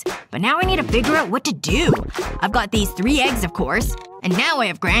 Thanks. But now I need to figure out what to do. I've got these 3 eggs, of course. And now I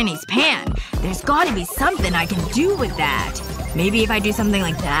have Granny's pan. There's gotta be something I can do with that. Maybe if I do something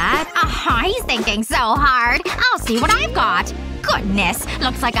like that? Oh, he's thinking so hard. I'll see what I've got. Goodness.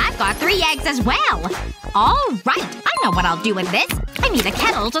 Looks like I've got 3 eggs as well. Alright. I know what I'll do with this. I need a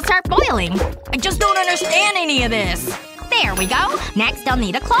kettle to start boiling. I just don't understand any of this. There we go. Next I'll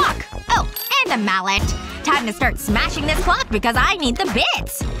need a clock. Oh, and a mallet. Time to start smashing this clock because I need the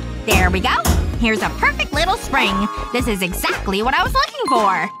bits. There we go. Here's a perfect little spring. This is exactly what I was looking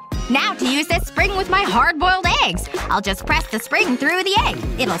for. Now to use this spring with my hard-boiled eggs. I'll just press the spring through the egg.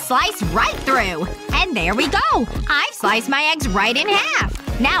 It'll slice right through. And there we go. I've sliced my eggs right in half.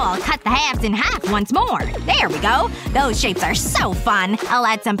 Now I'll cut the halves in half once more. There we go. Those shapes are so fun. I'll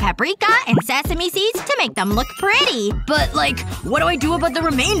add some paprika and sesame seeds to make them look pretty. But, like, what do I do about the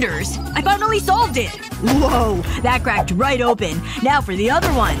remainders? I finally solved it! Whoa! That cracked right open. Now for the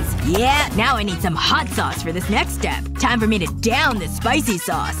other ones. Yeah, now I need some hot sauce for this next step. Time for me to down this spicy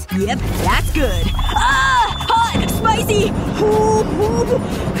sauce. Yep, that's good. Ah! Hot! Spicy! Ooh, ooh.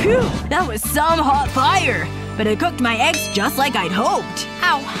 Phew, that was some hot fire. But it cooked my eggs just like I'd hoped.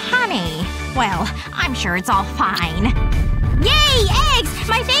 Oh, honey. Well, I'm sure it's all fine. Yay! Eggs!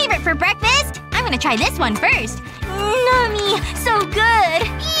 My favorite for breakfast! I'm gonna try this one first. Nummy! So good!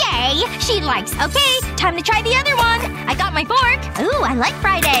 Yay! She likes. Okay, time to try the other one. I got my fork. Ooh, I like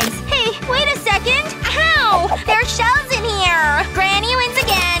fried eggs. Hey, wait a second. Ow! There are shells in here! Granny wins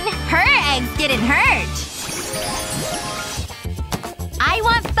again. Her eggs didn't hurt. I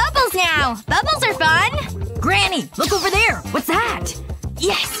want bubbles now! Bubbles are fun! Granny! Look over there! What's that?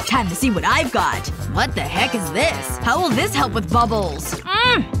 Yes! Time to see what I've got. What the heck is this? How will this help with bubbles?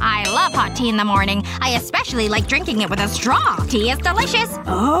 I love hot tea in the morning. I especially like drinking it with a straw. Tea is delicious.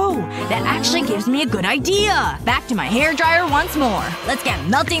 Oh! That actually gives me a good idea! Back to my hairdryer once more. Let's get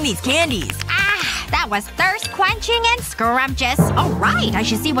melting these candies. Ah! That was thirst-quenching and scrumptious. Alright, I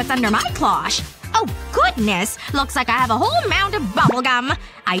should see what's under my cloche. Oh goodness! Looks like I have a whole mound of bubble gum.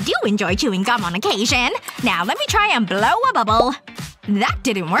 I do enjoy chewing gum on occasion. Now let me try and blow a bubble. That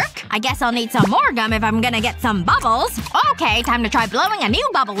didn't work. I guess I'll need some more gum if I'm gonna get some bubbles. Okay, time to try blowing a new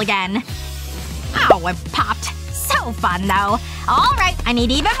bubble again. Oh, it popped. So fun, though. Alright, I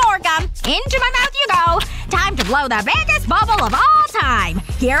need even more gum. Into my mouth you go. Time to blow the biggest bubble of all time.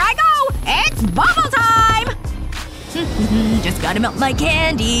 Here I go! It's bubble time! Just gotta melt my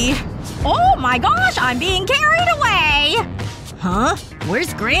candy. Oh my gosh, I'm being carried away! Huh?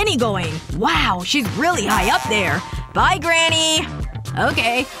 Where's Granny going? Wow, she's really high up there. Bye, Granny!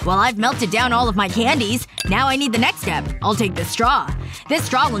 Okay, well I've melted down all of my candies. Now I need the next step. I'll take the straw. This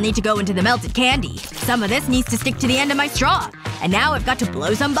straw will need to go into the melted candy. Some of this needs to stick to the end of my straw. And now I've got to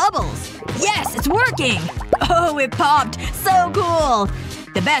blow some bubbles. Yes, it's working! Oh, it popped. So cool!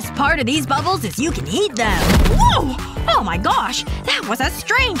 The best part of these bubbles is you can eat them. Whoa! Oh my gosh! That was a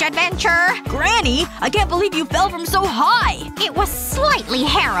strange adventure! Granny! I can't believe you fell from so high! It was slightly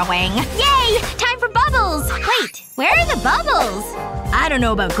harrowing. Yay! Time for bubbles! Wait, where are the bubbles? I don't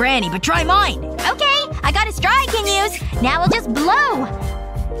know about Granny, but try mine! Okay, I got a straw I can use. Now I'll just blow.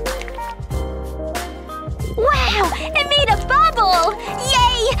 Wow! It made a bubble!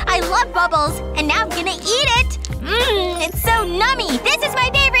 Yay! I love bubbles! And now I'm gonna eat it! It's so nummy! This is my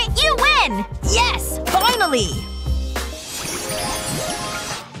favorite! You win! Yes! Finally!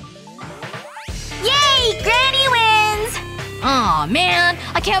 Yay! Granny wins! Aw, man.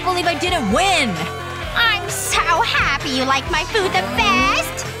 I can't believe I didn't win! I'm so happy you like my food the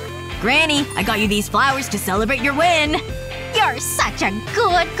best! Granny, I got you these flowers to celebrate your win! You're such a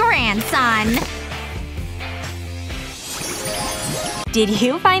good grandson! Did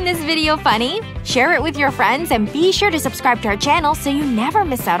you find this video funny? Share it with your friends and be sure to subscribe to our channel so you never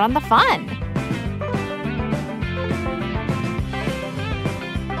miss out on the fun!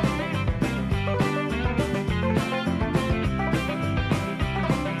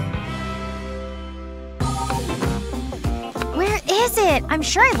 it. I'm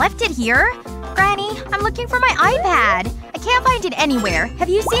sure I left it here. Granny, I'm looking for my iPad. I can't find it anywhere. Have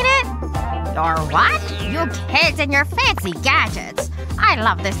you seen it? Your what? You kids and your fancy gadgets. I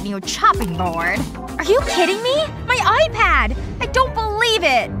love this new chopping board. Are you kidding me? My iPad! I don't believe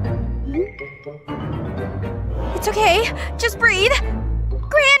it! It's okay. Just breathe.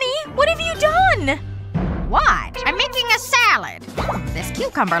 Granny, what have you done? What? I'm making a salad. This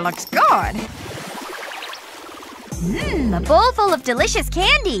cucumber looks good. A bowl full of delicious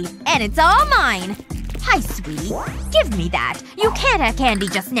candy. And it's all mine. Hi, sweetie. Give me that. You can't have candy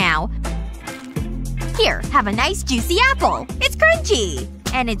just now. Here, have a nice juicy apple. It's crunchy.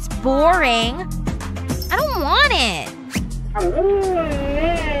 And it's boring. I don't want it.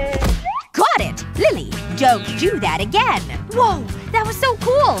 Got it! Lily, don't do that again. Whoa, that was so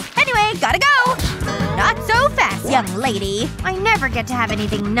cool. Anyway, gotta go. Not so fast, young lady. I never get to have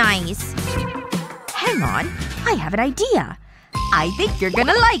anything nice. Hang on. I have an idea. I think you're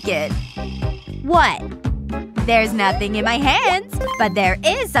gonna like it. What? There's nothing in my hands. But there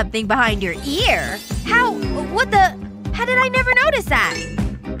is something behind your ear. How? What the? How did I never notice that?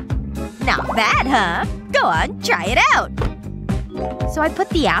 Not bad, huh? Go on, try it out. So I put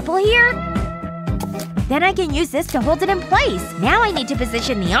the apple here? Then I can use this to hold it in place. Now I need to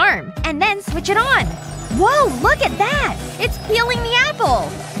position the arm. And then switch it on. Whoa, look at that! It's peeling the apple!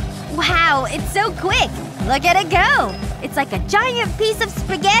 Wow, it's so quick! Look at it go! It's like a giant piece of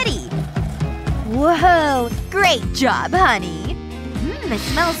spaghetti! Whoa! Great job, honey! It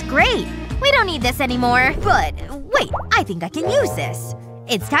smells great! We don't need this anymore. But wait, I think I can use this.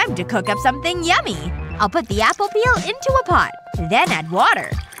 It's time to cook up something yummy. I'll put the apple peel into a pot. Then add water.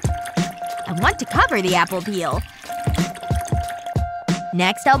 I want to cover the apple peel.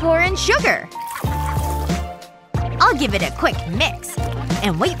 Next I'll pour in sugar. I'll give it a quick mix.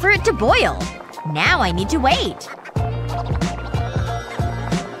 And wait for it to boil. Now I need to wait.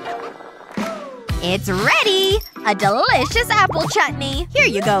 It's ready! A delicious apple chutney! Here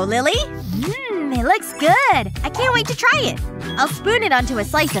you go, Lily. It looks good. I can't wait to try it. I'll spoon it onto a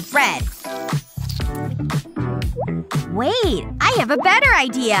slice of bread. Wait, I have a better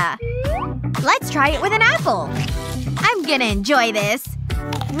idea. Let's try it with an apple. I'm gonna enjoy this.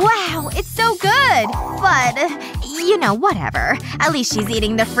 Wow, it's so good! But, you know, whatever. At least she's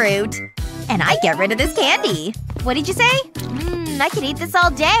eating the fruit. And I get rid of this candy. What did you say? I could eat this all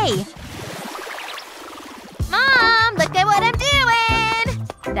day. Mom, look at what I'm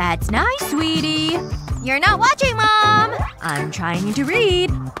doing! That's nice, sweetie. You're not watching, Mom! I'm trying to read.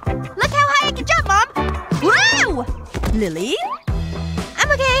 Look how high I can jump, Mom! Whoa! Lily?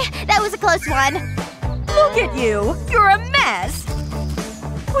 I'm okay. That was a close one. Look at you! You're a mess!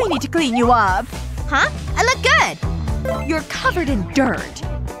 We need to clean you up. Huh? I look good. You're covered in dirt.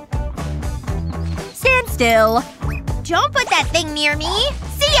 Stand still. Don't put that thing near me.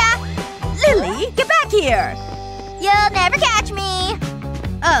 See ya! Lily, get back here! You'll never catch me.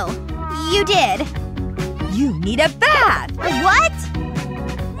 Oh. You did. You need a bath. What?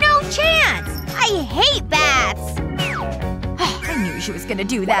 No chance! I hate baths! I knew she was gonna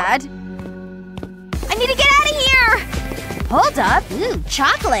do that. I need to get out of here! Hold up. Ooh,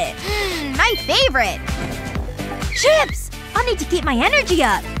 chocolate. My favorite. Chips! I'll need to keep my energy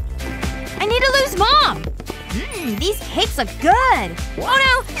up. I need to lose Mom. These cakes look good. Oh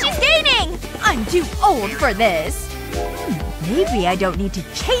no! She's gaining! I'm too old for this. Maybe I don't need to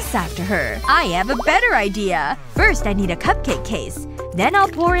chase after her. I have a better idea. First I need a cupcake case. Then I'll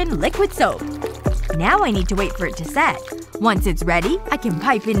pour in liquid soap. Now I need to wait for it to set. Once it's ready, I can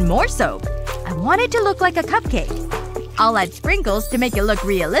pipe in more soap. I want it to look like a cupcake. I'll add sprinkles to make it look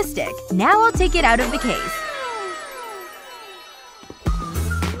realistic. Now I'll take it out of the case.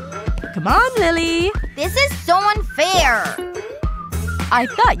 Come on, Lily. This is so unfair. I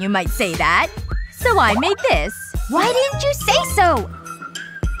thought you might say that. So I made this. Why didn't you say so?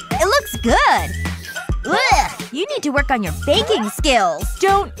 It looks good. Ugh! You need to work on your baking skills.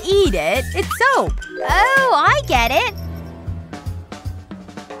 Don't eat it. It's soap. Oh, I get it.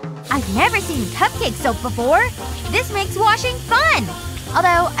 I've never seen cupcake soap before. This makes washing fun.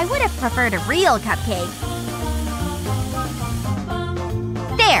 Although, I would have preferred a real cupcake.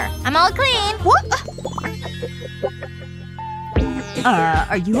 There. I'm all clean.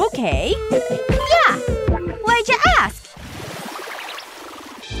 Are you okay? Yeah. Why'd you ask?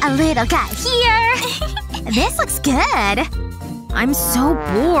 A little cut here. This looks good. I'm so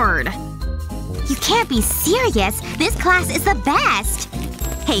bored. You can't be serious. This class is the best.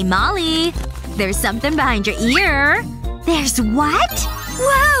 Hey, Molly. There's something behind your ear. There's what?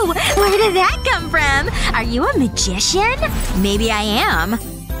 Whoa! Where did that come from? Are you a magician? Maybe I am.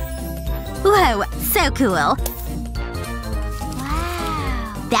 Whoa. So cool. Wow.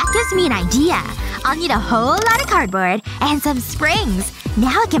 That gives me an idea. I'll need a whole lot of cardboard and some springs.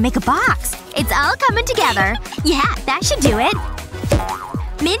 Now I can make a box. It's all coming together. Yeah, that should do it.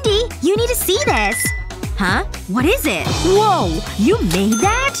 Mindy, you need to see this. Huh? What is it? Whoa! You made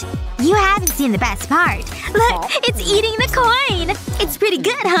that? You haven't seen the best part. Look, it's eating the coin! It's pretty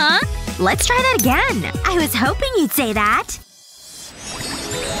good, huh? Let's try that again. I was hoping you'd say that.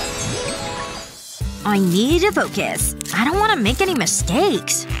 I need to focus. I don't want to make any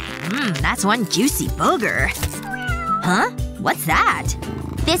mistakes. That's one juicy booger. Huh? What's that?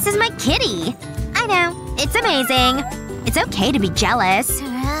 This is my kitty. I know. It's amazing. It's okay to be jealous.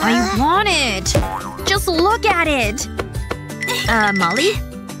 I want it. Just look at it. Molly?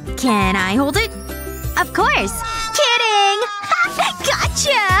 Can I hold it? Of course. Kidding!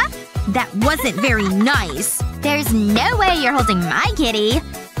 Gotcha! That wasn't very nice. There's no way you're holding my kitty.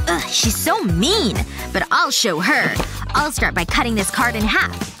 Ugh, she's so mean. But I'll show her. I'll start by cutting this card in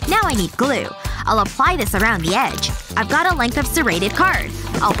half. Now I need glue. I'll apply this around the edge. I've got a length of serrated card.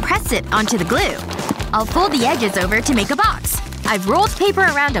 I'll press it onto the glue. I'll fold the edges over to make a box. I've rolled paper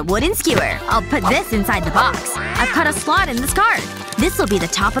around a wooden skewer. I'll put this inside the box. I've cut a slot in this card. This'll be the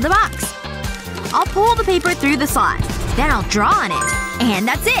top of the box. I'll pull the paper through the slot. Then I'll draw on it. And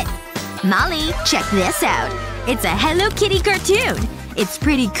that's it. Molly, check this out. It's a Hello Kitty cartoon. It's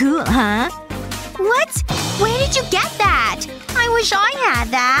pretty cool, huh? What? Where did you get that? I wish I had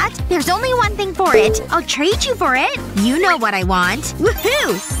that. There's only one thing for it. I'll trade you for it. You know what I want.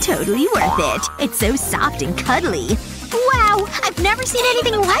 Woohoo! Totally worth it. It's so soft and cuddly. Wow! I've never seen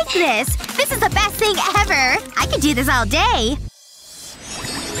anything like this! This is the best thing ever! I could do this all day.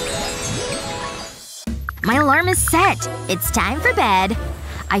 My alarm is set. It's time for bed.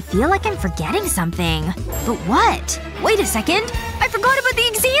 I feel like I'm forgetting something. But what? Wait a second. I forgot about the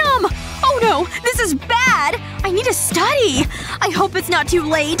exam! Oh no! This is bad! I need to study! I hope it's not too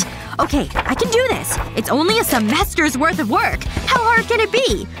late. Okay, I can do this. It's only a semester's worth of work. How hard can it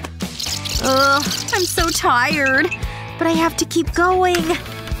be? Ugh, I'm so tired. But I have to keep going.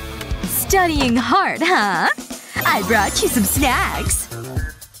 Studying hard, huh? I brought you some snacks.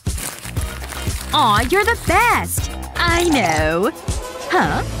 Aw, you're the best. I know.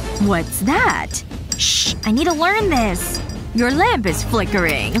 Huh? What's that? Shh, I need to learn this. Your lamp is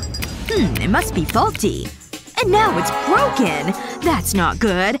flickering. It must be faulty. And now it's broken. That's not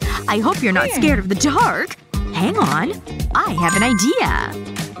good. I hope you're not scared of the dark. Hang on. I have an idea.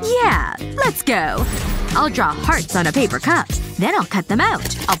 Yeah, let's go. I'll draw hearts on a paper cup. Then I'll cut them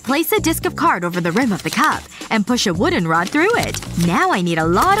out. I'll place a disc of card over the rim of the cup. And push a wooden rod through it. Now I need a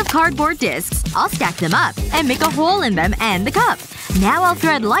lot of cardboard discs. I'll stack them up. And make a hole in them and the cup. Now I'll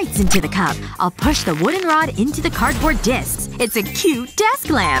thread lights into the cup. I'll push the wooden rod into the cardboard discs. It's a cute desk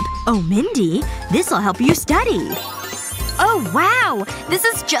lamp. Oh, Mindy, this'll help you study. Oh, wow! This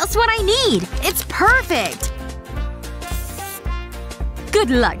is just what I need! It's perfect! Good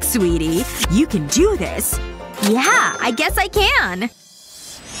luck, sweetie. You can do this. Yeah, I guess I can.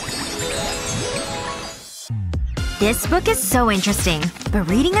 This book is so interesting. But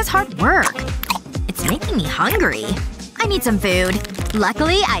reading is hard work. It's making me hungry. I need some food.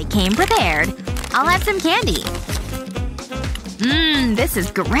 Luckily, I came prepared. I'll have some candy. This is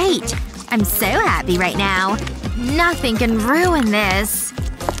great. I'm so happy right now. Nothing can ruin this.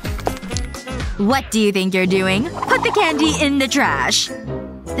 What do you think you're doing? Put the candy in the trash.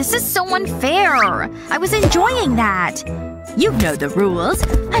 This is so unfair. I was enjoying that. You know the rules.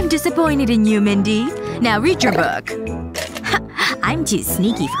 I'm disappointed in you, Mindy. Now read your book. I'm too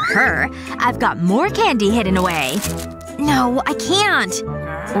sneaky for her. I've got more candy hidden away. No, I can't.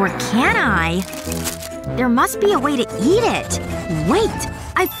 Or can I? There must be a way to eat it. Wait.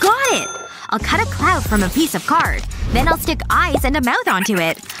 I've got it! I'll cut a cloud from a piece of card. Then I'll stick eyes and a mouth onto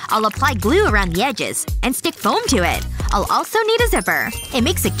it. I'll apply glue around the edges. And stick foam to it. I'll also need a zipper. It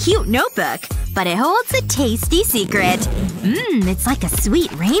makes a cute notebook. But it holds a tasty secret. It's like a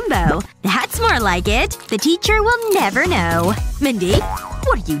sweet rainbow. That's more like it. The teacher will never know. Mindy?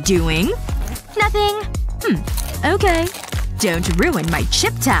 What are you doing? Nothing. Okay. Don't ruin my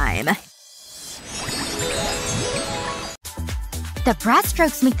chip time. The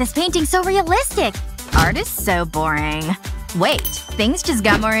brushstrokes make this painting so realistic. Art is so boring. Wait. Things just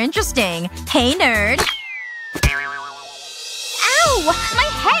got more interesting. Hey, nerd. Ow! My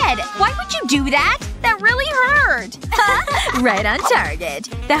head! Why would you do that? That really hurt! Right on target.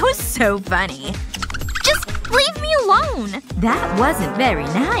 That was so funny. Just leave me alone! That wasn't very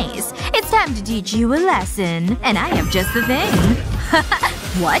nice. It's time to teach you a lesson. And I have just the thing.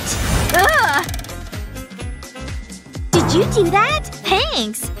 What? Ugh! Did you do that?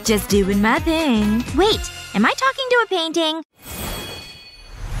 Thanks! Just doing my thing. Wait. Am I talking to a painting?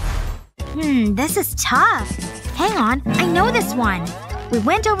 This is tough. Hang on, I know this one. We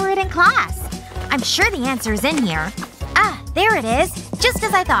went over it in class. I'm sure the answer is in here. Ah, there it is. Just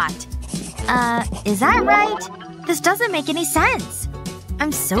as I thought. Is that right? This doesn't make any sense.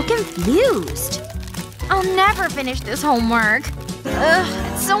 I'm so confused. I'll never finish this homework.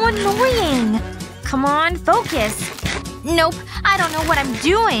 Ugh, it's so annoying. Come on, focus. Nope, I don't know what I'm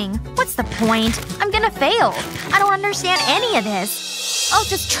doing. What's the point? I'm gonna fail. I don't understand any of this. I'll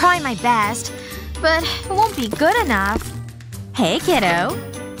just try my best. But it won't be good enough. Hey, kiddo.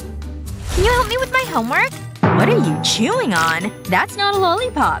 Can you help me with my homework? What are you chewing on? That's not a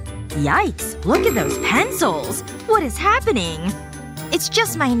lollipop. Yikes, look at those pencils. What is happening? It's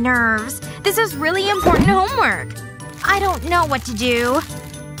just my nerves. This is really important homework. I don't know what to do.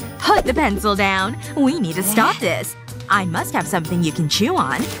 Put the pencil down. We need to stop this. I must have something you can chew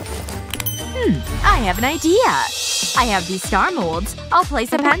on. I have an idea. I have these star molds. I'll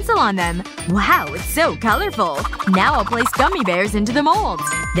place a pencil on them. Wow, it's so colorful. Now I'll place gummy bears into the molds.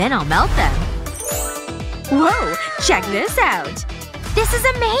 Then I'll melt them. Whoa! Check this out! This is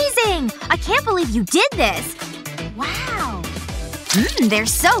amazing! I can't believe you did this! Wow. They're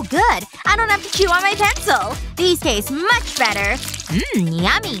so good! I don't have to chew on my pencil! These taste much better!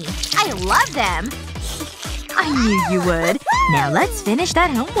 Yummy! I love them! I knew you would. Now let's finish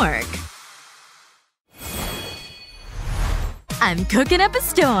that homework. I'm cooking up a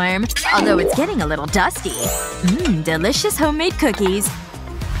storm. Although it's getting a little dusty. Delicious homemade cookies.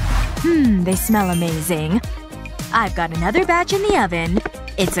 They smell amazing. I've got another batch in the oven.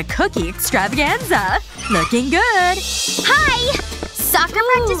 It's a cookie extravaganza. Looking good. Hi! Soccer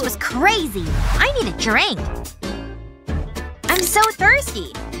practice was crazy. I need a drink. I'm so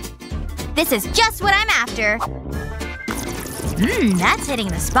thirsty. This is just what I'm after. That's hitting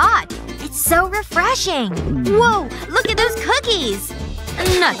the spot. It's so refreshing. Whoa! Look at those cookies!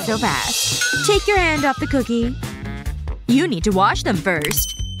 Not so fast. Take your hand off the cookie. You need to wash them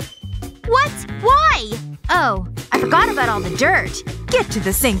first. What? Why? Oh, I forgot about all the dirt. Get to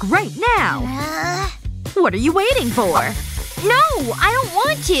the sink right now. What are you waiting for? No! I don't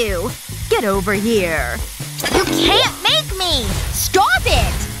want to! Get over here. You can't make me! Stop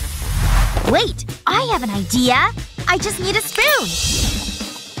it! Wait, I have an idea. I just need a spoon.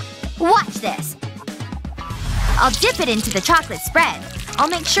 Watch this. I'll dip it into the chocolate spread. I'll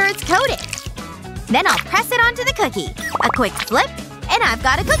make sure it's coated. Then I'll press it onto the cookie. A quick flip, and I've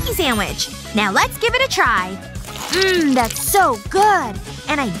got a cookie sandwich. Now let's give it a try. That's so good.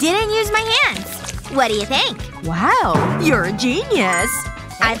 And I didn't use my hands. What do you think? Wow, you're a genius.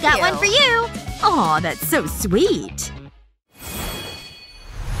 I've got one for you. Aw, that's so sweet.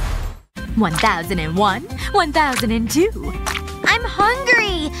 1001, 1002. I'm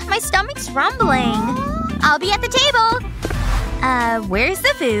hungry. My stomach's rumbling. I'll be at the table. Where's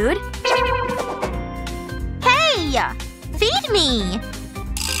the food? Hey! Feed me!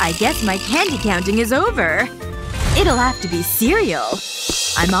 I guess my candy counting is over. It'll have to be cereal.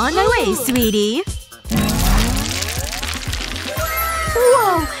 I'm on my way, sweetie.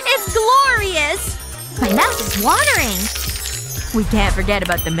 Whoa! It's glorious! My mouth is watering. We can't forget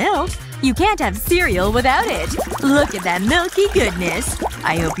about the milk. You can't have cereal without it. Look at that milky goodness.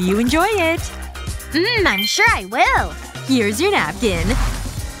 I hope you enjoy it. I'm sure I will. Here's your napkin.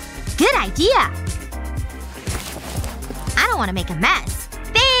 Good idea. I don't want to make a mess.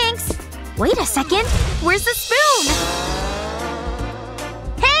 Thanks! Wait a second. Where's the spoon?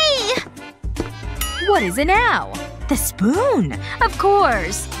 Hey! What is it now? The spoon. Of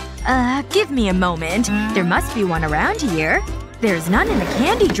course. Give me a moment. There must be one around here. There's none in the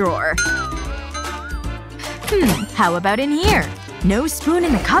candy drawer. How about in here? No spoon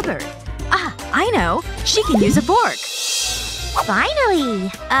in the cupboard. Ah, I know. She can use a fork. Finally!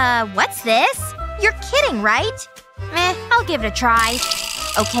 What's this? You're kidding, right? Meh, I'll give it a try.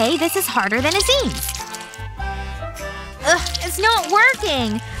 Okay, this is harder than it seems. Ugh, it's not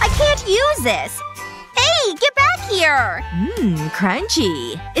working! I can't use this! Hey, get back here!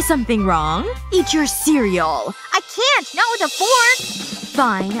 Crunchy. Is something wrong? Eat your cereal. I can't! Not with a fork!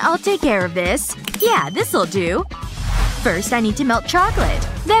 Fine, I'll take care of this. Yeah, this'll do. First I need to melt chocolate.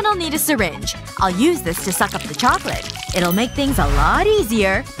 Then I'll need a syringe. I'll use this to suck up the chocolate. It'll make things a lot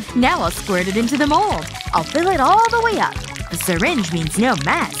easier. Now I'll squirt it into the mold. I'll fill it all the way up. The syringe means no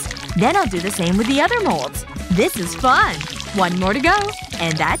mess. Then I'll do the same with the other molds. This is fun. One more to go.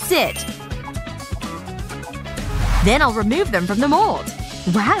 And that's it. Then I'll remove them from the mold.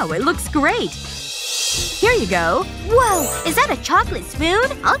 Wow, it looks great. Here you go. Whoa! Is that a chocolate spoon?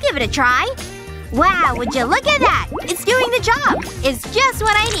 I'll give it a try. Wow, would you look at that! It's doing the job! It's just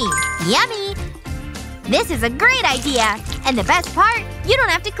what I need. Yummy! This is a great idea! And the best part, you don't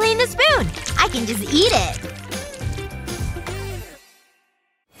have to clean the spoon. I can just eat it.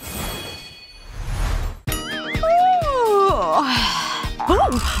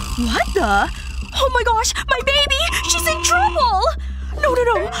 Oh, what the? Oh my gosh, my baby! She's in trouble! No, no,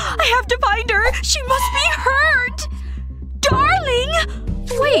 no. I have to find her. She must be hurt. Darling!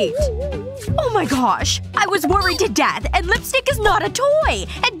 Wait. Oh my gosh. I was worried to death, and lipstick is not a toy.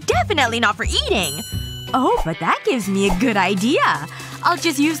 And definitely not for eating. Oh, but that gives me a good idea. I'll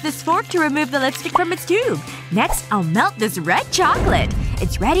just use this fork to remove the lipstick from its tube. Next, I'll melt this red chocolate.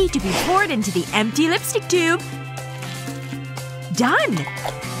 It's ready to be poured into the empty lipstick tube. Done!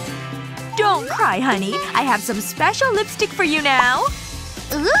 Don't cry, honey. I have some special lipstick for you now.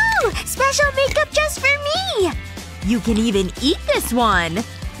 Ooh! Special makeup just for me! You can even eat this one.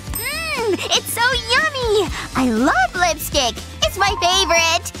 It's so yummy! I love lipstick! It's my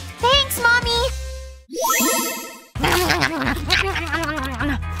favorite! Thanks, Mommy!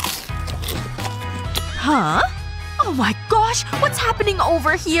 Huh? Oh my gosh, what's happening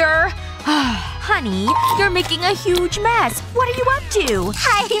over here? Honey, you're making a huge mess. What are you up to?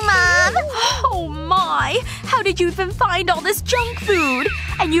 Hi, Mom! Oh my! How did you even find all this junk food?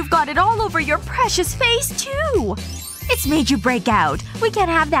 And you've got it all over your precious face, too! It's made you break out. We can't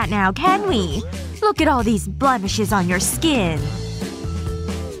have that now, can we? Look at all these blemishes on your skin.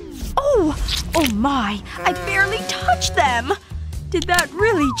 Oh! Oh my! I barely touched them! Did that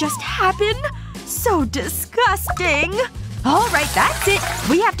really just happen? So disgusting! Alright, that's it.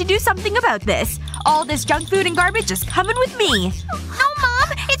 We have to do something about this. All this junk food and garbage is coming with me. No,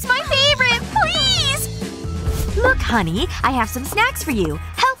 Mom! It's my favorite! Please! Look, honey. I have some snacks for you.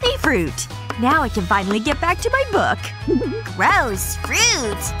 Healthy fruit. Now I can finally get back to my book. Gross.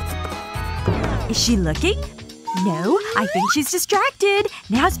 Fruit! Is she looking? No. I think she's distracted.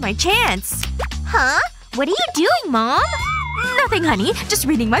 Now's my chance. Huh? What are you doing, Mom? Nothing, honey. Just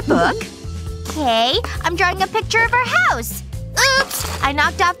reading my book. Okay. I'm drawing a picture of our house. Oops! I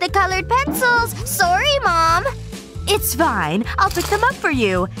knocked off the colored pencils. Sorry, Mom. It's fine. I'll pick them up for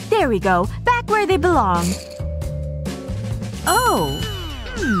you. There we go. Back where they belong. Oh.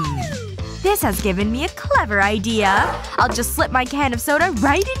 This has given me a clever idea. I'll just slip my can of soda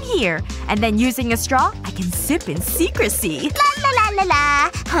right in here. And then using a straw, I can sip in secrecy. La la la la la.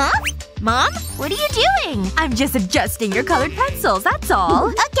 Huh? Mom? What are you doing? I'm just adjusting your colored pencils, that's all.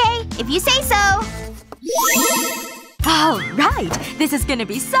 Okay. If you say so. Alright. This is gonna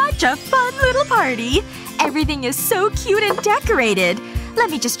be such a fun little party. Everything is so cute and decorated.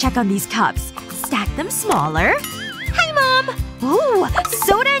 Let me just check on these cups. Stack them smaller. Hi, Mom! Ooh!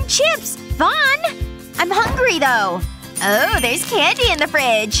 Soda and chips! Fun! I'm hungry, though. Oh, there's candy in the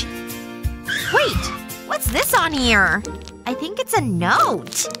fridge. Wait. What's this on here? I think it's a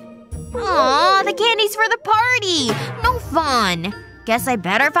note. Aw, the candy's for the party! No fun. Guess I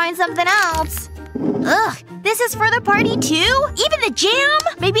better find something else. Ugh. This is for the party, too? Even the jam?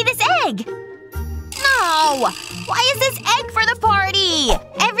 Maybe this egg? No! Why is this egg for the party?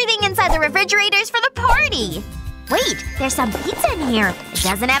 Everything inside the refrigerator is for the party. Wait, there's some pizza in here. It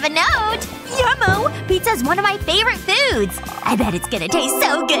doesn't have a note. Yummo! Pizza's one of my favorite foods. I bet it's gonna taste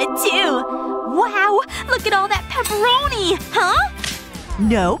so good, too. Wow! Look at all that pepperoni! Huh?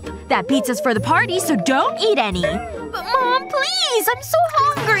 Nope. That pizza's for the party, so don't eat any. But Mom, please! I'm so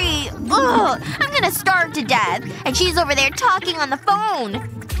hungry! Ugh! I'm gonna starve to death. And she's over there talking on the phone.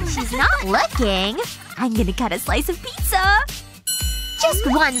 She's not looking. I'm gonna cut a slice of pizza. Just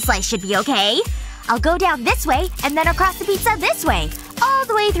one slice should be okay. I'll go down this way, and then across the pizza this way. All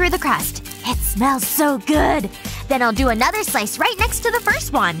the way through the crust. It smells so good. Then I'll do another slice right next to the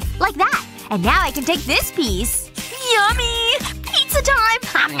first one. Like that. And now I can take this piece. Yummy! Pizza time!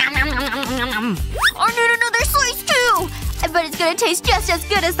 I need another slice, too! I bet it's gonna taste just as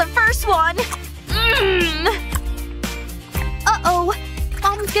good as the first one. Uh-oh.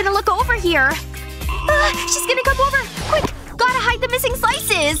 Mom's gonna look over here. She's gonna come over. Quick! Gotta hide the missing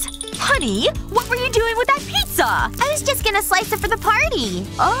slices! Honey, what were you doing with that pizza? I was just gonna slice it for the party.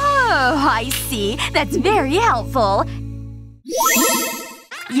 Oh, I see. That's very helpful.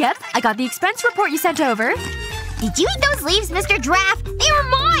 Yep, I got the expense report you sent over. Did you eat those leaves, Mr. Giraffe? They were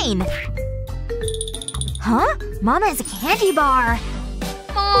mine! Huh? Mama has a candy bar.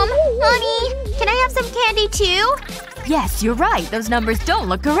 Mom, Honey, can I have some candy too? Yes, you're right. Those numbers don't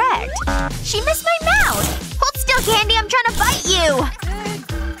look correct. She missed my mouth! Hold still, Candy. I'm trying to bite you!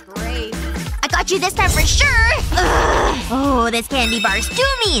 Great. I got you this time for sure! Ugh. Oh, this candy bar's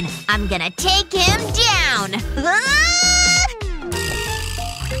too mean! I'm gonna take him down!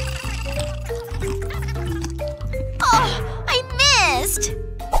 Oh, I missed!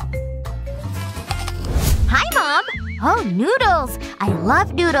 Oh, noodles! I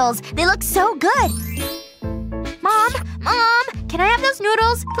love noodles. They look so good. Mom! Mom! Can I have those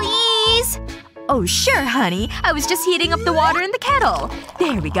noodles, please? Oh, sure, honey. I was just heating up the water in the kettle.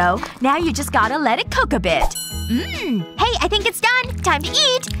 There we go. Now you just gotta let it cook a bit. Hey, I think it's done. Time to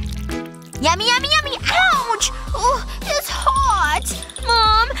eat. Yummy, yummy, yummy. Ouch! Oh, it's hot.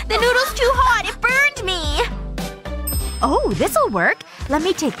 Mom, the noodle's too hot. It burned me. Oh, this'll work. Let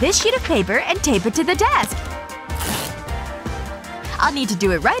me take this sheet of paper and tape it to the desk. I'll need to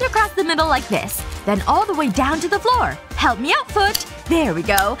do it right across the middle like this. Then all the way down to the floor. Help me out, Foot. There we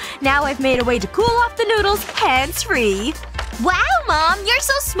go. Now I've made a way to cool off the noodles hands-free. Wow, Mom! You're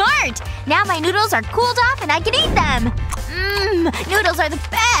so smart! Now my noodles are cooled off and I can eat them! Noodles are the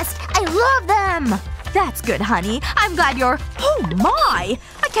best! I love them! That's good, honey. I'm glad you're… Oh my!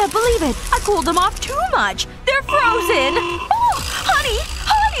 I can't believe it. I cooled them off too much. They're frozen! Oh, honey!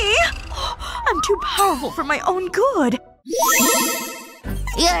 Honey! Oh, I'm too powerful for my own good.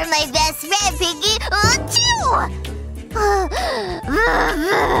 You're my best friend, Piggy!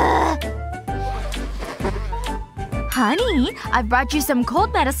 Honey, I've brought you some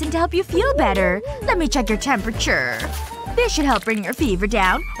cold medicine to help you feel better. Let me check your temperature. This should help bring your fever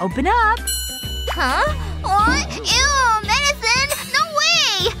down. Open up. Huh? What? Ew! Medicine! No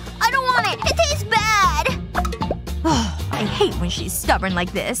way! I don't want it! It tastes bad! Oh, I hate when she's stubborn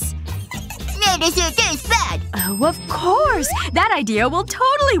like this. Medicine tastes bad! Oh, of course! That idea will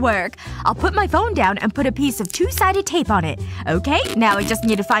totally work! I'll put my phone down and put a piece of two-sided tape on it. Okay, now I just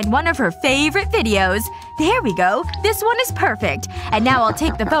need to find one of her favorite videos. There we go. This one is perfect. And now I'll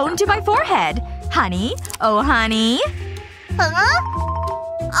tape the phone to my forehead. Honey? Oh, honey? Huh?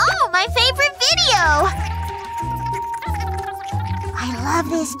 Oh, my favorite video! I love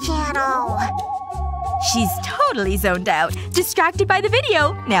this channel. She's totally zoned out. Distracted by the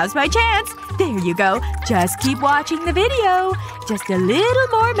video. Now's my chance. There you go. Just keep watching the video. Just a little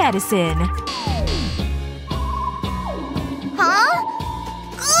more medicine. Huh?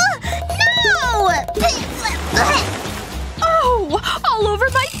 No! Oh! All over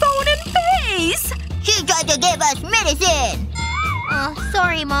my phone and face! She tried to give us medicine! Oh,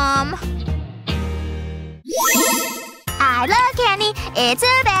 sorry, Mom. I love candy. It's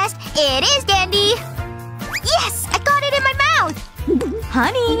the best. It is candy. Yes! I got it in my mouth!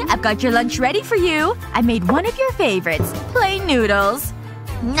 Honey, I've got your lunch ready for you. I made one of your favorites. Plain noodles.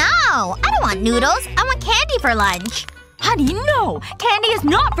 No! I don't want noodles. I want candy for lunch. Honey, no! Candy is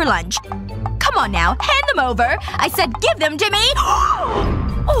not for lunch. Come on now. Hand them over. I said give them to me.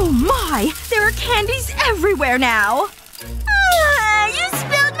 Oh my! There are candies everywhere now. You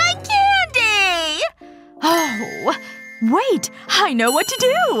spilled my candy! Oh. Wait. I know what to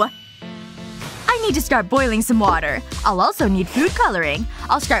do. I need to start boiling some water. I'll also need food coloring.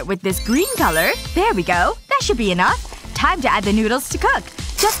 I'll start with this green color. There we go. That should be enough. Time to add the noodles to cook.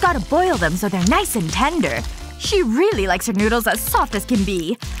 Just gotta boil them so they're nice and tender. She really likes her noodles as soft as can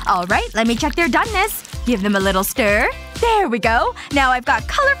be. Alright, let me check their doneness. Give them a little stir. There we go. Now I've got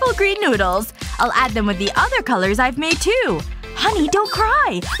colorful green noodles. I'll add them with the other colors I've made too. Honey, don't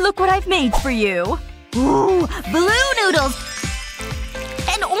cry. Look what I've made for you. Ooh, blue noodles!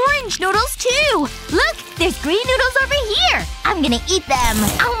 And orange noodles too! Look! There's green noodles over here! I'm gonna eat them!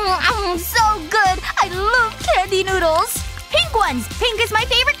 So good! I love candy noodles! Pink ones! Pink is my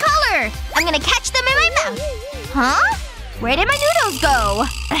favorite color! I'm gonna catch them in my mouth! Huh? Where did my noodles go?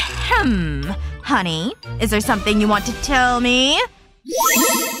 Ahem. Honey, is there something you want to tell me?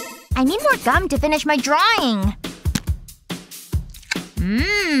 I need more gum to finish my drawing.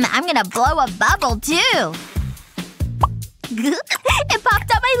 I'm gonna blow a bubble too. It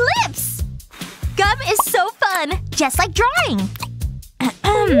popped on my lips! Gum is so fun! Just like drawing!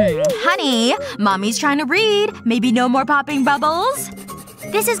 Honey, Mommy's trying to read. Maybe no more popping bubbles?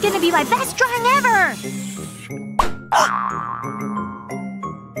 This is gonna be my best drawing ever!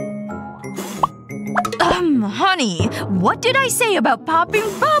 Honey, what did I say about popping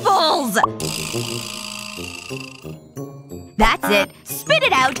bubbles? That's it. Spit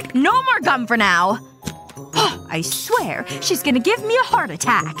it out. No more gum for now. I swear, she's gonna give me a heart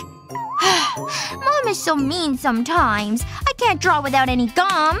attack. Mom is so mean sometimes. I can't draw without any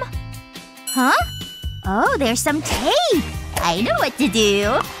gum. Huh? Oh, there's some tape. I know what to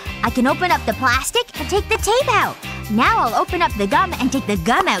do. I can open up the plastic and take the tape out. Now I'll open up the gum and take the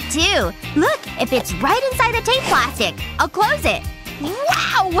gum out too. Look, it fits right inside the tape plastic. I'll close it.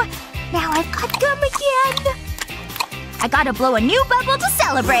 Wow! Now I've got gum again. I gotta blow a new bubble to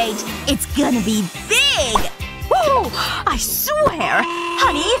celebrate. It's gonna be big! Whoa! I swear!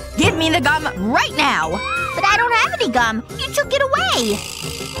 Honey, give me the gum right now! But I don't have any gum. You took it away.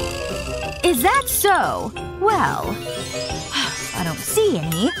 Is that so? Well… I don't see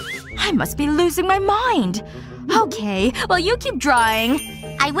any. I must be losing my mind. Okay, well you keep drawing.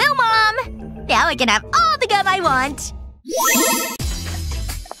 I will, Mom! Now I can have all the gum I want!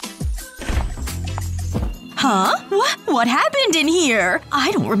 Huh? What happened in here?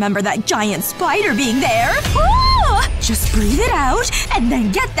 I don't remember that giant spider being there. Ah! Just breathe it out, and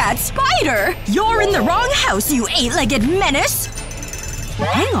then get that spider! You're in the wrong house, you eight-legged menace!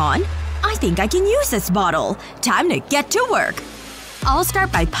 Hang on. I think I can use this bottle. Time to get to work. I'll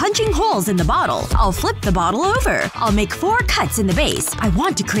start by punching holes in the bottle. I'll flip the bottle over. I'll make 4 cuts in the base. I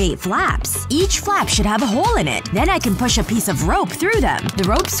want to create flaps. Each flap should have a hole in it. Then I can push a piece of rope through them. The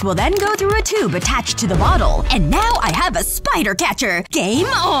ropes will then go through a tube attached to the bottle. And now I have a spider catcher! Game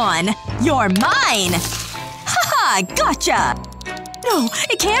on! You're mine! Haha! Gotcha! No,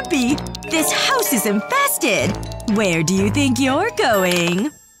 it can't be! This house is infested! Where do you think you're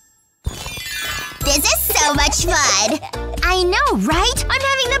going? This is so much fun! I know, right? I'm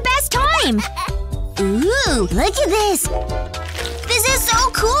having the best time! Ooh, look at this! This is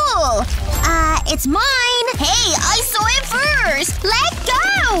so cool! It's mine! Hey, I saw it first! Let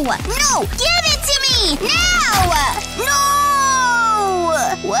go! No! Give it to me! Now!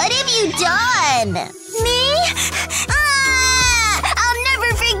 No! What have you done? Me? I'll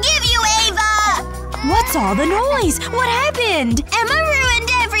never forgive you, Ava! What's all the noise? What happened? Emma ruined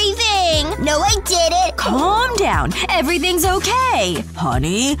everything! No, I didn't! Calm down. Everything's okay.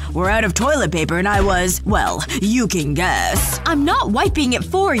 Honey, we're out of toilet paper and I was… well, you can guess. I'm not wiping it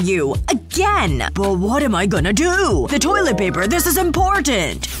for you. Again. But what am I gonna do? The toilet paper, this is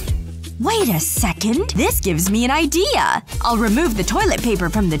important. Wait a second. This gives me an idea. I'll remove the toilet paper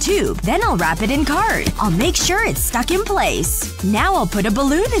from the tube. Then I'll wrap it in card. I'll make sure it's stuck in place. Now I'll put a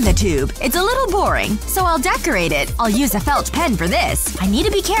balloon in the tube. It's a little boring, so I'll decorate it. I'll use a felt pen for this. I need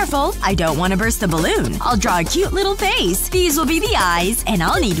to be careful. I don't want to burst the balloon. I'll draw a cute little face. These will be the eyes. And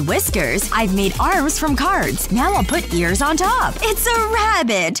I'll need whiskers. I've made arms from cards. Now I'll put ears on top. It's a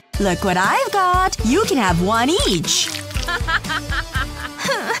rabbit! Look what I've got! You can have one each.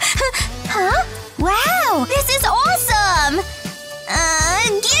 Huh? Wow! This is awesome!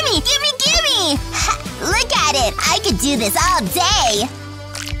 Gimme! Look at it! I could do this all day!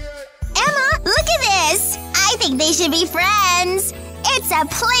 Emma, look at this! I think they should be friends! It's a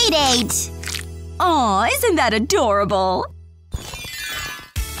playdate! Aw, isn't that adorable?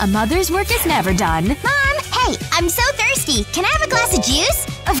 A mother's work is never done. Mom! Hey, I'm so thirsty! Can I have a glass of juice?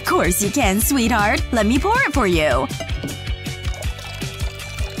 Of course you can, sweetheart. Let me pour it for you.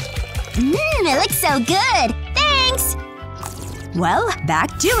 It looks so good! Thanks! Well,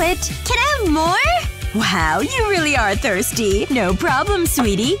 back to it. Can I have more? Wow, you really are thirsty. No problem,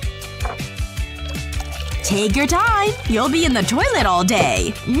 sweetie. Take your time. You'll be in the toilet all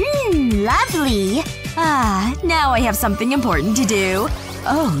day. Lovely. Now I have something important to do.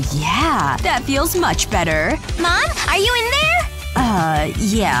 Oh, yeah. That feels much better. Mom, are you in there?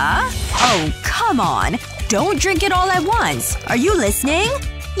 Yeah? Oh, come on. Don't drink it all at once. Are you listening?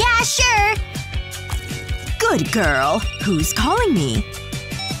 Yeah, sure. Good girl. Who's calling me?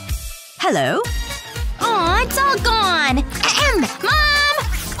 Hello? Aw, it's all gone. Mom!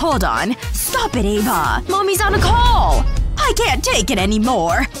 Hold on. Stop it, Ava. Mommy's on a call. I can't take it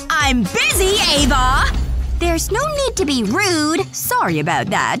anymore. I'm busy, Ava! There's no need to be rude. Sorry about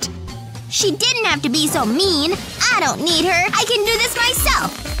that. She didn't have to be so mean. I don't need her. I can do this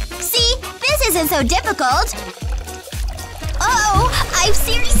myself. See? This isn't so difficult. Uh-oh! I've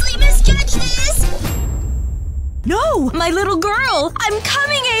seriously misjudged this! No! My little girl! I'm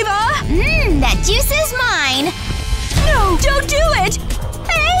coming, Ava! That juice is mine! No! Don't do it!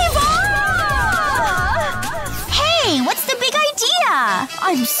 Ava! Hey, what's the big idea?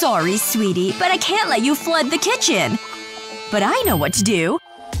 I'm sorry, sweetie, but I can't let you flood the kitchen. But I know what to do.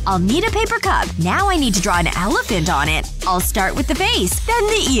 I'll need a paper cup. Now I need to draw an elephant on it. I'll start with the face, then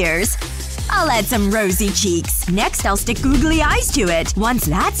the ears. I'll add some rosy cheeks. Next, I'll stick googly eyes to it. Once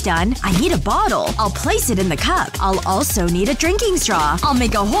that's done, I need a bottle. I'll place it in the cup. I'll also need a drinking straw. I'll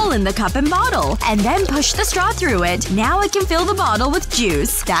make a hole in the cup and bottle. And then push the straw through it. Now I can fill the bottle with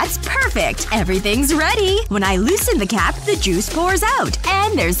juice. That's perfect! Everything's ready! When I loosen the cap, the juice pours out.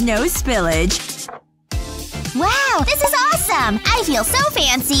 And there's no spillage. Wow, this is awesome! I feel so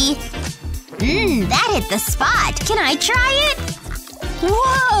fancy! That hit the spot. Can I try it?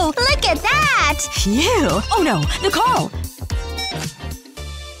 Whoa! Look at that! Phew! Oh no! The call!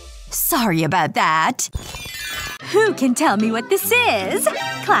 Sorry about that. Who can tell me what this is?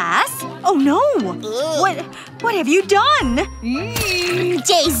 Class? Oh no! What have you done?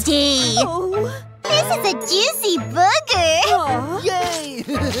 Tasty! Oh. This is a juicy booger! Yay!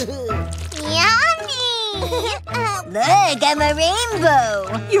 Yummy! Look, I'm a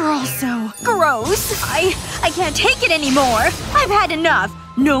rainbow! You're all so gross. I can't take it anymore. I've had enough.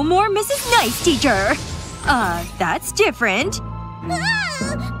 No more Mrs. Nice Teacher. That's different.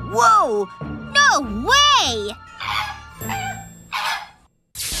 Whoa! No way!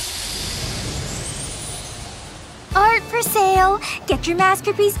 Art for sale. Get your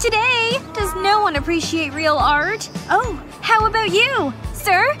masterpiece today. Does no one appreciate real art? Oh, how about you?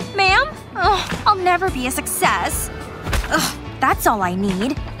 Sir? Ma'am? Oh, I'll never be a success. Ugh, that's all I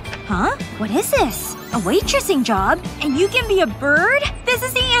need. Huh? What is this? A waitressing job? And you can be a bird? This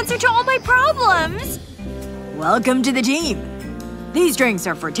is the answer to all my problems! Welcome to the team. These drinks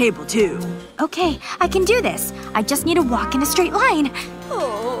are for table 2. Okay, I can do this. I just need to walk in a straight line.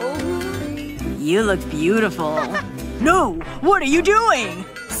 You look beautiful. No! What are you doing?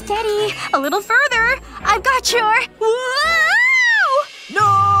 Steady. A little further. I've got your… Whoa!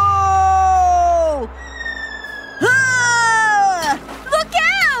 No! Ah! Look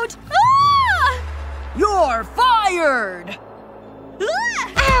out! Ah! You're fired!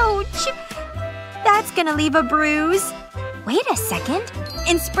 Ouch! That's gonna leave a bruise. Wait a second.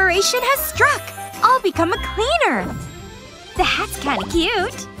 Inspiration has struck. I'll become a cleaner. That's kinda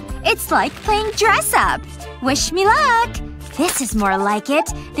cute. It's like playing dress-up. Wish me luck. This is more like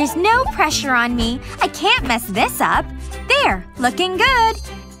it. There's no pressure on me. I can't mess this up. There. Looking good.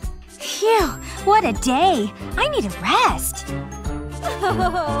 Phew. What a day. I need a rest.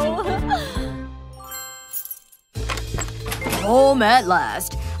 Home at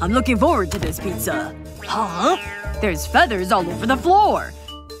last. I'm looking forward to this pizza. Huh? There's feathers all over the floor.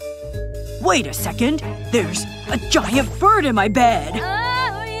 Wait a second. There's a giant bird in my bed.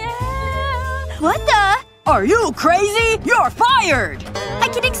 What the? Are you crazy? You're fired! I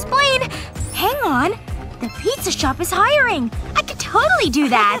can explain. Hang on. The pizza shop is hiring. I could totally do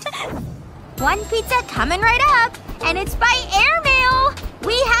that. One pizza coming right up. And it's by airmail.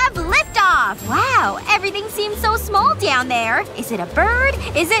 We have liftoff. Wow, everything seems so small down there. Is it a bird?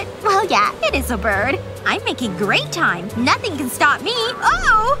 Is it… Well, yeah, it is a bird. I'm making great time. Nothing can stop me.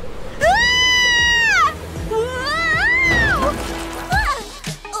 Uh-oh! Ah! Whoa!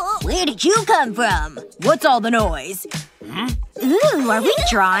 Where did you come from? What's all the noise? Ooh, are we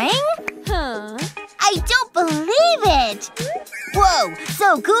drawing? I don't believe it! Whoa,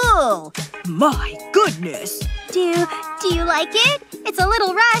 so cool! My goodness! Do you like it? It's a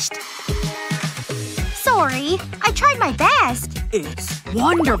little rushed. Sorry. I tried my best. It's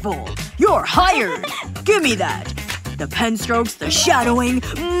wonderful. You're hired. Give me that. The pen strokes, the shadowing.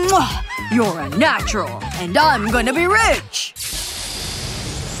 Mwah! You're a natural. And I'm gonna be rich.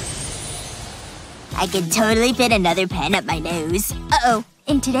 I can totally fit another pen up my nose. Uh-oh.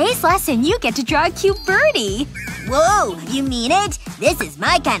 In today's lesson, you get to draw a cute birdie. Whoa, you mean it? This is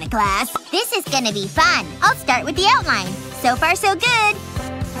my kind of class. This is gonna be fun. I'll start with the outline. So far, so good.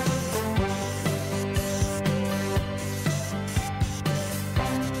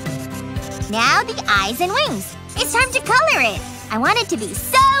 Now the eyes and wings. It's time to color it. I want it to be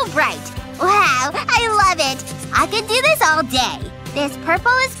so bright. Wow, I love it. I could do this all day. This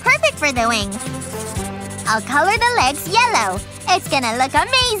purple is perfect for the wings. I'll color the legs yellow. It's gonna look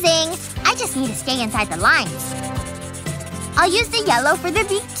amazing. I just need to stay inside the lines. I'll use the yellow for the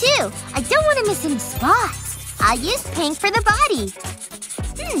beak, too. I don't want to miss any spots. I'll use pink for the body.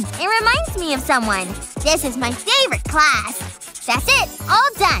 It reminds me of someone. This is my favorite class. That's it.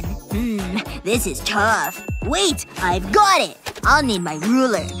 All done. This is tough. Wait, I've got it. I'll need my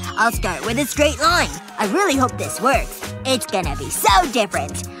ruler. I'll start with a straight line. I really hope this works. It's gonna be so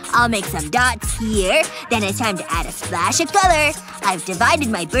different. I'll make some dots here. Then it's time to add a splash of color. I've divided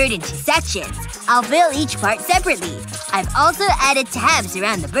my bird into sections. I'll fill each part separately. I've also added tabs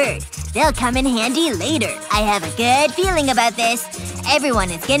around the bird. They'll come in handy later. I have a good feeling about this. Everyone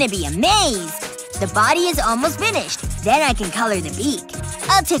is gonna be amazed. The body is almost finished. Then I can color the beak.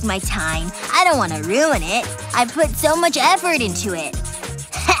 I'll take my time. I don't want to ruin it. I've put so much effort into it.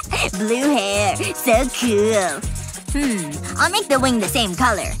 Blue hair. So cool. I'll make the wing the same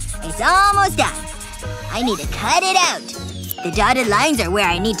color. It's almost done. I need to cut it out. The dotted lines are where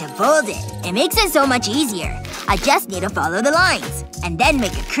I need to fold it. It makes it so much easier. I just need to follow the lines. And then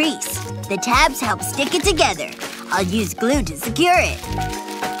make a crease. The tabs help stick it together. I'll use glue to secure it.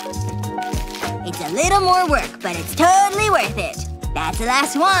 It's a little more work, but it's totally worth it. That's the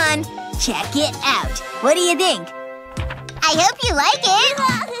last one. Check it out. What do you think? I hope you like it.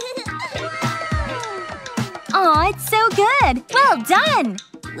 Aw, it's so good. Well done.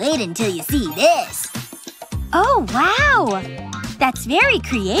 Wait until you see this. Oh, wow. That's very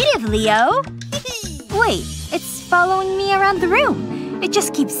creative, Leo. Wait, it's following me around the room. It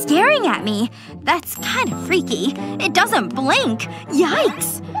just keeps staring at me. That's kind of freaky. It doesn't blink.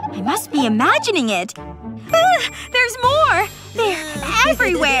 Yikes. I must be imagining it. There's more! They're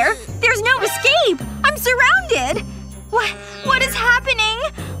everywhere! There's no escape! I'm surrounded! What is happening?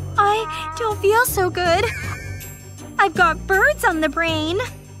 I don't feel so good. I've got birds on the brain.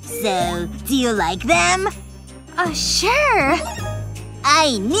 So, do you like them? Sure.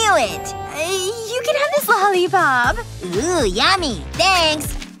 I knew it! You can have this lollipop. Ooh, yummy.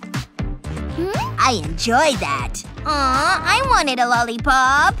 Thanks. I enjoyed that. Aw, I wanted a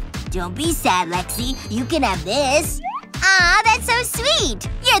lollipop. Don't be sad, Lexi. You can have this. Aw, that's so sweet.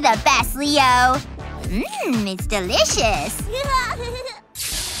 You're the best, Leo. It's delicious.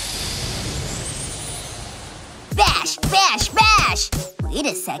 Bash! Bash! Bash! Wait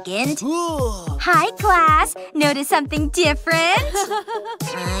a second. Hi, class. Notice something different?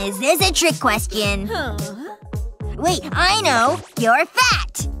 Is this a trick question? Wait, I know. You're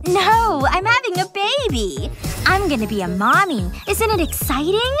fat! No, I'm having a baby. I'm gonna be a mommy. Isn't it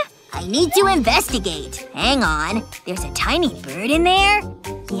exciting? I need to investigate. Hang on. There's a tiny bird in there?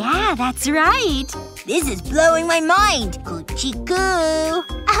 Yeah, that's right. This is blowing my mind. Coochie-coo.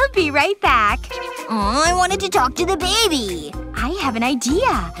 I'll be right back. Oh, I wanted to talk to the baby. I have an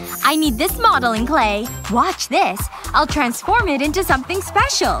idea. I need this modeling clay. Watch this. I'll transform it into something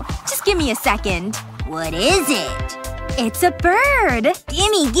special. Just give me a second. What is it? It's a bird.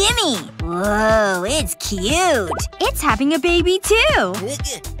 Gimme, gimme. Whoa, it's cute. It's having a baby, too.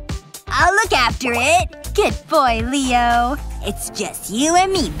 I'll look after it. Good boy, Leo. It's just you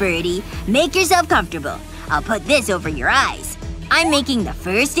and me, Birdie. Make yourself comfortable. I'll put this over your eyes. I'm making the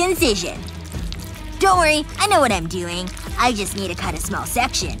first incision. Don't worry, I know what I'm doing. I just need to cut a small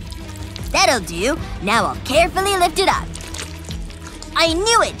section. That'll do. Now I'll carefully lift it up. I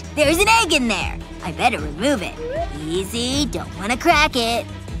knew it! There's an egg in there! I better remove it. Easy, don't want to crack it.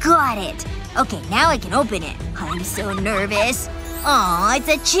 Got it. Okay, now I can open it. I'm so nervous. Aw, it's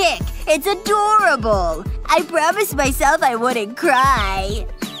a chick. It's adorable. I promised myself I wouldn't cry.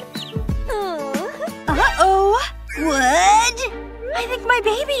 Uh-oh. What? I think my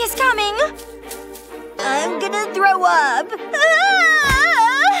baby is coming. I'm gonna throw up.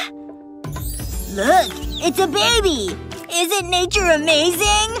 Ah! Look, it's a baby. Isn't nature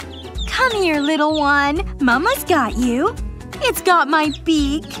amazing? Come here, little one. Mama's got you. It's got my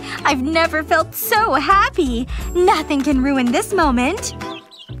beak. I've never felt so happy. Nothing can ruin this moment.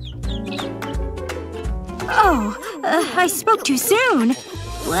 Oh, I spoke too soon.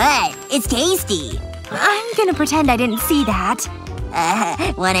 What? It's tasty. I'm gonna pretend I didn't see that.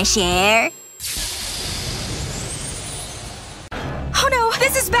 Wanna share? Oh no,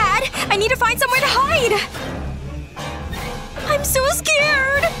 this is bad! I need to find somewhere to hide! I'm so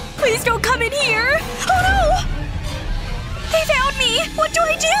scared! Please don't come in here! Oh no! They found me! What do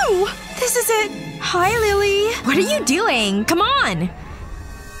I do? This is it. Hi, Lily. What are you doing? Come on!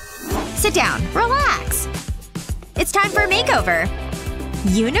 Sit down. Relax. It's time for a makeover.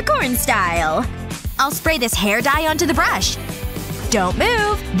 Unicorn style. I'll spray this hair dye onto the brush. Don't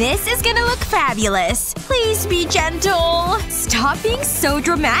move. This is gonna look fabulous. Please be gentle. Stop being so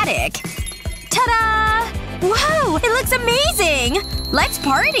dramatic. Ta-da! Whoa! It looks amazing! Let's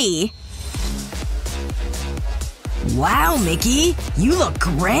party! Wow, Mickey. You look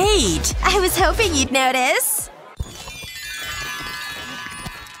great. I was hoping you'd notice.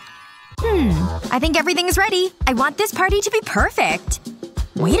 I think everything's ready. I want this party to be perfect.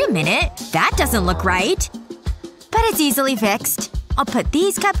 Wait a minute. That doesn't look right. But it's easily fixed. I'll put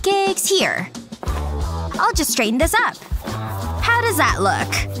these cupcakes here. I'll just straighten this up. How does that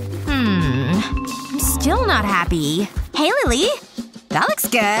look? I'm still not happy. Hey, Lily. That looks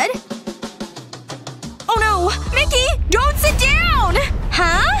good. Oh no! Mickey! Don't sit down!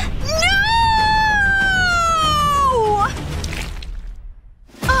 Huh? No!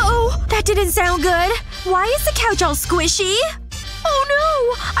 Uh-oh. That didn't sound good. Why is the couch all squishy? Oh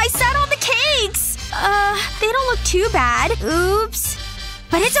no! I sat on the cakes! They don't look too bad. Oops.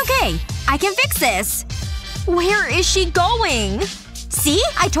 But it's okay. I can fix this. Where is she going? See?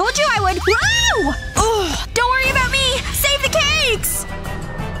 I told you I would. Whoa! Oh, don't worry about me! Save the cakes!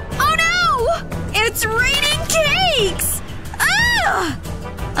 Oh no! It's raining cakes! Ah!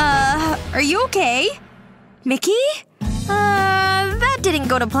 Are you okay? Mickey? That didn't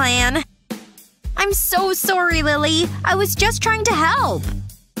go to plan. I'm so sorry, Lily. I was just trying to help.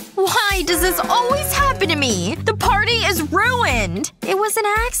 Why does this always happen to me? The party is ruined! It was an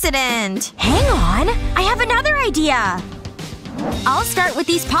accident. Hang on. I have another idea. I'll start with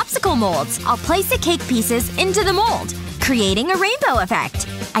these popsicle molds. I'll place the cake pieces into the mold, creating a rainbow effect.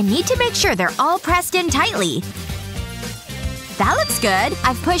 I need to make sure they're all pressed in tightly. That looks good.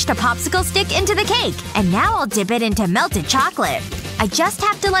 I've pushed a popsicle stick into the cake. And now I'll dip it into melted chocolate. I just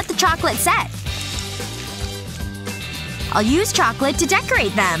have to let the chocolate set. I'll use chocolate to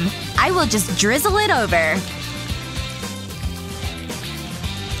decorate them. I will just drizzle it over.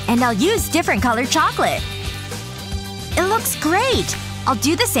 And I'll use different colored chocolate. It looks great! I'll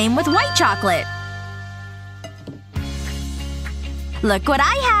do the same with white chocolate. Look what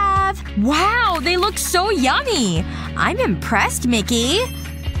I have! Wow, they look so yummy! I'm impressed, Mickey.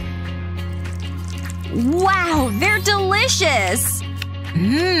 Wow, they're delicious!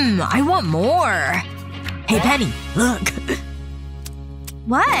 I want more. Hey, Penny, look.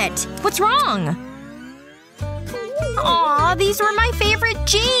 What? What's wrong? Aw, these were my favorite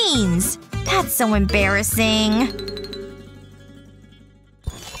jeans! That's so embarrassing.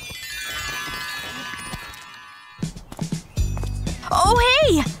 Oh,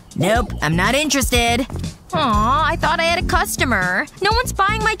 hey! Nope, I'm not interested. Aw, I thought I had a customer. No one's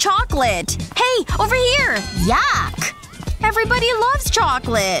buying my chocolate. Hey, over here! Yuck! Everybody loves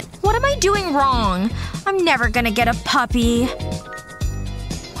chocolate. What am I doing wrong? I'm never gonna get a puppy.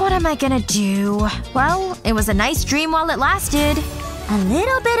 What am I gonna do? Well, it was a nice dream while it lasted. A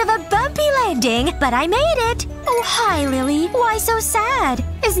little bit of a bumpy landing, but I made it. Oh, hi, Lily. Why so sad?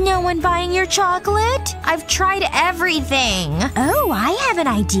 Is no one buying your chocolate? I've tried everything. Oh, I have an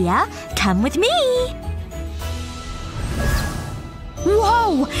idea. Come with me.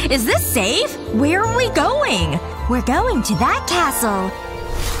 Whoa! Is this safe? Where are we going? We're going to that castle.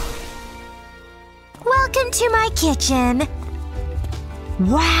 Welcome to my kitchen.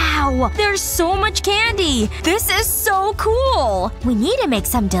 Wow! There's so much candy! This is so cool! We need to make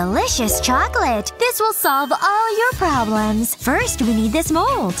some delicious chocolate. This will solve all your problems. First, we need this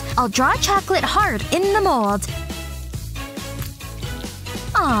mold. I'll draw a chocolate heart in the mold.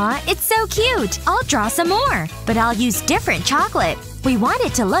 Aw, it's so cute. I'll draw some more. But I'll use different chocolate. We want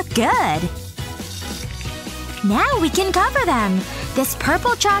it to look good. Now we can cover them. This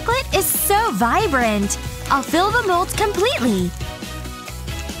purple chocolate is so vibrant. I'll fill the molds completely.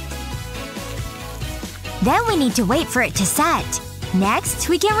 Then we need to wait for it to set. Next,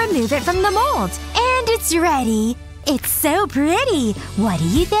 we can remove it from the mold. And it's ready. It's so pretty. What do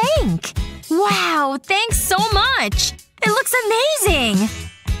you think? Wow, thanks so much! It looks amazing!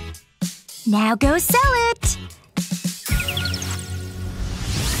 Now go sell it!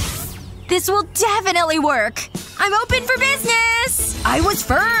 This will definitely work! I'm open for business! I was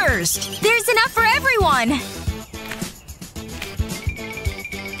first! There's enough for everyone!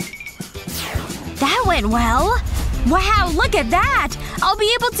 That went well. Wow, look at that! I'll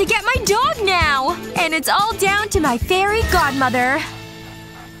be able to get my dog now! And it's all down to my fairy godmother.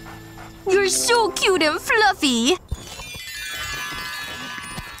 You're so cute and fluffy.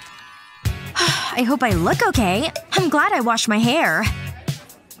 I hope I look okay. I'm glad I washed my hair.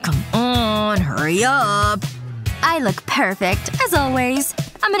 Come on, hurry up. I look perfect, as always.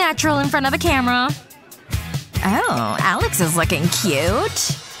 I'm a natural in front of the camera. Oh, Alex is looking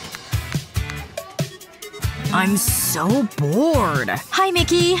cute. I'm so bored. Hi,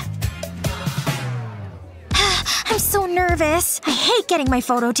 Mickey. I'm so nervous. I hate getting my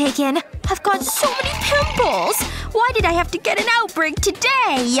photo taken. I've got so many pimples. Why did I have to get an outbreak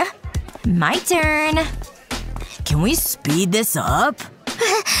today? My turn. Can we speed this up?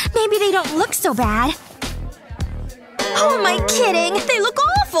 Maybe they don't look so bad. Who am I kidding? They look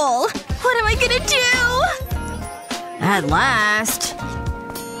awful! What am I gonna do? At last.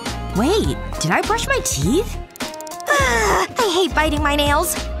 Wait, did I brush my teeth? I hate biting my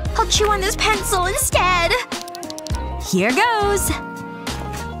nails. I'll chew on this pencil instead. Here goes.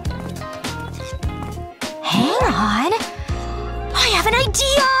 Hang on. I have an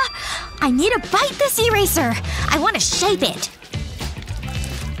idea! I need to bite this eraser. I want to shape it.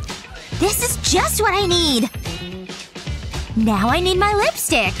 This is just what I need. Now I need my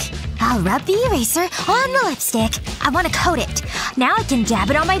lipstick. I'll rub the eraser on the lipstick. I want to coat it. Now I can dab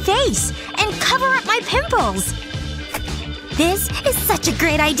it on my face. And cover up my pimples. This is such a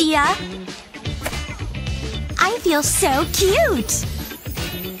great idea. I feel so cute.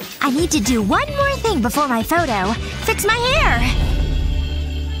 I need to do one more thing before my photo. Fix my hair.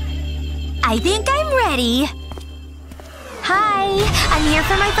 I think I'm ready. Hi, I'm here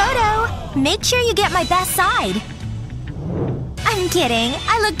for my photo. Make sure you get my best side. I'm kidding.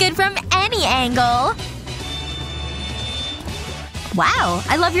 I look good from any angle. Wow,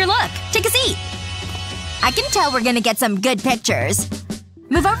 I love your look. Take a seat. I can tell we're gonna get some good pictures.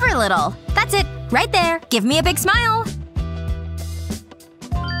 Move over a little. That's it. Right there. Give me a big smile.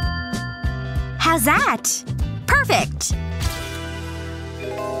 How's that? Perfect!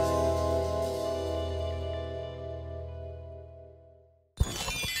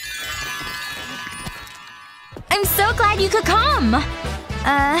 I'm so glad you could come.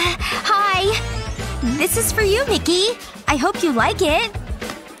 Hi. This is for you, Mickey. I hope you like it.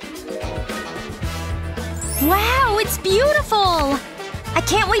 Wow, it's beautiful! I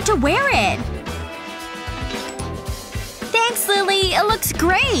can't wait to wear it. Thanks, Lily. It looks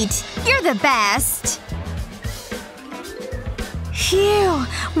great. You're the best. Phew.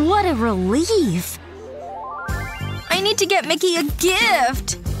 What a relief. I need to get Mickey a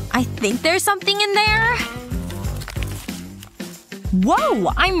gift. I think there's something in there.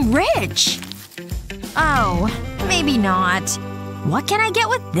 Whoa! I'm rich! Oh. Maybe not. What can I get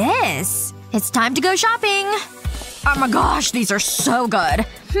with this? It's time to go shopping. Oh my gosh, these are so good.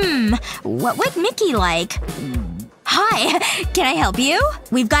 What would Mickey like? Hi, can I help you?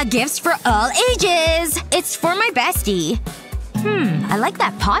 We've got gifts for all ages. It's for my bestie. I like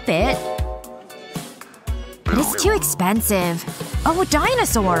that poppet. But it's too expensive. Oh, a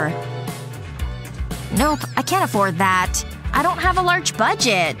dinosaur. Nope, I can't afford that. I don't have a large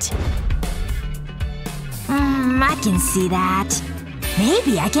budget. I can see that.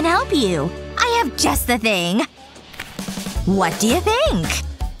 Maybe I can help you. I have just the thing. What do you think?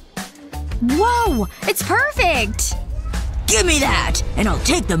 Whoa! It's perfect! Give me that! And I'll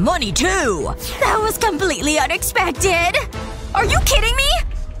take the money too! That was completely unexpected! Are you kidding me?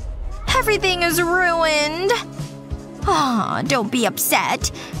 Everything is ruined. Aw, don't be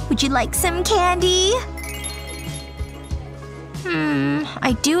upset. Would you like some candy?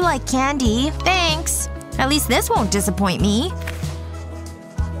 I do like candy. Thanks. At least this won't disappoint me.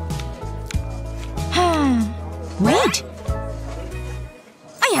 Wait!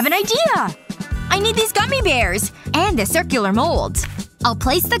 I have an idea! I need these gummy bears! And the circular molds. I'll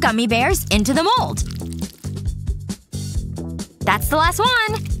place the gummy bears into the mold. That's the last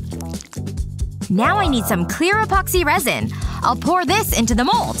one! Now I need some clear epoxy resin. I'll pour this into the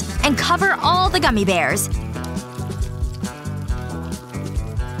mold and cover all the gummy bears.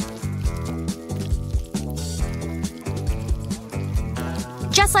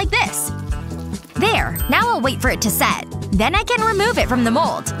 Just like this. There. Now I'll wait for it to set. Then I can remove it from the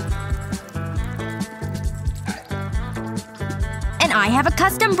mold. And I have a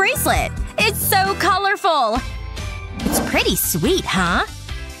custom bracelet. It's so colorful. It's pretty sweet, huh?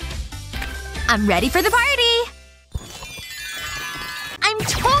 I'm ready for the party! I'm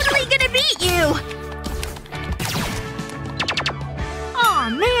totally gonna beat you! Aw,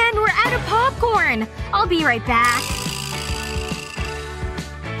 man, we're out of popcorn. I'll be right back.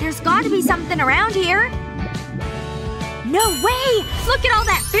 There's gotta be something around here. No way! Look at all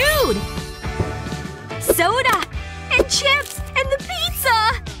that food! Soda! And chips! And the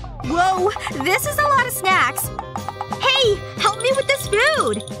pizza! Whoa! This is a lot of snacks. Hey! Help me with this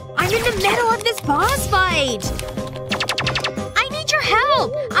food! I'm in the middle of this boss fight! I need your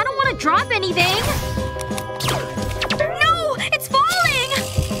help! I don't want to drop anything! No! It's falling!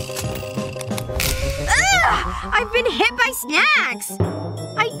 Ugh! I've been hit by snacks!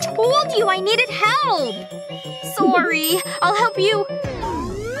 I told you I needed help! Sorry. I'll help you.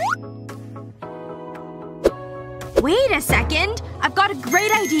 Wait a second. I've got a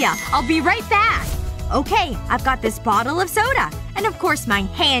great idea. I'll be right back. Okay, I've got this bottle of soda. And of course my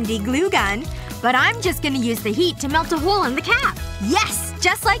handy glue gun. But I'm just gonna use the heat to melt a hole in the cap. Yes!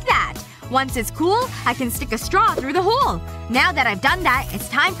 Just like that. Once it's cool, I can stick a straw through the hole. Now that I've done that, it's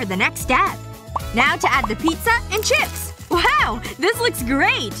time for the next step. Now to add the pizza and chips. Wow! This looks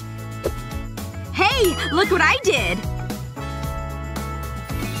great! Hey! Look what I did!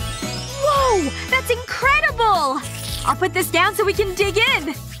 Whoa! That's incredible! I'll put this down so we can dig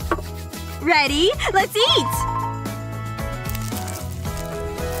in. Ready? Let's eat!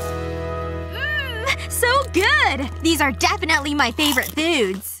 So good! These are definitely my favorite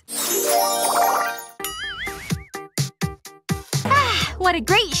foods. What a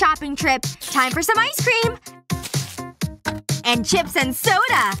great shopping trip. Time for some ice cream. And chips and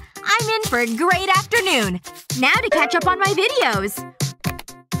soda. I'm in for a great afternoon. Now to catch up on my videos.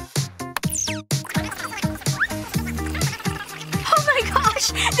 Oh my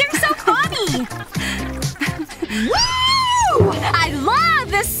gosh! They're so funny! Woo! I love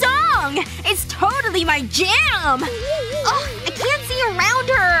this song! It's totally my jam! Oh, I can't see around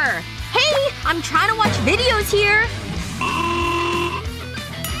her! Hey! I'm trying to watch videos here!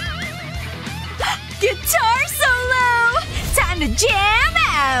 Guitar solo! Time to jam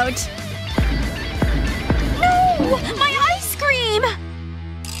out! No! My ice cream!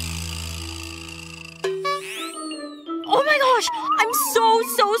 Oh my gosh! I'm so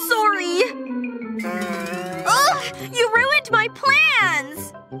sorry! Ugh! You ruined my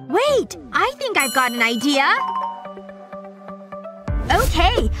plans! Wait! I think I've got an idea!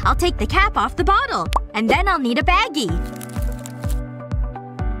 Okay, I'll take the cap off the bottle. And then I'll need a baggie.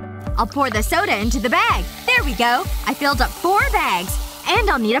 I'll pour the soda into the bag. There we go. I filled up 4 bags. And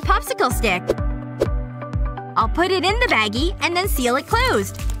I'll need a popsicle stick. I'll put it in the baggie and then seal it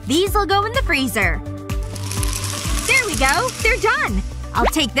closed. These will go in the freezer. There we go. They're done. I'll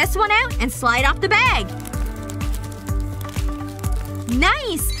take this one out and slide off the bag.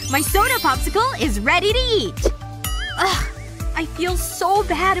 Nice! My soda popsicle is ready to eat. Ugh. I feel so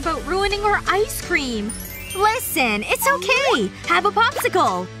bad about ruining our ice cream. Listen, it's okay. Have a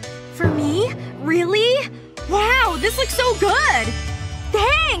popsicle. For me? Really? Wow, this looks so good!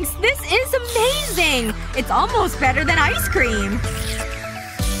 Thanks! This is amazing! It's almost better than ice cream.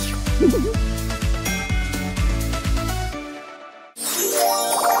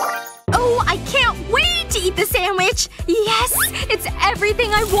 Oh, I can't wait to eat the sandwich! Yes! It's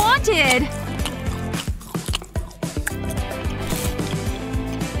everything I wanted!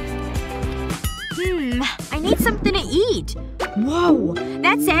 I need something to eat. Whoa,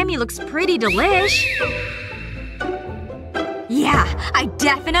 that Sammy looks pretty delish. Yeah, I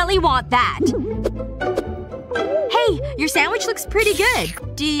definitely want that. Hey, your sandwich looks pretty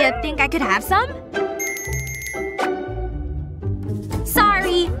good. Do you think I could have some?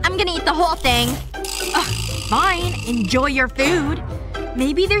 Sorry, I'm gonna eat the whole thing. Ugh, fine. Enjoy your food.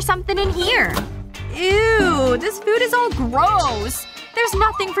 Maybe there's something in here. Ew, this food is all gross. There's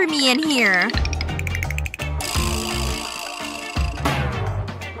nothing for me in here.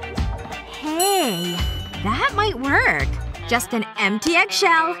 Hey, that might work. Just an empty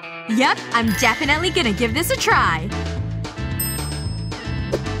eggshell. Yep, I'm definitely gonna give this a try.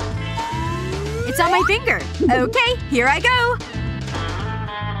 It's on my finger. Okay, here I go.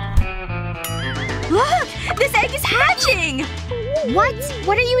 Look! This egg is hatching! What?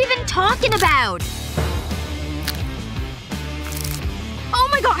 What are you even talking about? Oh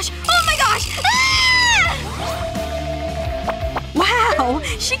my gosh! Oh my gosh! Ah! Wow!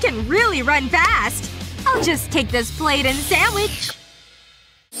 She can really run fast. I'll just take this plate and sandwich.